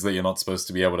suit is that you're not supposed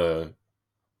to be able to.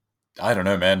 I don't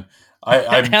know, man.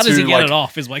 I'm How does he too, get like, it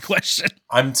off? Is my question.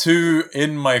 I'm too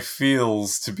in my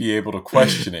feels to be able to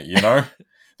question it. You know,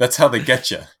 that's how they get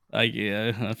you. Like,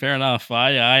 yeah, fair enough.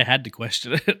 I had to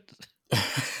question it.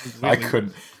 I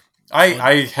couldn't.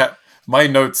 My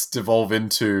notes devolve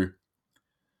into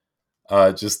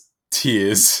just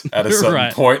tears at a certain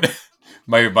Right. point.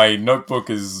 My notebook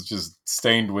is just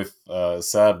stained with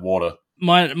sad water.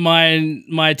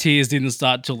 My tears didn't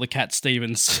start till the Cat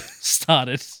Stevens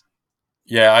started.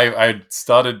 Yeah, I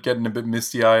started getting a bit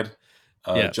misty-eyed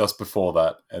Yeah. just before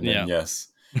that, and then Yeah. yes,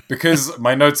 because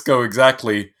my notes go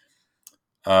exactly.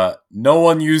 No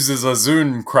one uses a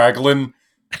Zune, Kraglin.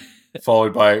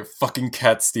 Followed by fucking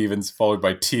Cat Stevens, followed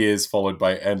by tears, followed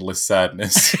by endless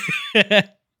sadness.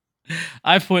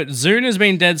 I put Zune has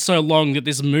been dead so long that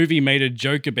this movie made a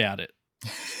joke about it.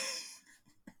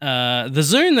 The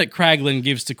Zune that Kraglin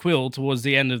gives to Quill towards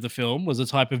the end of the film was a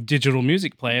type of digital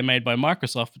music player made by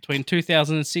Microsoft between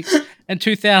 2006 and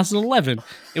 2011.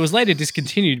 It was later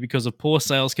discontinued because of poor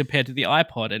sales compared to the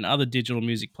iPod and other digital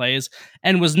music players,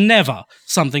 and was never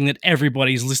something that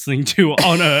everybody's listening to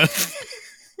on Earth,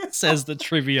 says the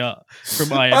trivia from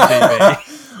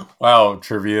IMDb. Wow,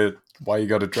 trivia. Why you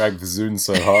gotta drag the Zune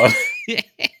so hard?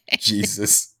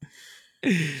 Jesus.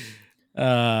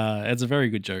 It's a very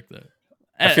good joke, though.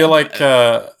 I feel like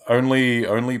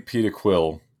only Peter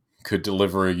Quill could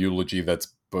deliver a eulogy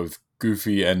that's both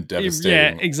goofy and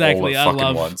devastating. Yeah, exactly. All at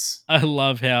fucking once. I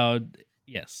love how.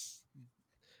 Yes.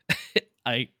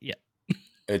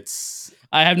 It's.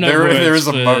 I have no There words is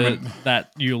a for moment.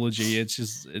 that eulogy.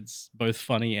 It's both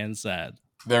funny and sad.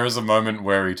 There is a moment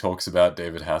where he talks about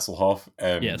David Hasselhoff,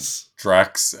 and Yes.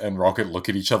 Drax and Rocket look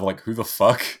at each other like, "Who the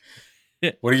fuck?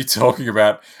 What are you talking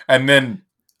about?" And then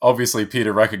obviously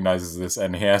Peter recognizes this,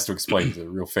 and he has to explain he's a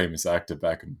real famous actor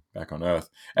back on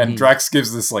Earth. And Drax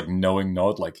gives this like knowing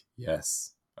nod, like,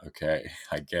 "Yes, okay,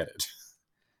 I get it."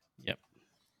 Yep.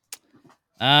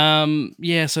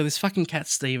 Yeah. So this fucking Cat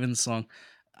Stevens song.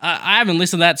 I haven't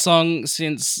listened to that song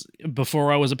since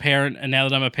before I was a parent, and now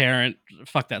that I'm a parent,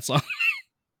 fuck that song.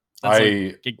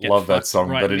 I love that song,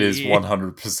 but it is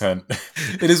 100%.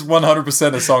 It is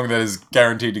 100% a song that is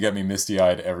guaranteed to get me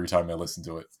misty-eyed every time I listen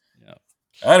to it. Yeah.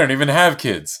 I don't even have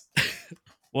kids.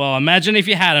 Well, imagine if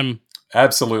you had them.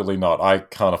 Absolutely not. I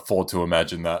can't afford to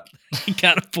imagine that. You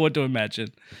can't afford to imagine.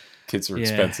 Kids are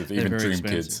expensive, they're even very dream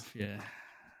expensive, kids.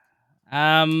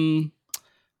 Yeah.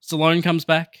 Stallone comes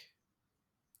back.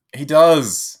 He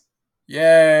does.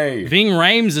 Yay. Ving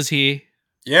Rhames is here.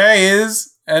 Yeah, he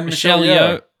is. And Michelle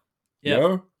Yeoh. Yep.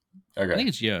 Yeoh? Okay. I think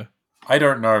it's Yeoh. I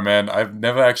don't know, man. I've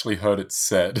never actually heard it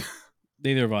said.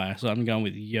 Neither have I, so I'm going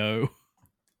with Yeoh.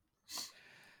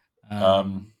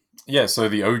 Yeah, so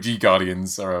the OG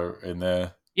Guardians are in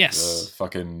there. Yes. The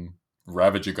fucking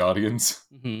Ravager Guardians.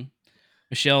 Mm-hmm.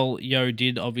 Michelle Yeoh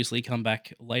did obviously come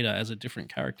back later as a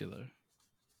different character, though.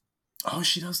 Oh,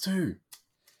 she does too.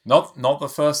 Not the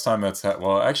first time that's happened.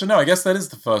 Well, actually, no. I guess that is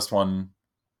the first one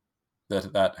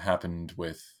that happened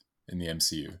with in the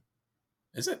MCU.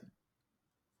 Is it?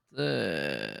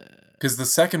 Because the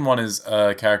second one is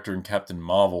a character in Captain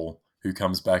Marvel who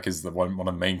comes back as one of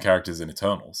the main characters in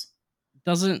Eternals.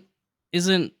 Isn't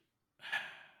the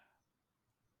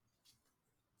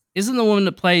woman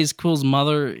that plays Quill's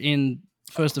mother in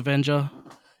First Avenger?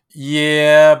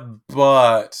 Yeah,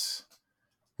 but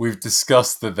we've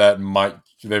discussed that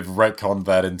they've retconned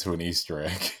that into an Easter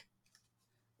egg.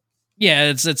 Yeah,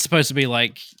 it's supposed to be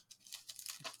like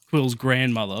Quill's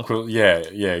grandmother. Yeah,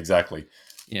 exactly.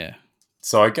 Yeah.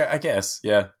 So I guess,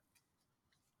 yeah.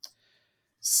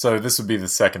 So this would be the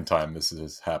second time this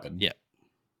has happened. Yeah.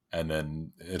 And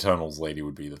then Eternals lady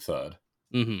would be the third.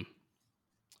 Mm-hmm.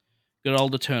 Good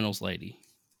old Eternals lady.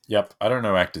 Yep. I don't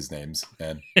know actors' names,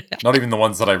 man. Not even the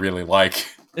ones that I really like.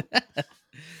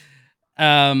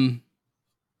 The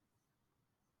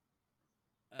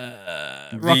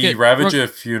Ravager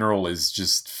funeral is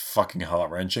just fucking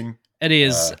heart-wrenching. It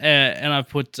is. And I've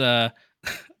put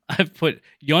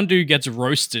Yondu gets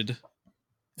roasted.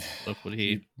 Look what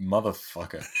he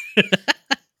motherfucker.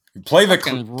 Play the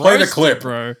clip,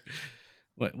 bro.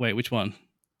 Wait, which one?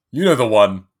 You know the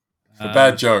one. The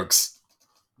bad jokes.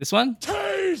 This one?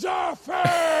 Taser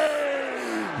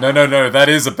face! No, that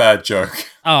is a bad joke.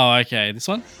 Oh, okay. This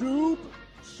one?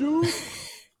 Soup.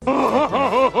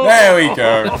 There we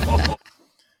go.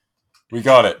 We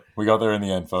got it. We got there in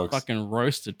the end, folks. Fucking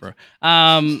roasted, bro.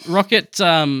 Rocket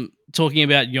talking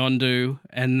about Yondu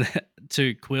and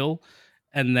to Quill,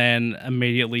 and then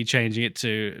immediately changing it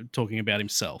to talking about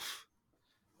himself.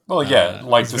 Well, yeah,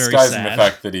 like it's very disguising the sad.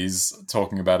 fact that he's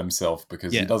talking about himself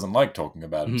because Yeah. he doesn't like talking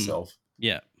about himself.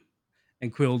 Yeah.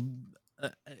 And Quill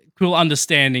Quill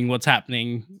understanding what's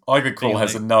happening. I like that Quill Being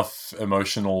has like- enough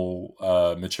emotional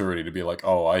maturity to be like,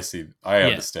 oh, I see. I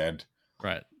understand.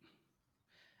 Right.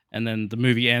 And then the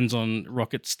movie ends on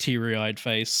Rocket's teary-eyed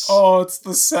face. Oh, it's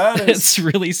the saddest. It's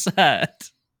really sad.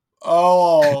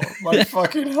 Oh, my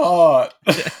fucking heart.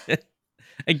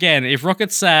 Again, if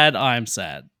Rocket's sad, I'm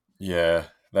sad. Yeah,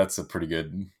 that's a pretty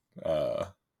good...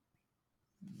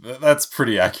 that's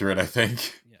pretty accurate, I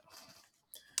think. Yeah.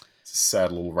 It's a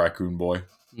sad little raccoon boy.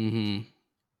 Mm-hmm.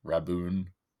 Raboon.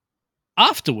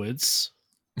 Afterwards,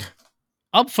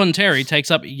 Up Fonteri takes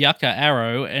up Yucca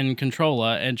Arrow and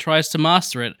Controller and tries to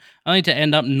master it, only to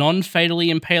end up non-fatally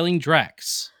impaling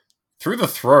Drax. Through the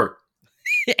throat.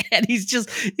 And he's screaming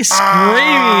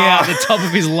out the top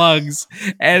of his lungs,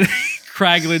 and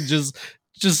Kraglin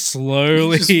just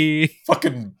slowly He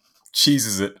fucking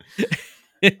cheeses it.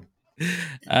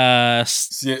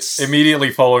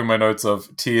 Immediately following my notes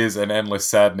of tears and endless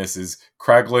sadness is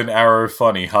Kraglin Arrow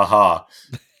funny, haha.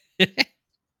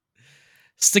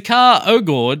 Stakar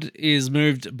Ogord is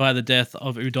moved by the death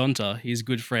of Udonta, his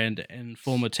good friend and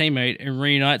former teammate, and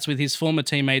reunites with his former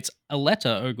teammates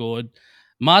Aletta Ogord,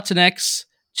 Martinex,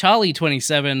 Charlie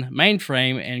 27,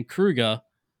 Mainframe, and Kruger.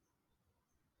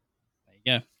 There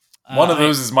you go. One of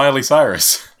those is Miley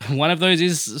Cyrus. One of those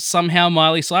is somehow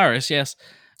Miley Cyrus, yes.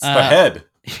 It's the head.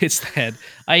 It's the head.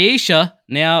 Aisha,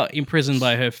 now imprisoned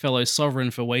by her fellow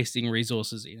sovereign for wasting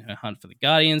resources in her hunt for the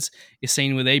Guardians, is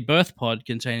seen with a birth pod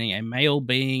containing a male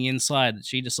being inside that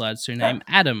she decides to name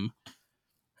Adam.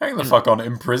 Hang the fuck on,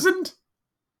 imprisoned?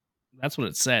 That's what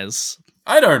it says.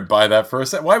 I don't buy that for a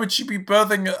sec. Why would she be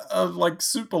birthing a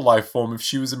super life form if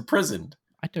she was imprisoned?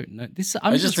 I don't know.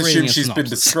 I just assume she's been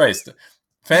disgraced.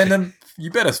 Fandom, you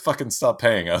better fucking start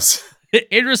paying us.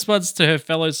 In response to her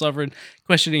fellow sovereign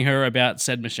questioning her about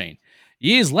said machine.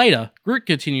 Years later, Groot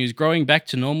continues growing back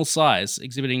to normal size,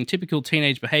 exhibiting typical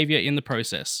teenage behavior in the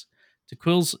process, to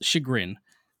Quill's chagrin,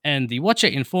 and the Watcher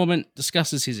informant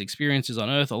discusses his experiences on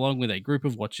Earth along with a group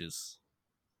of Watchers.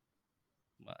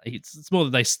 It's more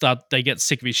that they get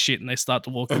sick of his shit and they start to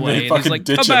walk away, and he's like,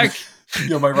 "Come back!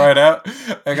 You're my ride out.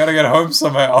 I gotta get home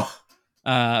somehow."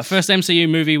 First MCU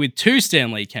movie with 2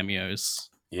 Stan Lee cameos.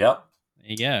 Yep.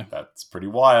 There you go. That's pretty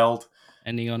wild.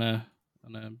 Ending on a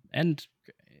end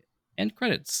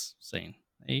credits scene.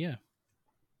 There you go.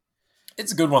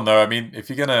 It's a good one though. I mean, if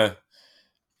you're gonna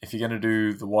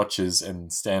do the Watchers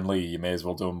and Stan Lee, you may as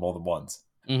well do them more than once.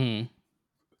 Mm-hmm.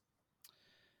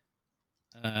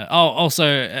 Also,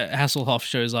 Hasselhoff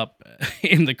shows up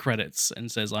in the credits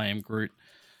and says, "I am Groot."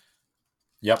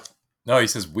 Yep. No, he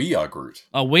says, "We are Groot."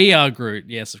 Oh, we are Groot.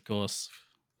 Yes, of course.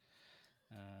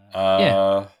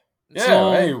 Yeah. It's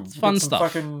all Hey, fun got some stuff.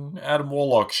 fucking Adam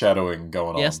Warlock shadowing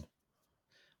going Yes. on.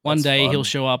 One That's day fun. he'll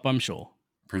show up, I'm sure.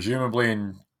 Presumably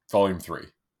in Volume 3,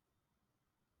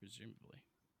 Presumably.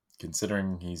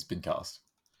 considering he's been cast.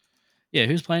 Yeah,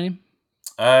 who's playing him?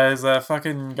 There's a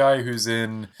fucking guy who's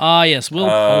in... Ah, yes, Will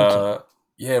Poulter.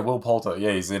 Yeah, Will Poulter.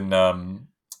 Yeah, he's in the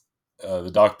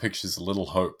Dark Pictures Little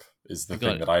Hope is the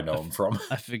thing that I know him from.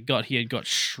 I forgot he had got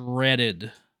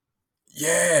shredded.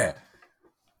 Yeah!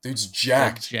 Dude's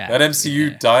jacked. jacked, That MCU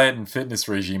yeah. diet and fitness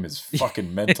regime is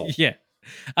fucking mental. Yeah.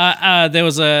 There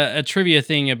was a trivia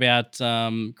thing about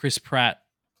Chris Pratt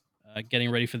getting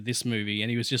ready for this movie,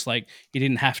 and he was just like, he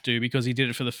didn't have to because he did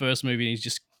it for the first movie and he's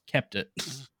just kept it.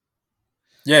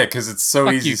 Yeah, because it's so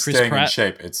Fuck easy you, Chris staying in Pratt.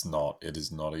 shape. It's not. It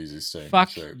is not easy staying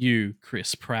Fuck in shape. you,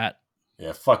 Chris Pratt.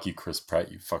 Yeah, fuck you, Chris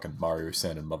Pratt, you fucking Mario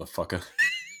Sandin motherfucker.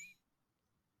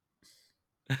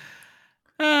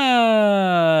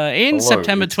 In Hello,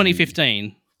 September it's me.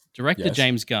 2015, director Yes.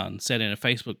 James Gunn said in a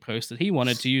Facebook post that he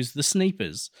wanted to use the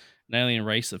Sneepers, an alien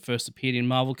race that first appeared in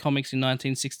Marvel Comics in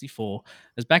 1964,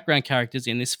 as background characters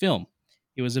in this film.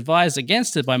 He was advised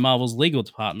against it by Marvel's legal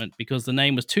department because the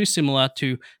name was too similar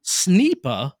to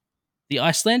Sneeper, the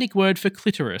Icelandic word for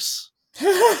clitoris.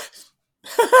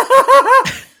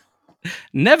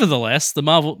 Nevertheless, the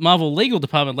Marvel legal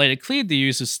department later cleared the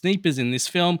use of Sneepers in this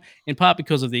film, in part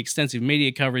because of the extensive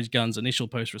media coverage Gunn's initial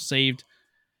post received.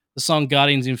 The song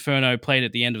Guardians Inferno, played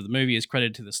at the end of the movie, is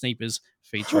credited to the Sneepers,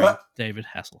 featuring David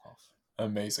Hasselhoff.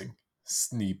 Amazing.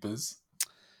 Sneepers.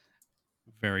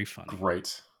 Very funny.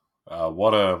 Great.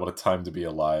 What a time to be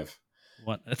alive.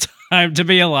 What a time to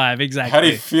be alive, exactly. How do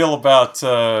you feel about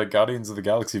Guardians of the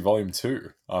Galaxy Volume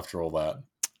 2 after all that?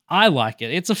 I like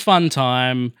it. It's a fun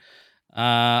time.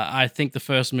 I think the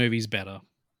first movie's better.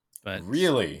 But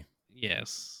Really?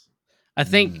 yes. I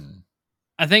think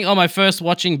on my first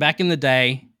watching back in the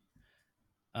day,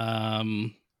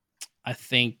 I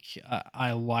think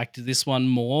I liked this one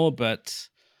more, but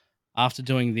after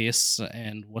doing this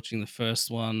and watching the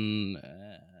first one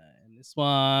and This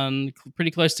one pretty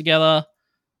close together.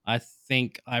 I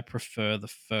think I prefer the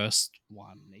first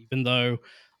one, even though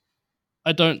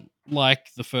I don't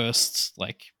like the first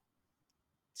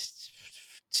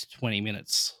 20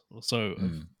 minutes or so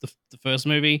of the first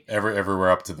movie. Everywhere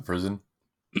up to the prison.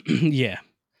 Yeah.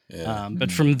 Yeah.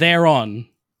 But from there on,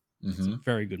 it's a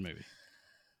very good movie.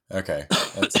 Okay,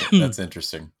 that's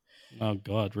interesting. Oh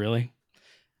God, really?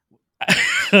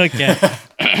 Okay,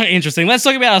 interesting. Let's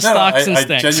talk about our stocks and I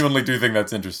stacks. genuinely do think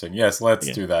that's interesting. Yes,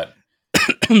 let's do that.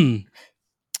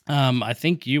 I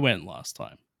think you went last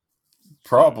time.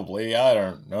 Probably, I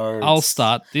don't know. I'll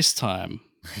start this time.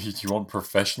 Do you want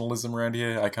professionalism around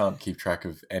here? I can't keep track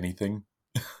of anything.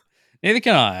 Neither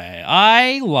can I.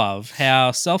 I love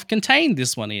how self-contained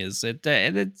this one is.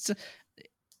 It's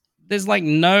there's like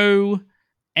no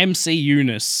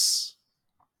MCU-ness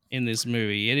in this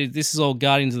movie. This is all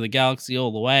Guardians of the Galaxy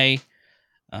all the way,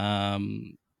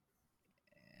 and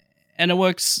it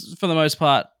works for the most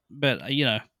part. But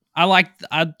I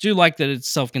do like that it's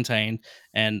self-contained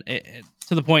and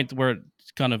to the point where it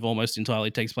kind of almost entirely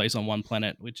takes place on one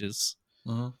planet, which is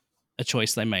a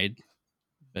choice they made.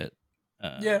 But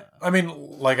yeah, I mean,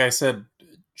 like I said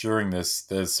during this,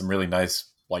 there's some really nice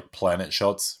planet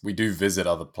shots. We do visit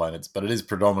other planets, but it is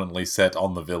predominantly set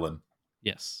on the villain.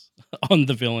 Yes, on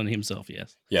the villain himself.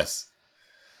 Yes,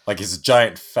 like he's a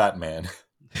giant fat man.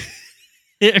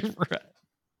 Right.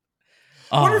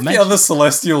 I wonder if the other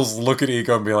Celestials look at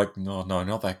Ego and be like, no,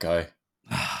 not that guy.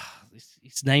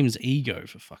 His name's Ego,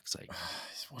 for fuck's sake.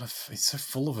 He's so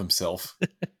full of himself.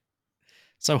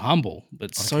 So humble,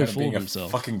 but so full of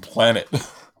himself. Fucking planet.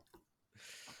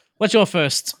 What's your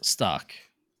first Stark?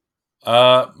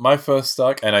 My first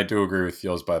Stark, and I do agree with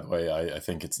yours, by the way. I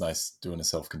think it's nice doing a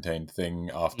self-contained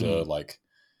thing after,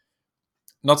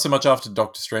 not so much after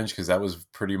Doctor Strange, because that was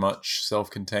pretty much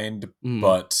self-contained,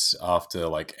 but after,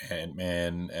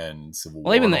 Ant-Man and Civil War.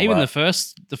 Well, even the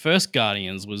first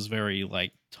Guardians was very,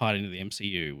 tied into the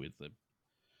MCU with the...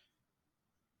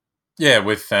 Yeah,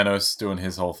 with Thanos doing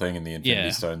his whole thing in the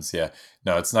Infinity Stones. Yeah.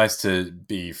 No, it's nice to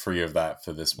be free of that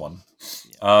for this one.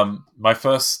 Yeah. My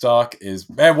first Stark is,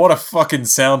 man, what a fucking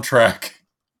soundtrack.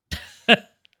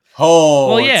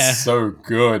 It's so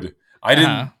good.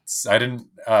 I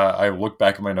looked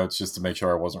back at my notes just to make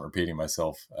sure I wasn't repeating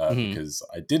myself because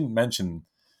I didn't mention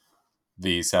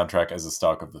the soundtrack as a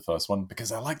Stark of the first one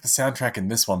because I like the soundtrack in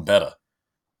this one better.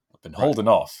 I've been holding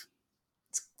off.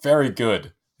 It's very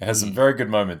good. It has some very good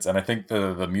moments, and I think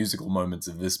the musical moments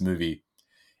of this movie,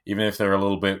 even if they're a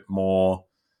little bit more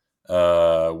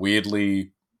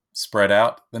weirdly spread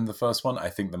out than the first one, I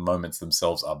think the moments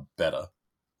themselves are better.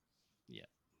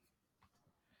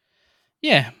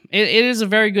 Yeah, it is a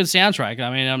very good soundtrack.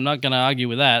 I mean, I'm not going to argue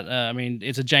with that. I mean,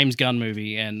 it's a James Gunn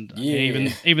movie, and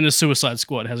even the Suicide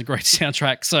Squad has a great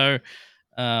soundtrack. So,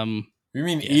 you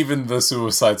mean even the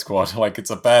Suicide Squad? Like it's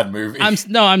a bad movie? I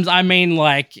mean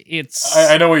it's.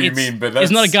 I know what you mean, but it's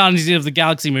not a Guardians of the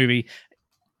Galaxy movie.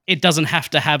 It doesn't have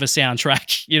to have a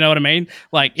soundtrack. You know what I mean?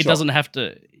 It doesn't have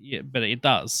to. Yeah, but it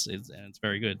does. It's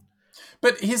very good.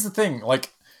 But here's the thing: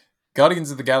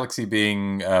 Guardians of the Galaxy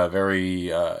being very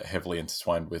heavily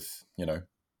intertwined with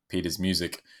Peter's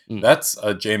music. That's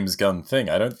a James Gunn thing.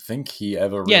 I don't think he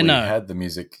ever really had the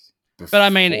music before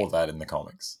that in the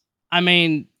comics. I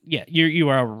mean, yeah, you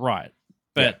are right,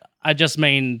 but I just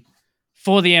mean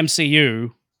for the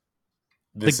MCU,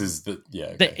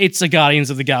 it's a Guardians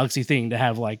of the Galaxy thing to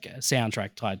have a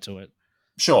soundtrack tied to it.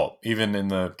 Sure, even in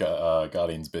the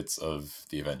Guardians bits of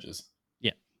the Avengers.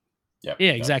 Yeah,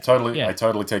 exactly. I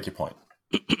totally take your point.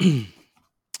 What's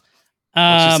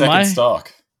your second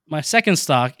Stark? My second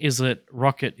Stark is that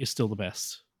Rocket is still the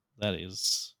best. That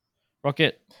is,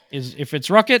 Rocket is if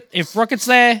Rocket's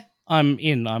there, I'm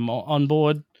in. I'm on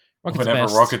board. Rocket's Whenever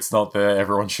best. Rocket's not there,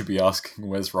 everyone should be asking,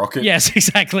 "Where's Rocket?" Yes,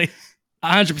 exactly.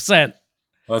 100%.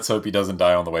 Let's hope he doesn't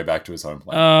die on the way back to his home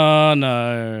planet. Oh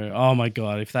no! Oh my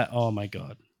god! Oh my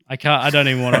god! I can't. I don't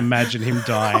even want to imagine him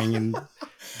dying in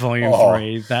Volume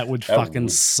 3. That would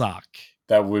suck.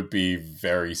 That would be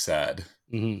very sad.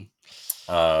 Mm-hmm.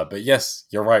 But yes,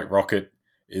 you're right. Rocket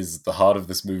is the heart of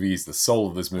this movie. He's the soul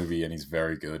of this movie, and he's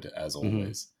very good as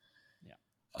always.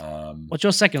 Yeah. What's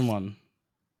your second one?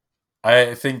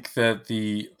 I think that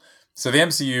the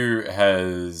MCU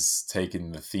has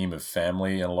taken the theme of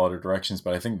family in a lot of directions,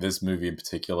 but I think this movie in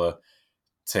particular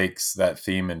takes that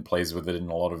theme and plays with it in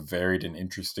a lot of varied and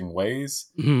interesting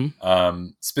ways. Mm-hmm.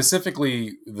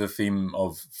 Specifically, the theme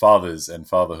of fathers and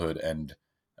fatherhood and,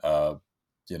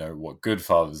 what good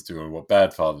fathers do and what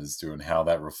bad fathers do and how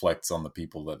that reflects on the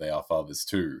people that they are fathers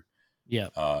to. Yeah.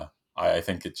 I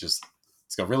think it's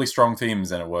got really strong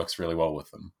themes and it works really well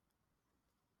with them.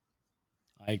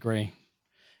 I agree.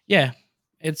 Yeah,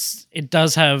 it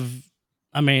does have.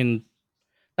 I mean,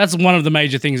 that's one of the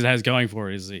major things it has going for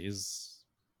it is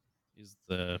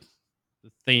the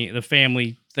theme, the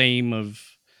family theme of.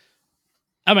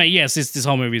 I mean, yes, this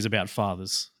whole movie is about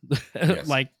fathers. Yes.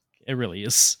 Like it really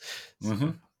is.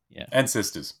 Mhm. Yeah, And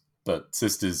sisters, but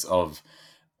sisters of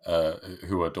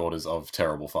who are daughters of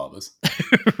terrible fathers.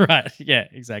 right. Yeah,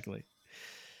 exactly.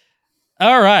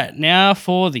 All right, now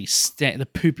for the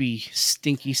poopy,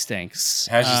 stinky stanks.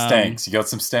 How's your stanks? You got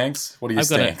some stanks? What are your I've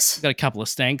stanks? got a couple of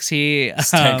stanks here.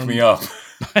 Stank me up.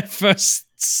 My first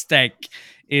stank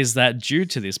is that due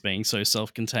to this being so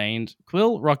self-contained,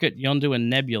 Quill, Rocket, Yondu, and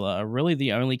Nebula are really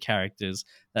the only characters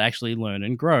that actually learn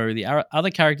and grow. The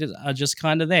other characters are just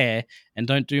kind of there and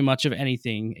don't do much of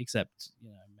anything except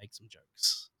make some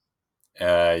jokes.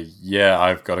 Yeah,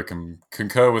 I've got to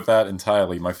concur with that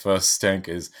entirely. My first stank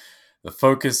is the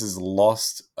focus is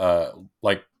lost.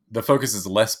 The focus is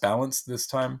less balanced this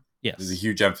time. Yes. There's a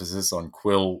huge emphasis on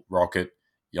Quill, Rocket,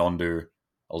 Yondu,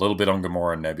 a little bit on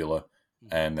Gamora and Nebula,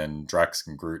 and then Drax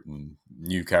and Groot and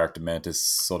new character Mantis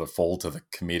sort of fall to the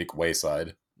comedic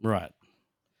wayside. Right.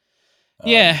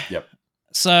 Yeah. Yep.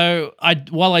 So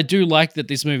while I do like that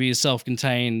this movie is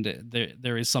self-contained,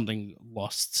 there is something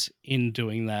lost in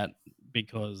doing that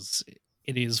because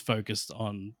it is focused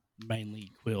on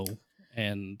mainly Quill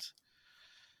and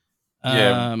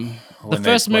the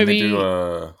first movie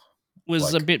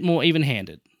was a bit more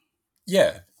even-handed.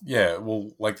 Yeah.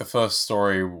 Well, like the first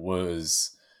story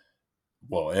was,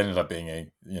 it ended up being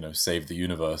a save the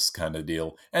universe kind of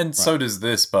deal, and so does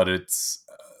this, but it's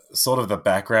sort of the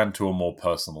background to a more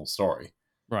personal story.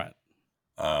 Right.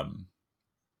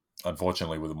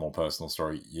 Unfortunately, with a more personal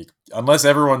story, unless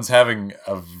everyone's having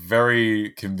a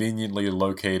very conveniently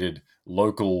located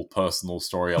local personal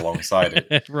story alongside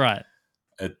it, right,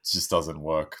 it just doesn't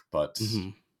work. But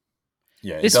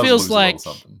yeah, this feels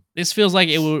like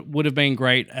it would have been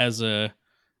great as a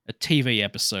TV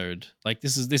episode. Like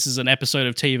this is an episode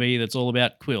of TV that's all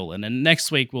about Quill, and then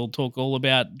next week we'll talk all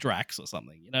about Drax or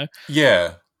something.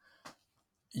 Yeah.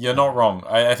 You're not wrong.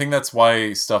 I think that's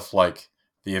why stuff like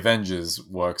the Avengers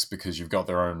works, because you've got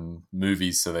their own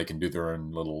movies so they can do their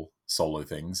own little solo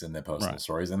things and their personal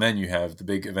stories. And then you have the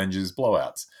big Avengers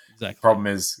blowouts. Exactly. Problem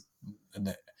is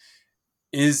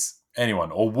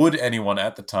anyone, or would anyone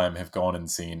at the time have gone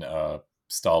and seen a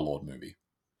Star-Lord movie?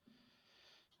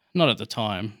 Not at the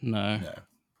time, no.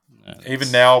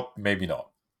 Even now, maybe not.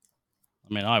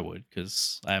 I mean, I would,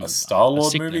 because I have a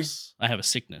Star-Lord movie. I have a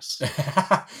sickness.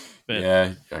 But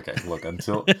yeah. Okay. Look,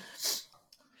 until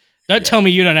don't tell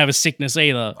me you don't have a sickness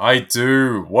either. I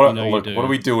do. What? Look, what are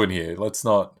we doing here? Let's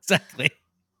not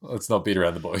beat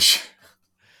around the bush.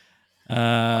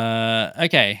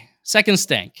 Okay. Second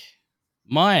stank.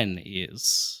 Mine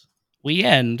is we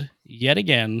end yet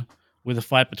again with a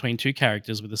fight between two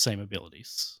characters with the same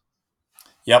abilities.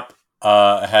 Yep.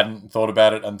 I hadn't thought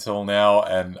about it until now,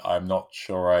 and I'm not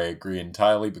sure I agree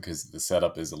entirely because the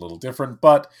setup is a little different,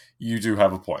 but you do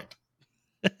have a point.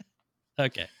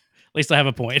 Okay. At least I have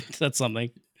a point. That's something.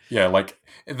 Yeah, like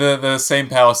the same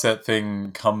power set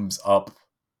thing comes up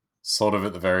sort of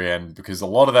at the very end, because a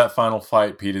lot of that final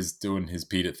fight, Peter's doing his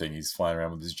Peter thing. He's flying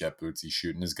around with his jet boots, he's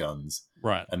shooting his guns.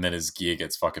 Right. And then his gear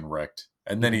gets fucking wrecked.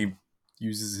 And then he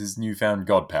uses his newfound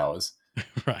god powers.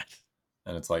 Right.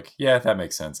 And it's like, yeah, that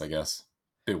makes sense, I guess.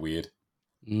 Bit weird.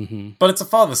 Mm-hmm. But it's a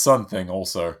father-son thing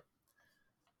also.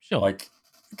 Sure. Like,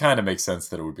 it kind of makes sense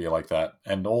that it would be like that.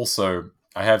 And also,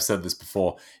 I have said this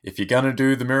before, if you're going to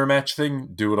do the mirror match thing,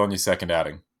 do it on your second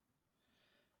outing.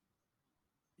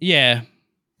 Yeah.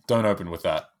 Don't open with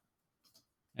that.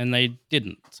 And they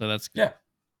didn't, so that's good. Yeah.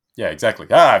 Yeah, exactly.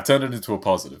 I've turned it into a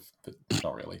positive, but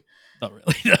not really. Not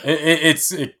really.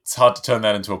 It's hard to turn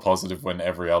that into a positive when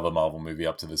every other Marvel movie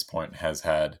up to this point has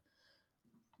had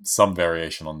some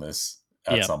variation on this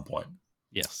at some point.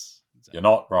 Yes. Exactly. You're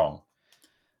not wrong.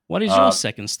 What is your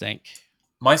second stank?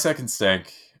 My second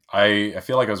stank, I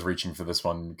feel like I was reaching for this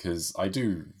one because I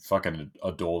do fucking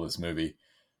adore this movie.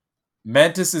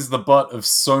 Mantis is the butt of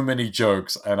so many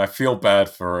jokes, and I feel bad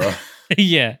for her.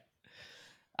 Yeah.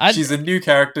 She's a new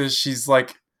character. She's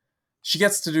like, she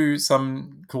gets to do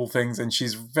some cool things, and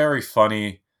she's very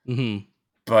funny,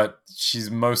 but she's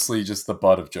mostly just the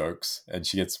butt of jokes, and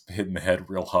she gets hit in the head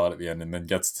real hard at the end and then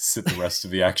gets to sit the rest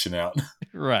of the action out.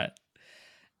 Right.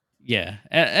 Yeah.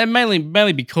 And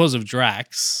mainly because of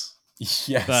Drax.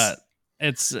 Yes. But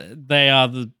they are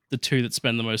the two that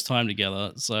spend the most time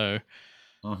together, so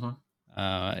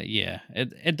yeah,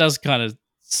 it does kind of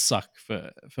suck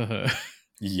for her.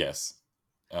 Yes.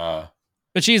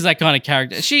 But she's that kind of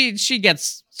character. She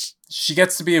gets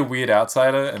to be a weird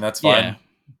outsider, and that's fine.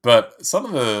 But some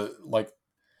of the, like,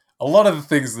 a lot of the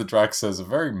things that Drax says are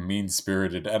very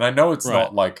mean-spirited, and I know it's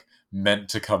not, like, meant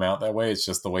to come out that way, it's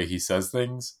just the way he says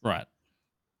things. Right.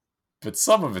 But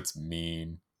some of it's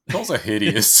mean. It's also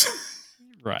hideous.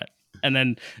 Right. And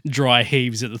then dry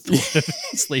heaves at the thought of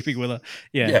sleeping with her.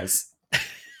 Yeah. Yes.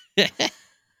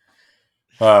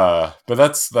 But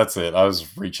that's it. I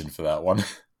was reaching for that one.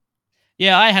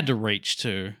 Yeah, I had to reach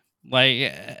too.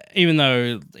 Like, even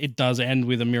though it does end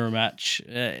with a mirror match,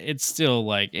 it's still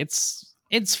like it's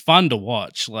fun to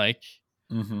watch. Like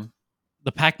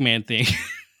the Pac-Man thing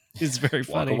is very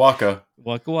funny. Waka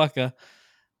Waka waka.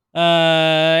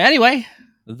 Anyway,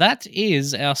 that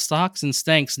is our Starks and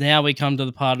Stanks. Now we come to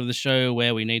the part of the show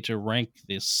where we need to rank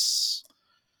this.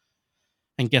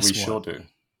 And guess what? We sure do.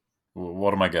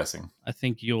 What am I guessing? I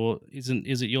think is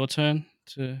it your turn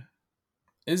to?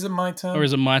 Is it my turn? Or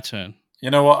is it my turn?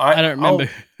 You know what? I don't remember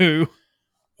who.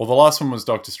 Well, the last one was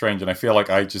Doctor Strange, and I feel like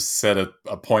I just set a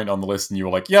point on the list, and you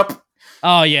were like, "Yep."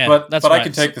 Oh yeah, but that's right. right. I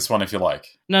can take this one if you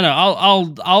like. No,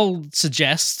 I'll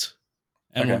suggest,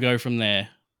 and we'll go from there.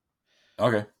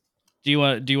 Okay. Do you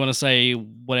want to say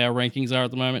what our rankings are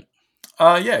at the moment?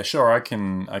 Yeah, sure. I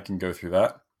can go through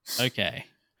that. Okay.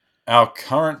 Our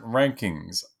current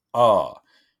rankings are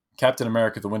Captain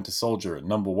America: The Winter Soldier at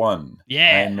number 1.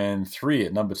 Yeah. Iron Man 3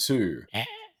 at number 2. Yeah.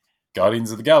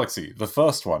 Guardians of the Galaxy, the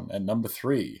first one, at number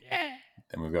 3. Yeah.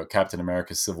 Then we've got Captain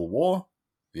America: Civil War,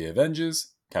 The Avengers,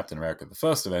 Captain America: The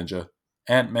First Avenger,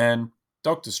 Ant-Man,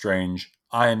 Doctor Strange,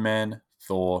 Iron Man,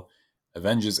 Thor,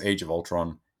 Avengers: Age of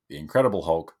Ultron, The Incredible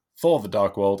Hulk, Thor: The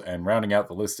Dark World, and rounding out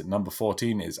the list at number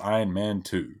 14 is Iron Man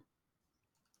 2.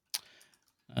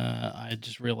 I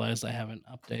just realized I haven't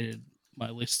updated my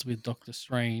list with Doctor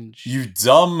Strange. You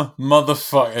dumb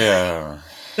motherfucker. Yeah.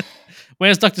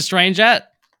 Where's Doctor Strange at?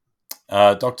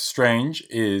 Doctor Strange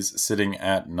is sitting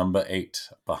at number 8,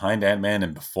 behind Ant-Man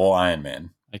and before Iron Man.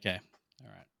 Okay. All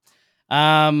right.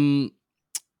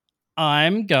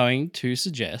 I'm going to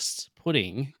suggest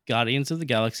putting Guardians of the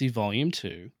Galaxy Volume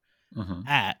 2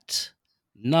 at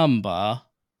number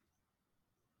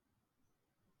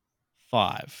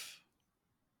 5.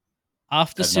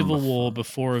 After Civil War,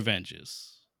 before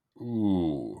Avengers.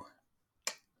 Ooh.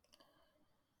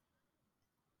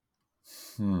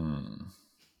 You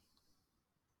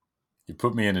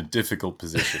put me in a difficult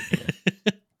position here.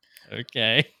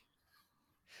 Okay.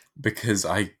 Because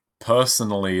I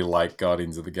personally like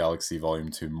Guardians of the Galaxy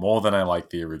Volume 2 more than I like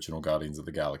the original Guardians of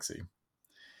the Galaxy.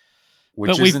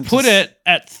 But we put it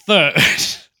at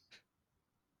 3rd.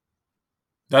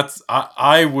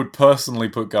 I would personally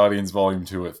put Guardians Volume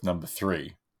 2 at number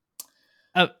 3.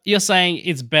 You're saying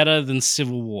it's better than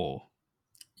Civil War?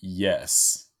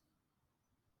 Yes.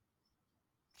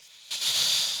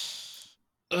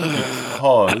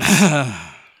 Because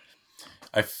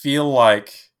I feel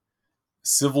like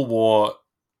Civil War,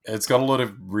 it's got a lot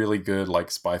of really good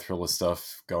like spy thriller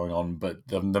stuff going on, but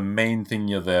the main thing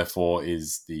you're there for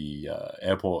is the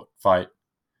airport fight.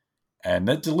 And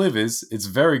that delivers. It's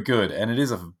very good, and it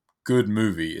is a good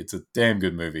movie. It's a damn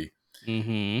good movie.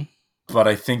 Mm-hmm. But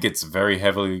I think it's very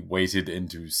heavily weighted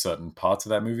into certain parts of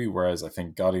that movie, whereas I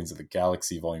think Guardians of the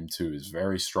Galaxy Volume 2 is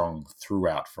very strong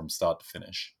throughout from start to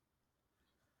finish.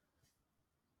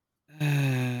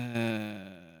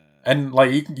 And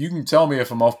like you can tell me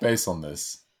if I'm off base on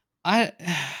this. I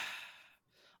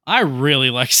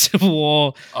really like Civil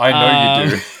War. I know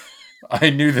you do. I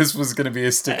knew this was going to be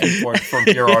a sticking point from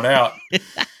here on out.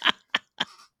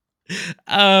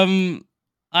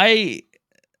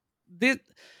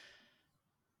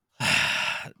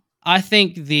 I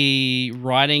think the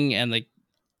writing and the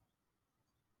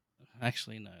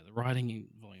writing in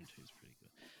Volume 2 is pretty good.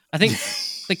 I think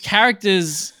the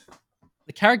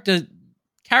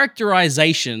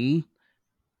characterization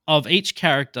of each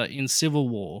character in Civil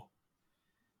War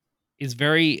is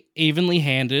very evenly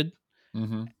handed.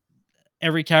 Mm-hmm.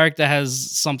 Every character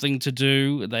has something to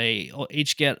do. They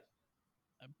each get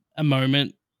a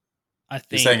moment. I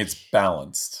think you're saying it's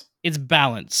balanced. It's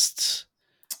balanced.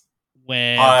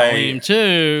 Where Volume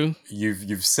 2,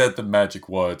 you've said the magic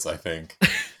words. I think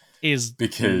is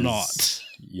because not.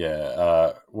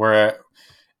 Yeah, where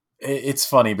it's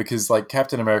funny because like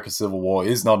Captain America: Civil War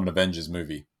is not an Avengers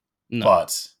movie,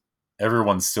 but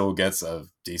everyone still gets a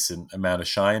decent amount of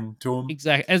shine to them.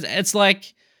 Exactly. It's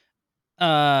like,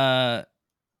 like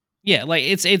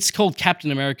it's called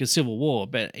Captain America: Civil War,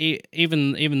 but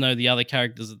even though the other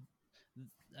characters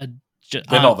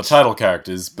they're not the title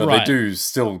characters, but right. they do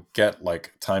still get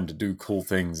like time to do cool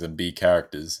things and be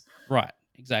characters. Right.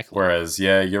 Exactly. Whereas,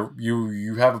 yeah,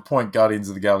 you have a point. Guardians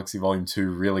of the Galaxy Volume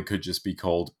 2 really could just be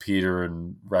called Peter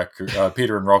and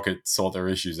Rocket sort their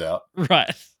issues out.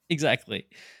 Right. Exactly.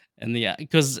 And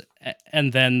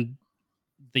then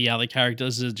the other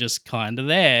characters are just kind of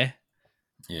there.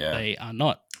 Yeah. They are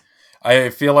not. I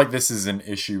feel like this is an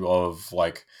issue of,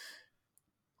 like,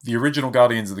 the original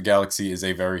Guardians of the Galaxy is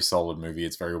a very solid movie.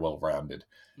 It's very well rounded.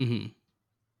 Hmm.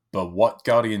 But what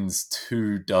Guardians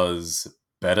 2 does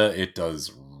better, it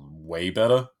does way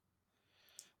better.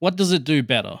 What does it do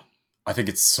better? I think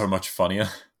it's so much funnier.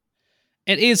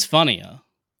 It is funnier.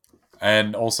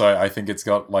 And also, I think it's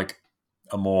got, like,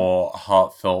 a more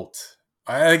heartfelt...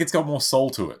 I think it's got more soul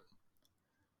to it.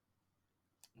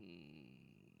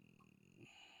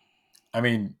 I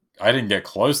mean, I didn't get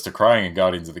close to crying in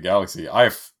Guardians of the Galaxy.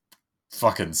 I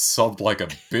fucking sobbed like a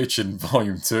bitch in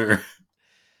Volume 2.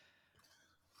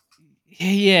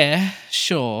 Yeah,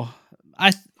 sure.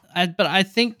 But I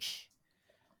think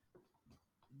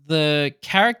the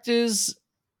characters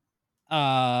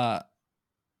are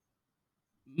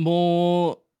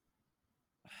more...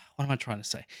 What am I trying to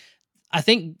say? I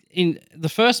think in the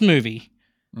first movie,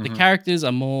 the characters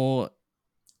are more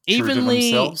True to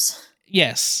evenly... themselves.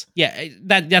 Yes, yeah,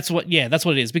 that's what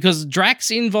it is. Because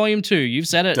Drax in Volume 2, you've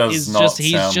said it, Does is not just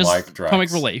he's sound just like Drax.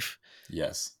 comic relief.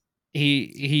 Yes.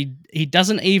 He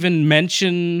doesn't even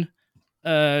mention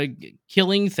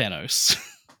killing Thanos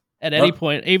at any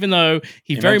point, even though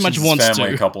he very much mentions wants his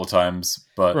family to. a couple of times,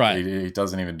 but Right. he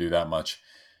doesn't even do that much.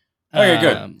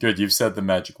 Okay, good. You've said the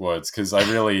magic words, because I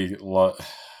really look.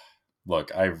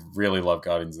 I really love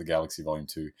Guardians of the Galaxy Volume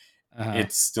 2.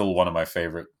 It's still one of my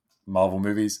favorite Marvel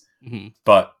movies,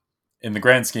 but in the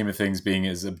grand scheme of things, being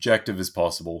as objective as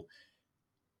possible,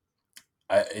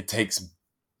 it takes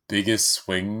bigger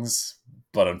swings,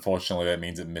 but unfortunately that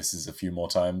means it misses a few more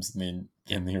times than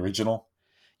in the original.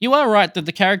 You are right that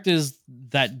the characters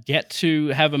that get to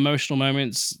have emotional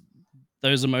moments,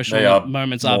 those emotional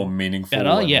moments more are meaningful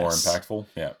better, and yes. more impactful.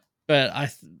 Yeah,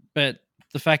 but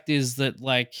the fact is that,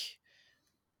 like,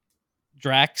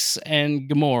 Drax and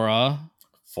Gamora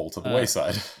fall to the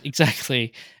wayside.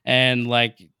 Exactly. And,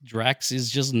 like, Drax is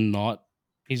just not...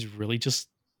 He's really just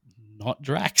not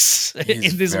Drax in this movie.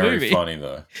 He's very funny,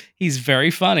 though. He's very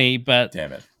funny, but...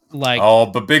 Damn it. Like... Oh,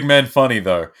 but big man funny,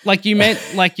 though. Like you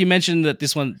mentioned that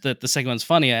the second one's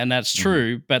funnier, and that's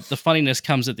true, but the funniness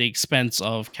comes at the expense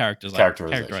of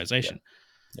characterization.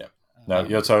 Yeah. No,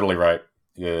 you're totally right.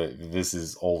 Yeah, this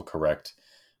is all correct.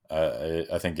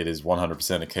 I think it is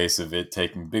 100% a case of it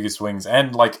taking bigger swings,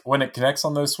 and, like, when it connects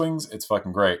on those swings, it's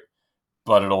fucking great.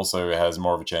 But it also has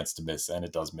more of a chance to miss, and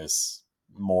it does miss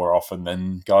more often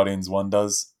than Guardians 1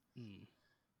 does.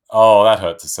 Oh, that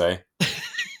hurt to say.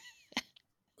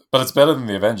 But it's better than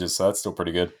the Avengers, so that's still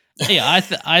pretty good. Yeah,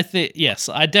 I think yes,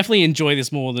 I definitely enjoy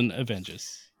this more than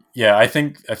Avengers. Yeah, I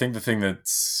think the thing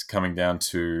that's coming down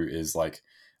to is, like,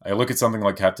 I look at something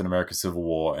like Captain America Civil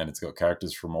War, and it's got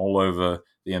characters from all over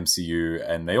the MCU,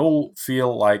 and they all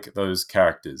feel like those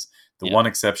characters. The one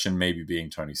exception maybe being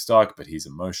Tony Stark, but he's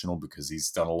emotional because he's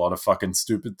done a lot of fucking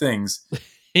stupid things,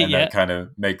 and that kind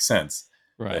of makes sense,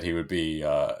 that he would be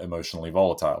emotionally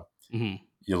volatile.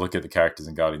 You look at the characters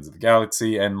in Guardians of the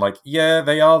Galaxy, and, like, yeah,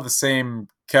 they are the same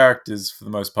characters for the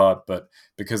most part, but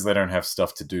because they don't have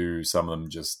stuff to do, some of them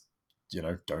just,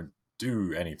 don't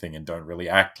do anything and don't really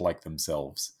act like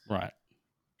themselves. Right.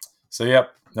 So,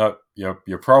 yep. No,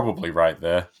 you're probably right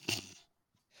there.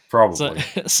 Probably.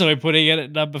 So we're putting it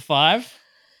at number 5?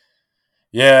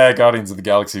 Yeah, Guardians of the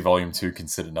Galaxy Volume 2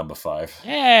 considered number 5.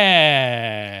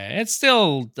 Yeah, it's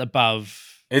still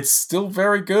above. It's still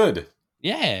very good.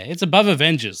 Yeah, it's above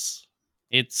Avengers.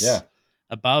 It's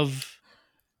above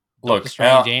Doctor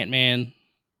Strange, Ant-Man.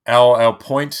 Our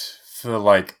point for,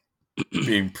 like,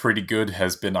 being pretty good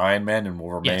has been Iron Man and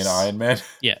will remain Iron Man.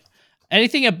 Yeah.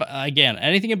 Anything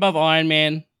above Iron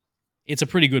Man, it's a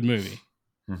pretty good movie.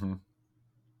 Mm-hmm.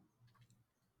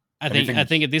 I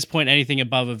think at this point, anything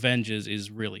above Avengers is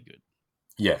really good.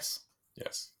 Yes,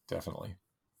 definitely.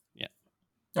 Yeah.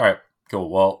 All right, cool.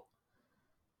 Well,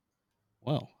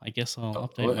 I guess I'll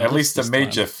update. At least a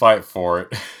major fight for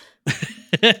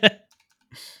it.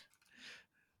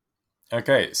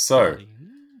 Okay, so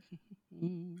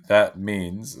that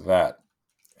means that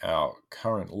our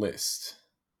current list,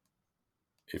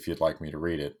 if you'd like me to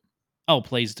read it. Oh,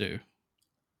 please do.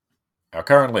 Our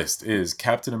current list is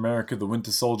Captain America the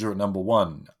Winter Soldier at number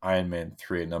 1, Iron Man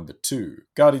 3 at number 2,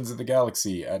 Guardians of the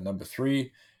Galaxy at number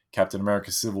 3, Captain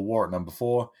America Civil War at number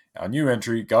 4, our new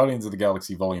entry, Guardians of the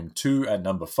Galaxy Volume 2 at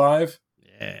number 5,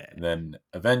 and then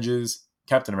Avengers,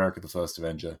 Captain America the First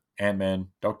Avenger, Ant-Man,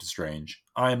 Doctor Strange,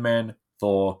 Iron Man,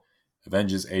 Thor,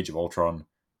 Avengers Age of Ultron,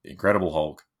 The Incredible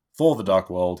Hulk, Thor the Dark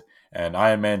World, and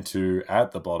Iron Man 2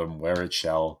 at the bottom where it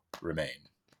shall remain.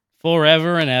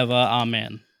 Forever and ever,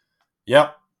 amen.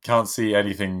 Yep, Can't see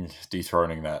anything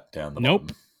dethroning that down the Nope.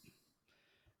 bottom.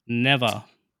 Never.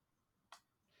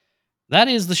 That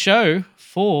is the show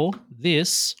for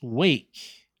this week.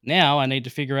 Now I need to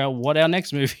figure out what our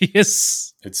next movie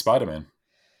is. It's Spider-Man.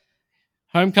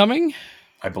 Homecoming?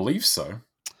 I believe so.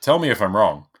 Tell me if I'm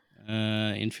wrong.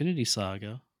 Infinity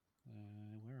Saga.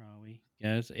 Where are we?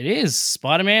 Yes, it is.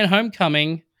 Spider-Man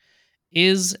Homecoming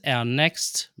is our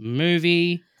next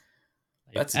movie.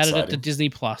 They've That's added it to exciting. Disney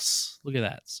Plus. Look at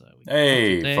that. So we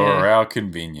Hey, put it for there our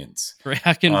convenience. for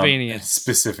our convenience.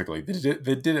 Specifically,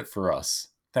 they did it for us.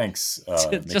 Thanks,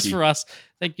 Just Mickey. for us.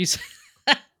 Thank you.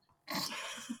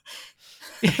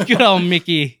 Good old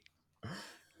Mickey,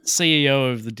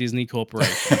 CEO of the Disney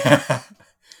Corporation.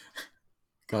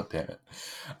 God damn it.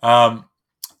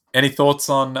 Any thoughts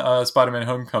on Spider-Man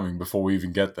Homecoming before we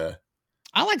even get there?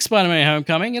 I like Spider-Man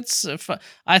Homecoming. It's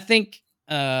I think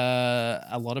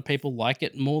a lot of people like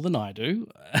it more than I do,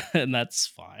 and that's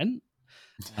fine.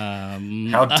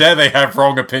 How dare they have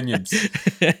wrong opinions?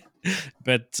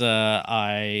 But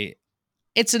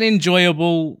it's an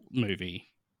enjoyable movie.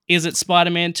 Is it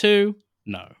Spider-Man 2?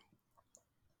 No.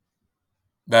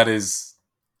 That is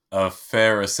a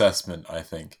fair assessment, I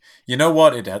think. You know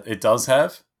what it does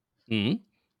have? Mm.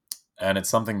 And it's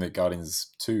something that Guardians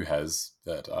 2 has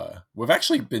that we've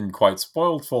actually been quite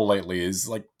spoiled for lately, is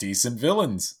like decent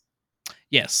villains.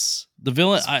 Yes. The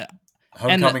villain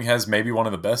Homecoming has maybe one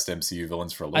of the best MCU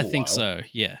villains for a little while. I think so,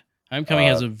 yeah. Homecoming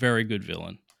has a very good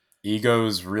villain.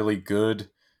 Ego's really good.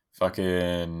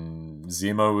 Fucking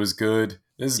Zemo is good.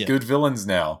 There's Yeah. good villains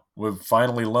now. We're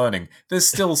finally learning. There's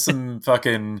still some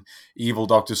fucking evil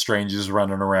Doctor Stranges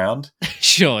running around.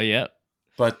 Sure, yeah.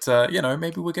 But,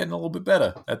 maybe we're getting a little bit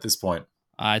better at this point.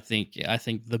 I think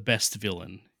the best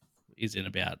villain is in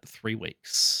about 3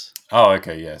 weeks. Oh,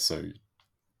 okay, yeah, so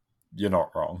you're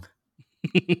not wrong.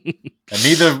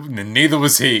 And neither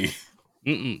was he.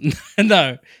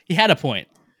 No, he had a point.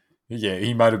 Yeah,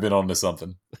 he might have been onto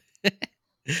something.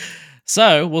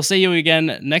 So we'll see you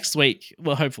again next week.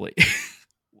 Well, hopefully.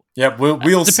 Yeah,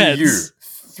 we'll see you Depends.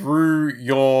 through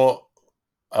your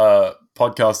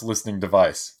podcast listening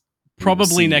device. We will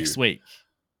Probably see next you. week.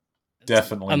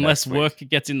 Definitely Unless next week. work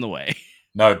gets in the way.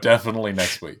 No, definitely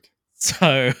next week.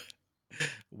 So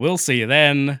we'll see you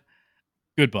then.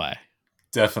 Goodbye.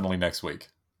 Definitely next week.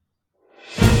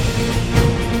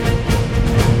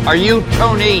 Are you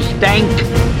Tony Stank?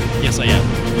 Yes, I am.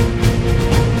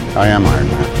 I am Iron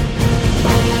Man.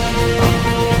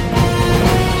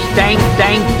 Stank,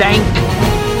 stank, stank.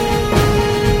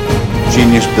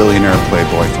 Genius billionaire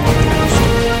playboy philanthropist.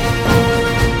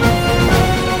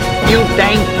 You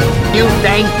stank. You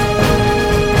stank.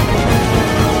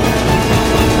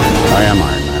 I am Iron Man.